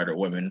prefer lighter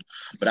women.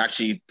 But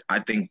actually, I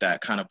think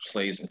that kind of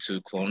plays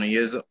into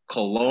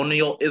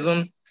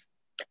colonialism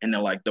and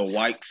the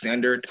white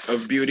standard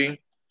of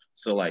beauty.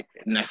 So like,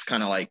 and that's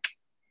kind of like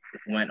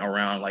went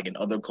around like in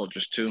other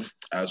cultures too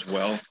as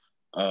well.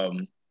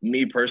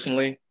 Me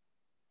personally,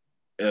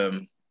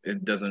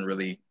 it doesn't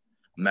really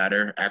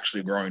matter.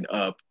 Actually, growing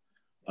up,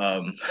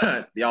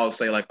 y'all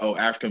say like, oh,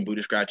 African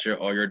booty scratcher,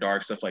 oh, you're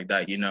dark, stuff like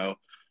that, you know.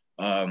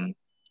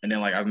 And then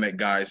like I've met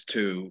guys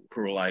too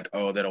who are like,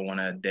 oh, they don't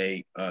want to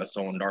date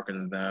someone darker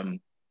than them,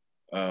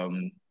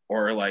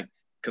 or like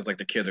because like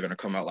the kids are gonna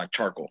come out like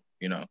charcoal,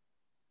 you know,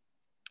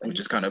 which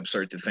is kind of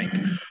absurd to think.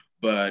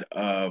 But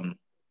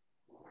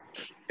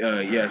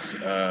yes,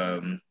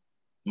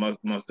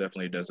 most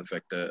definitely does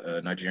affect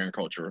the Nigerian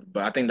culture.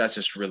 But I think that's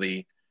just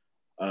really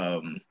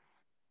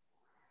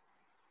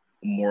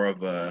more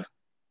of a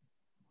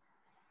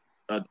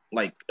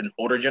like an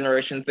older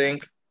generation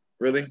thing,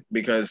 really,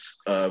 because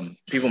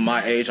people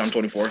my age, I'm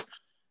 24,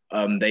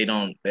 they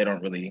don't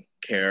really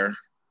care.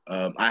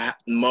 The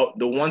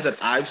ones that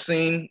I've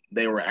seen,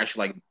 they were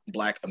actually like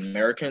Black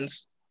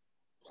Americans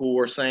who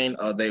were saying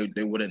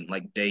they wouldn't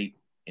like date,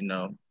 you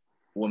know,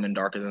 women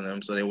darker than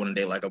them, so they wouldn't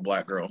date like a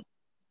Black girl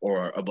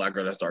or a Black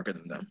girl that's darker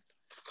than them.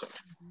 So.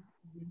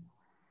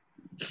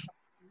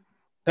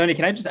 Tony,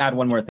 can I just add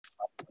one more thing?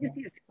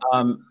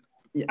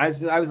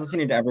 As I was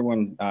listening to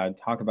everyone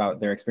talk about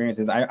their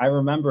experiences, I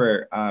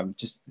remember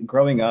just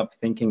growing up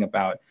thinking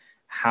about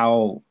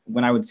how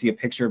when I would see a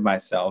picture of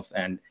myself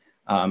and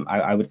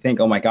I would think,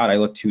 oh my God, I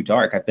look too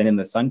dark. I've been in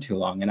the sun too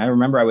long. And I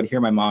remember I would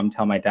hear my mom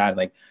tell my dad,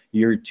 like,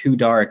 you're too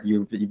dark.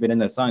 You've been in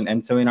the sun.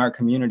 And so in our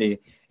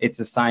community, it's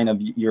a sign of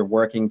you're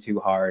working too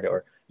hard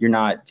or you're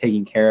not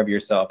taking care of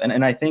yourself.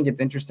 And I think it's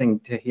interesting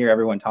to hear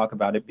everyone talk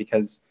about it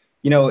because,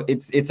 you know,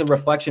 it's a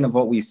reflection of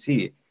what we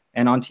see.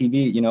 And on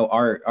TV, you know,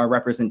 our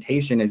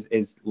representation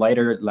is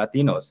lighter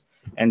Latinos.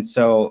 And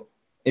so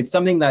it's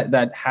something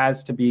that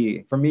has to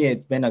be, for me,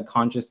 it's been a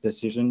conscious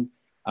decision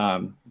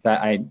that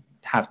I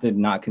have to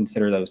not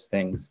consider those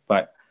things.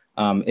 But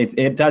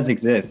it does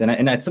exist.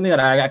 And it's something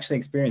that I actually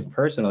experienced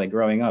personally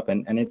growing up.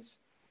 And it's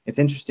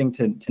interesting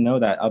to know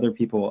that other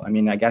people, I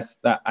mean, I guess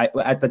that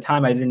at the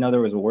time, I didn't know there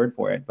was a word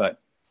for it,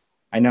 but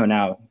I know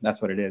now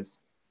that's what it is.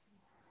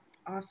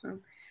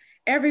 Awesome.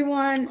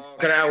 Everyone.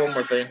 Can I add one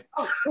more thing?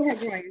 Oh, go ahead,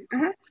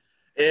 Brian.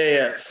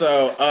 Yeah.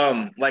 So,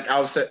 like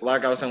I was saying,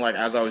 like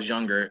as I was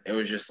younger, it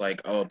was just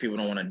like, oh, people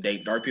don't want to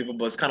date dark people,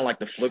 but it's kind of like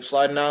the flip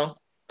side now.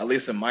 At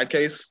least in my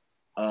case,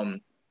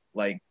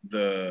 like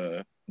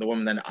the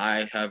women that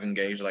I have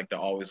engaged, like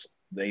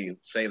they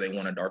say they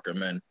want a darker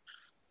men.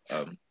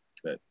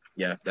 But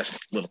yeah, that's a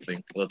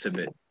little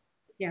tidbit.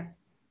 Yeah.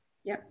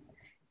 Yep.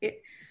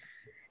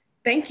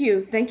 Thank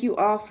you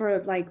all for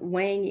like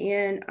weighing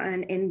in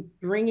and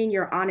bringing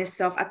your honest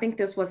self. I think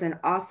this was an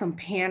awesome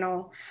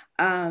panel.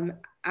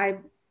 I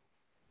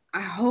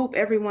hope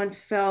everyone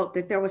felt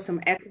that there was some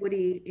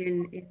equity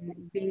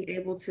in being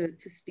able to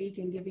speak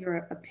and give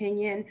your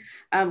opinion.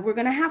 We're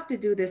gonna have to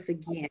do this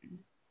again,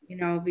 you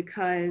know,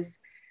 because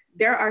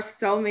there are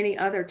so many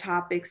other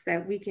topics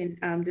that we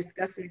can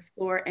discuss and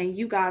explore, and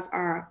you guys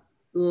are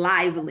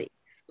lively.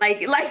 Like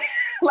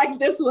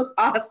this was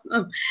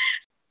awesome.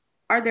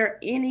 Are there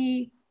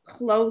any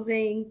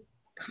closing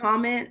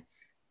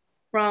comments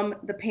from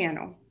the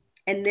panel?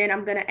 And then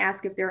I'm going to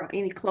ask if there are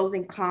any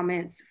closing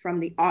comments from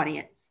the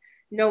audience.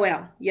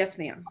 Noelle, yes,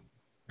 ma'am.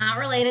 Not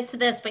related to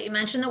this, but you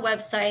mentioned the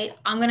website.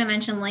 I'm going to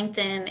mention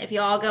LinkedIn. If you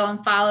all go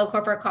and follow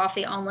Corporate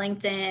Coffee on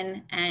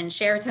LinkedIn and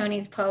share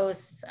Tony's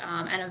posts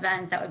and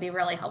events, that would be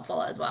really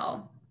helpful as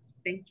well.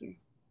 Thank you.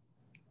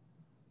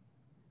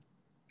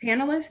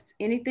 Panelists,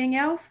 anything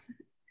else?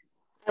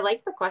 I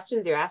like the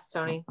questions you asked,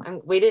 Tony.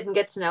 We didn't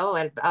get to know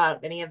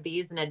about any of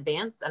these in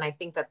advance, and I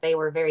think that they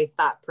were very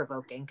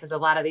thought-provoking because a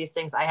lot of these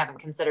things I haven't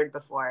considered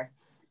before.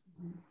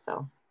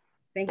 So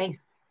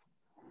thanks.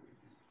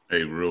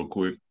 Hey, real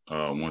quick,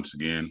 once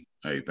again,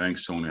 hey,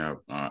 thanks, Tony.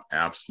 I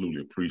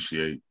absolutely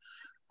appreciate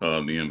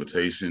the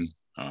invitation.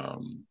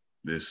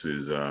 This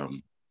is, I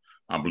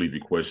believe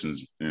your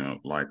questions,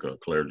 like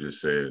Claire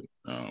just said,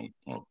 are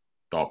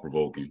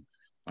thought-provoking.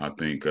 I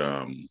think,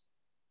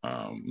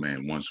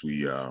 man, once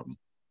we have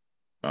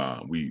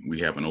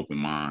an open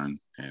mind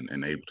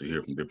and able to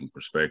hear from different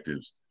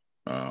perspectives,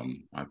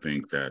 I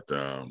think that,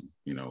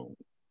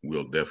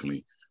 we'll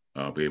definitely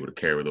be able to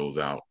carry those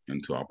out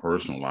into our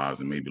personal lives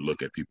and maybe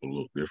look at people a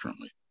little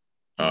differently.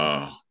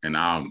 And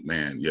now,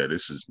 man, yeah,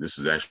 this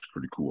is actually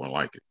pretty cool. I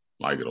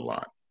like it a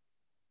lot.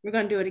 We're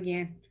gonna do it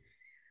again.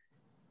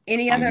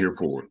 I'm here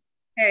for it.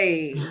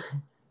 Hey,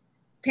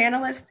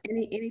 panelists,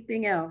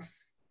 anything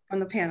else from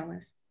the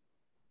panelists?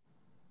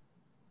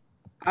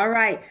 All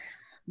right,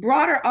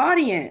 broader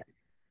audience,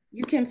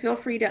 you can feel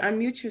free to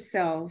unmute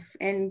yourself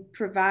and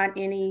provide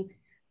any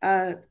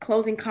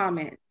closing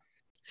comments.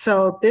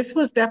 So this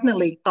was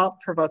definitely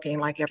thought-provoking,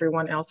 like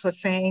everyone else was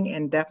saying,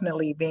 and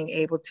definitely being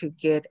able to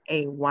get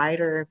a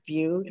wider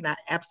view. And I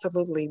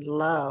absolutely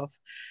love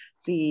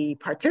the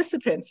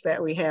participants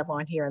that we have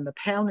on here and the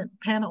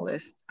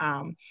panelists.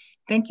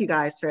 Thank you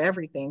guys for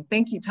everything.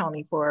 Thank you,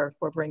 Tony, for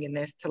bringing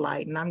this to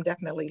light. And I'm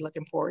definitely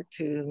looking forward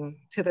to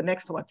the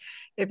next one.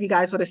 If you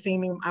guys would have seen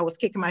me, I was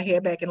kicking my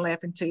head back and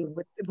laughing too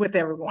with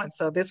everyone.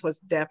 So this was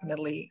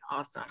definitely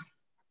awesome.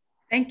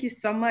 Thank you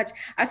so much.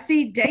 I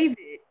see David.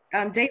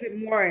 David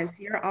Morris,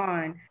 you're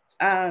on.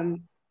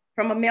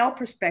 From a male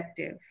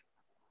perspective,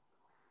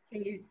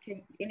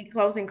 any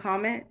closing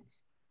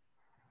comments?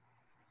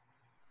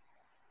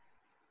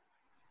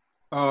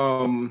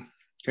 Can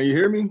you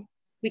hear me?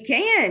 We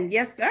can,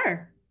 yes,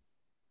 sir.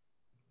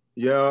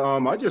 Yeah,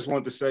 I just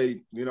want to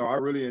say, I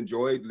really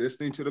enjoyed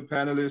listening to the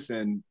panelists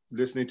and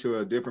listening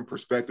to different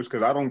perspectives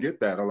because I don't get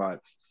that a lot.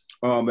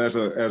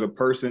 As a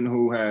person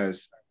who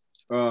has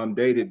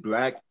dated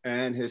Black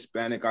and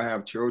Hispanic. I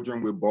have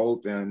children with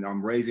both, and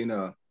I'm raising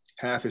a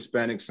half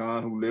Hispanic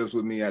son who lives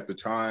with me at the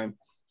time.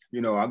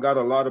 I got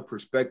a lot of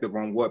perspective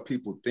on what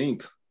people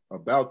think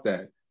about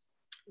that.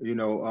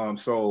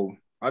 So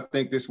I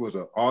think this was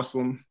an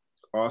awesome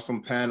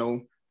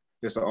panel.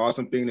 It's an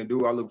awesome thing to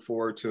do. I look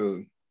forward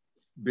to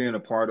being a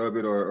part of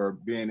it or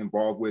being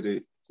involved with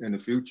it in the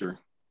future.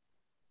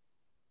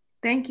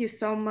 Thank you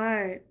so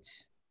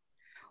much.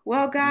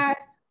 Well, guys,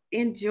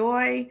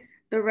 enjoy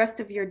the rest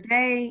of your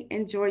day,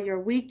 enjoy your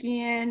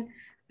weekend.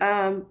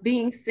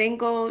 Being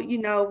single,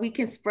 we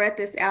can spread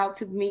this out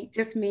to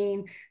just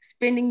mean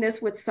spending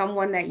this with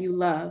someone that you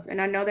love.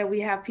 And I know that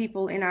we have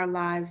people in our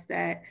lives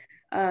that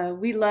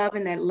we love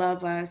and that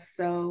love us.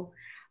 So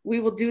we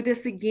will do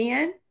this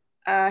again.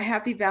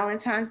 Happy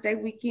Valentine's Day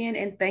weekend.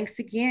 And thanks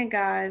again,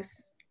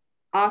 guys.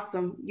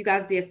 Awesome. You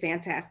guys did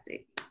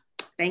fantastic.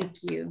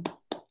 Thank you.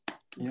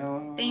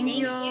 Thank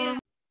you.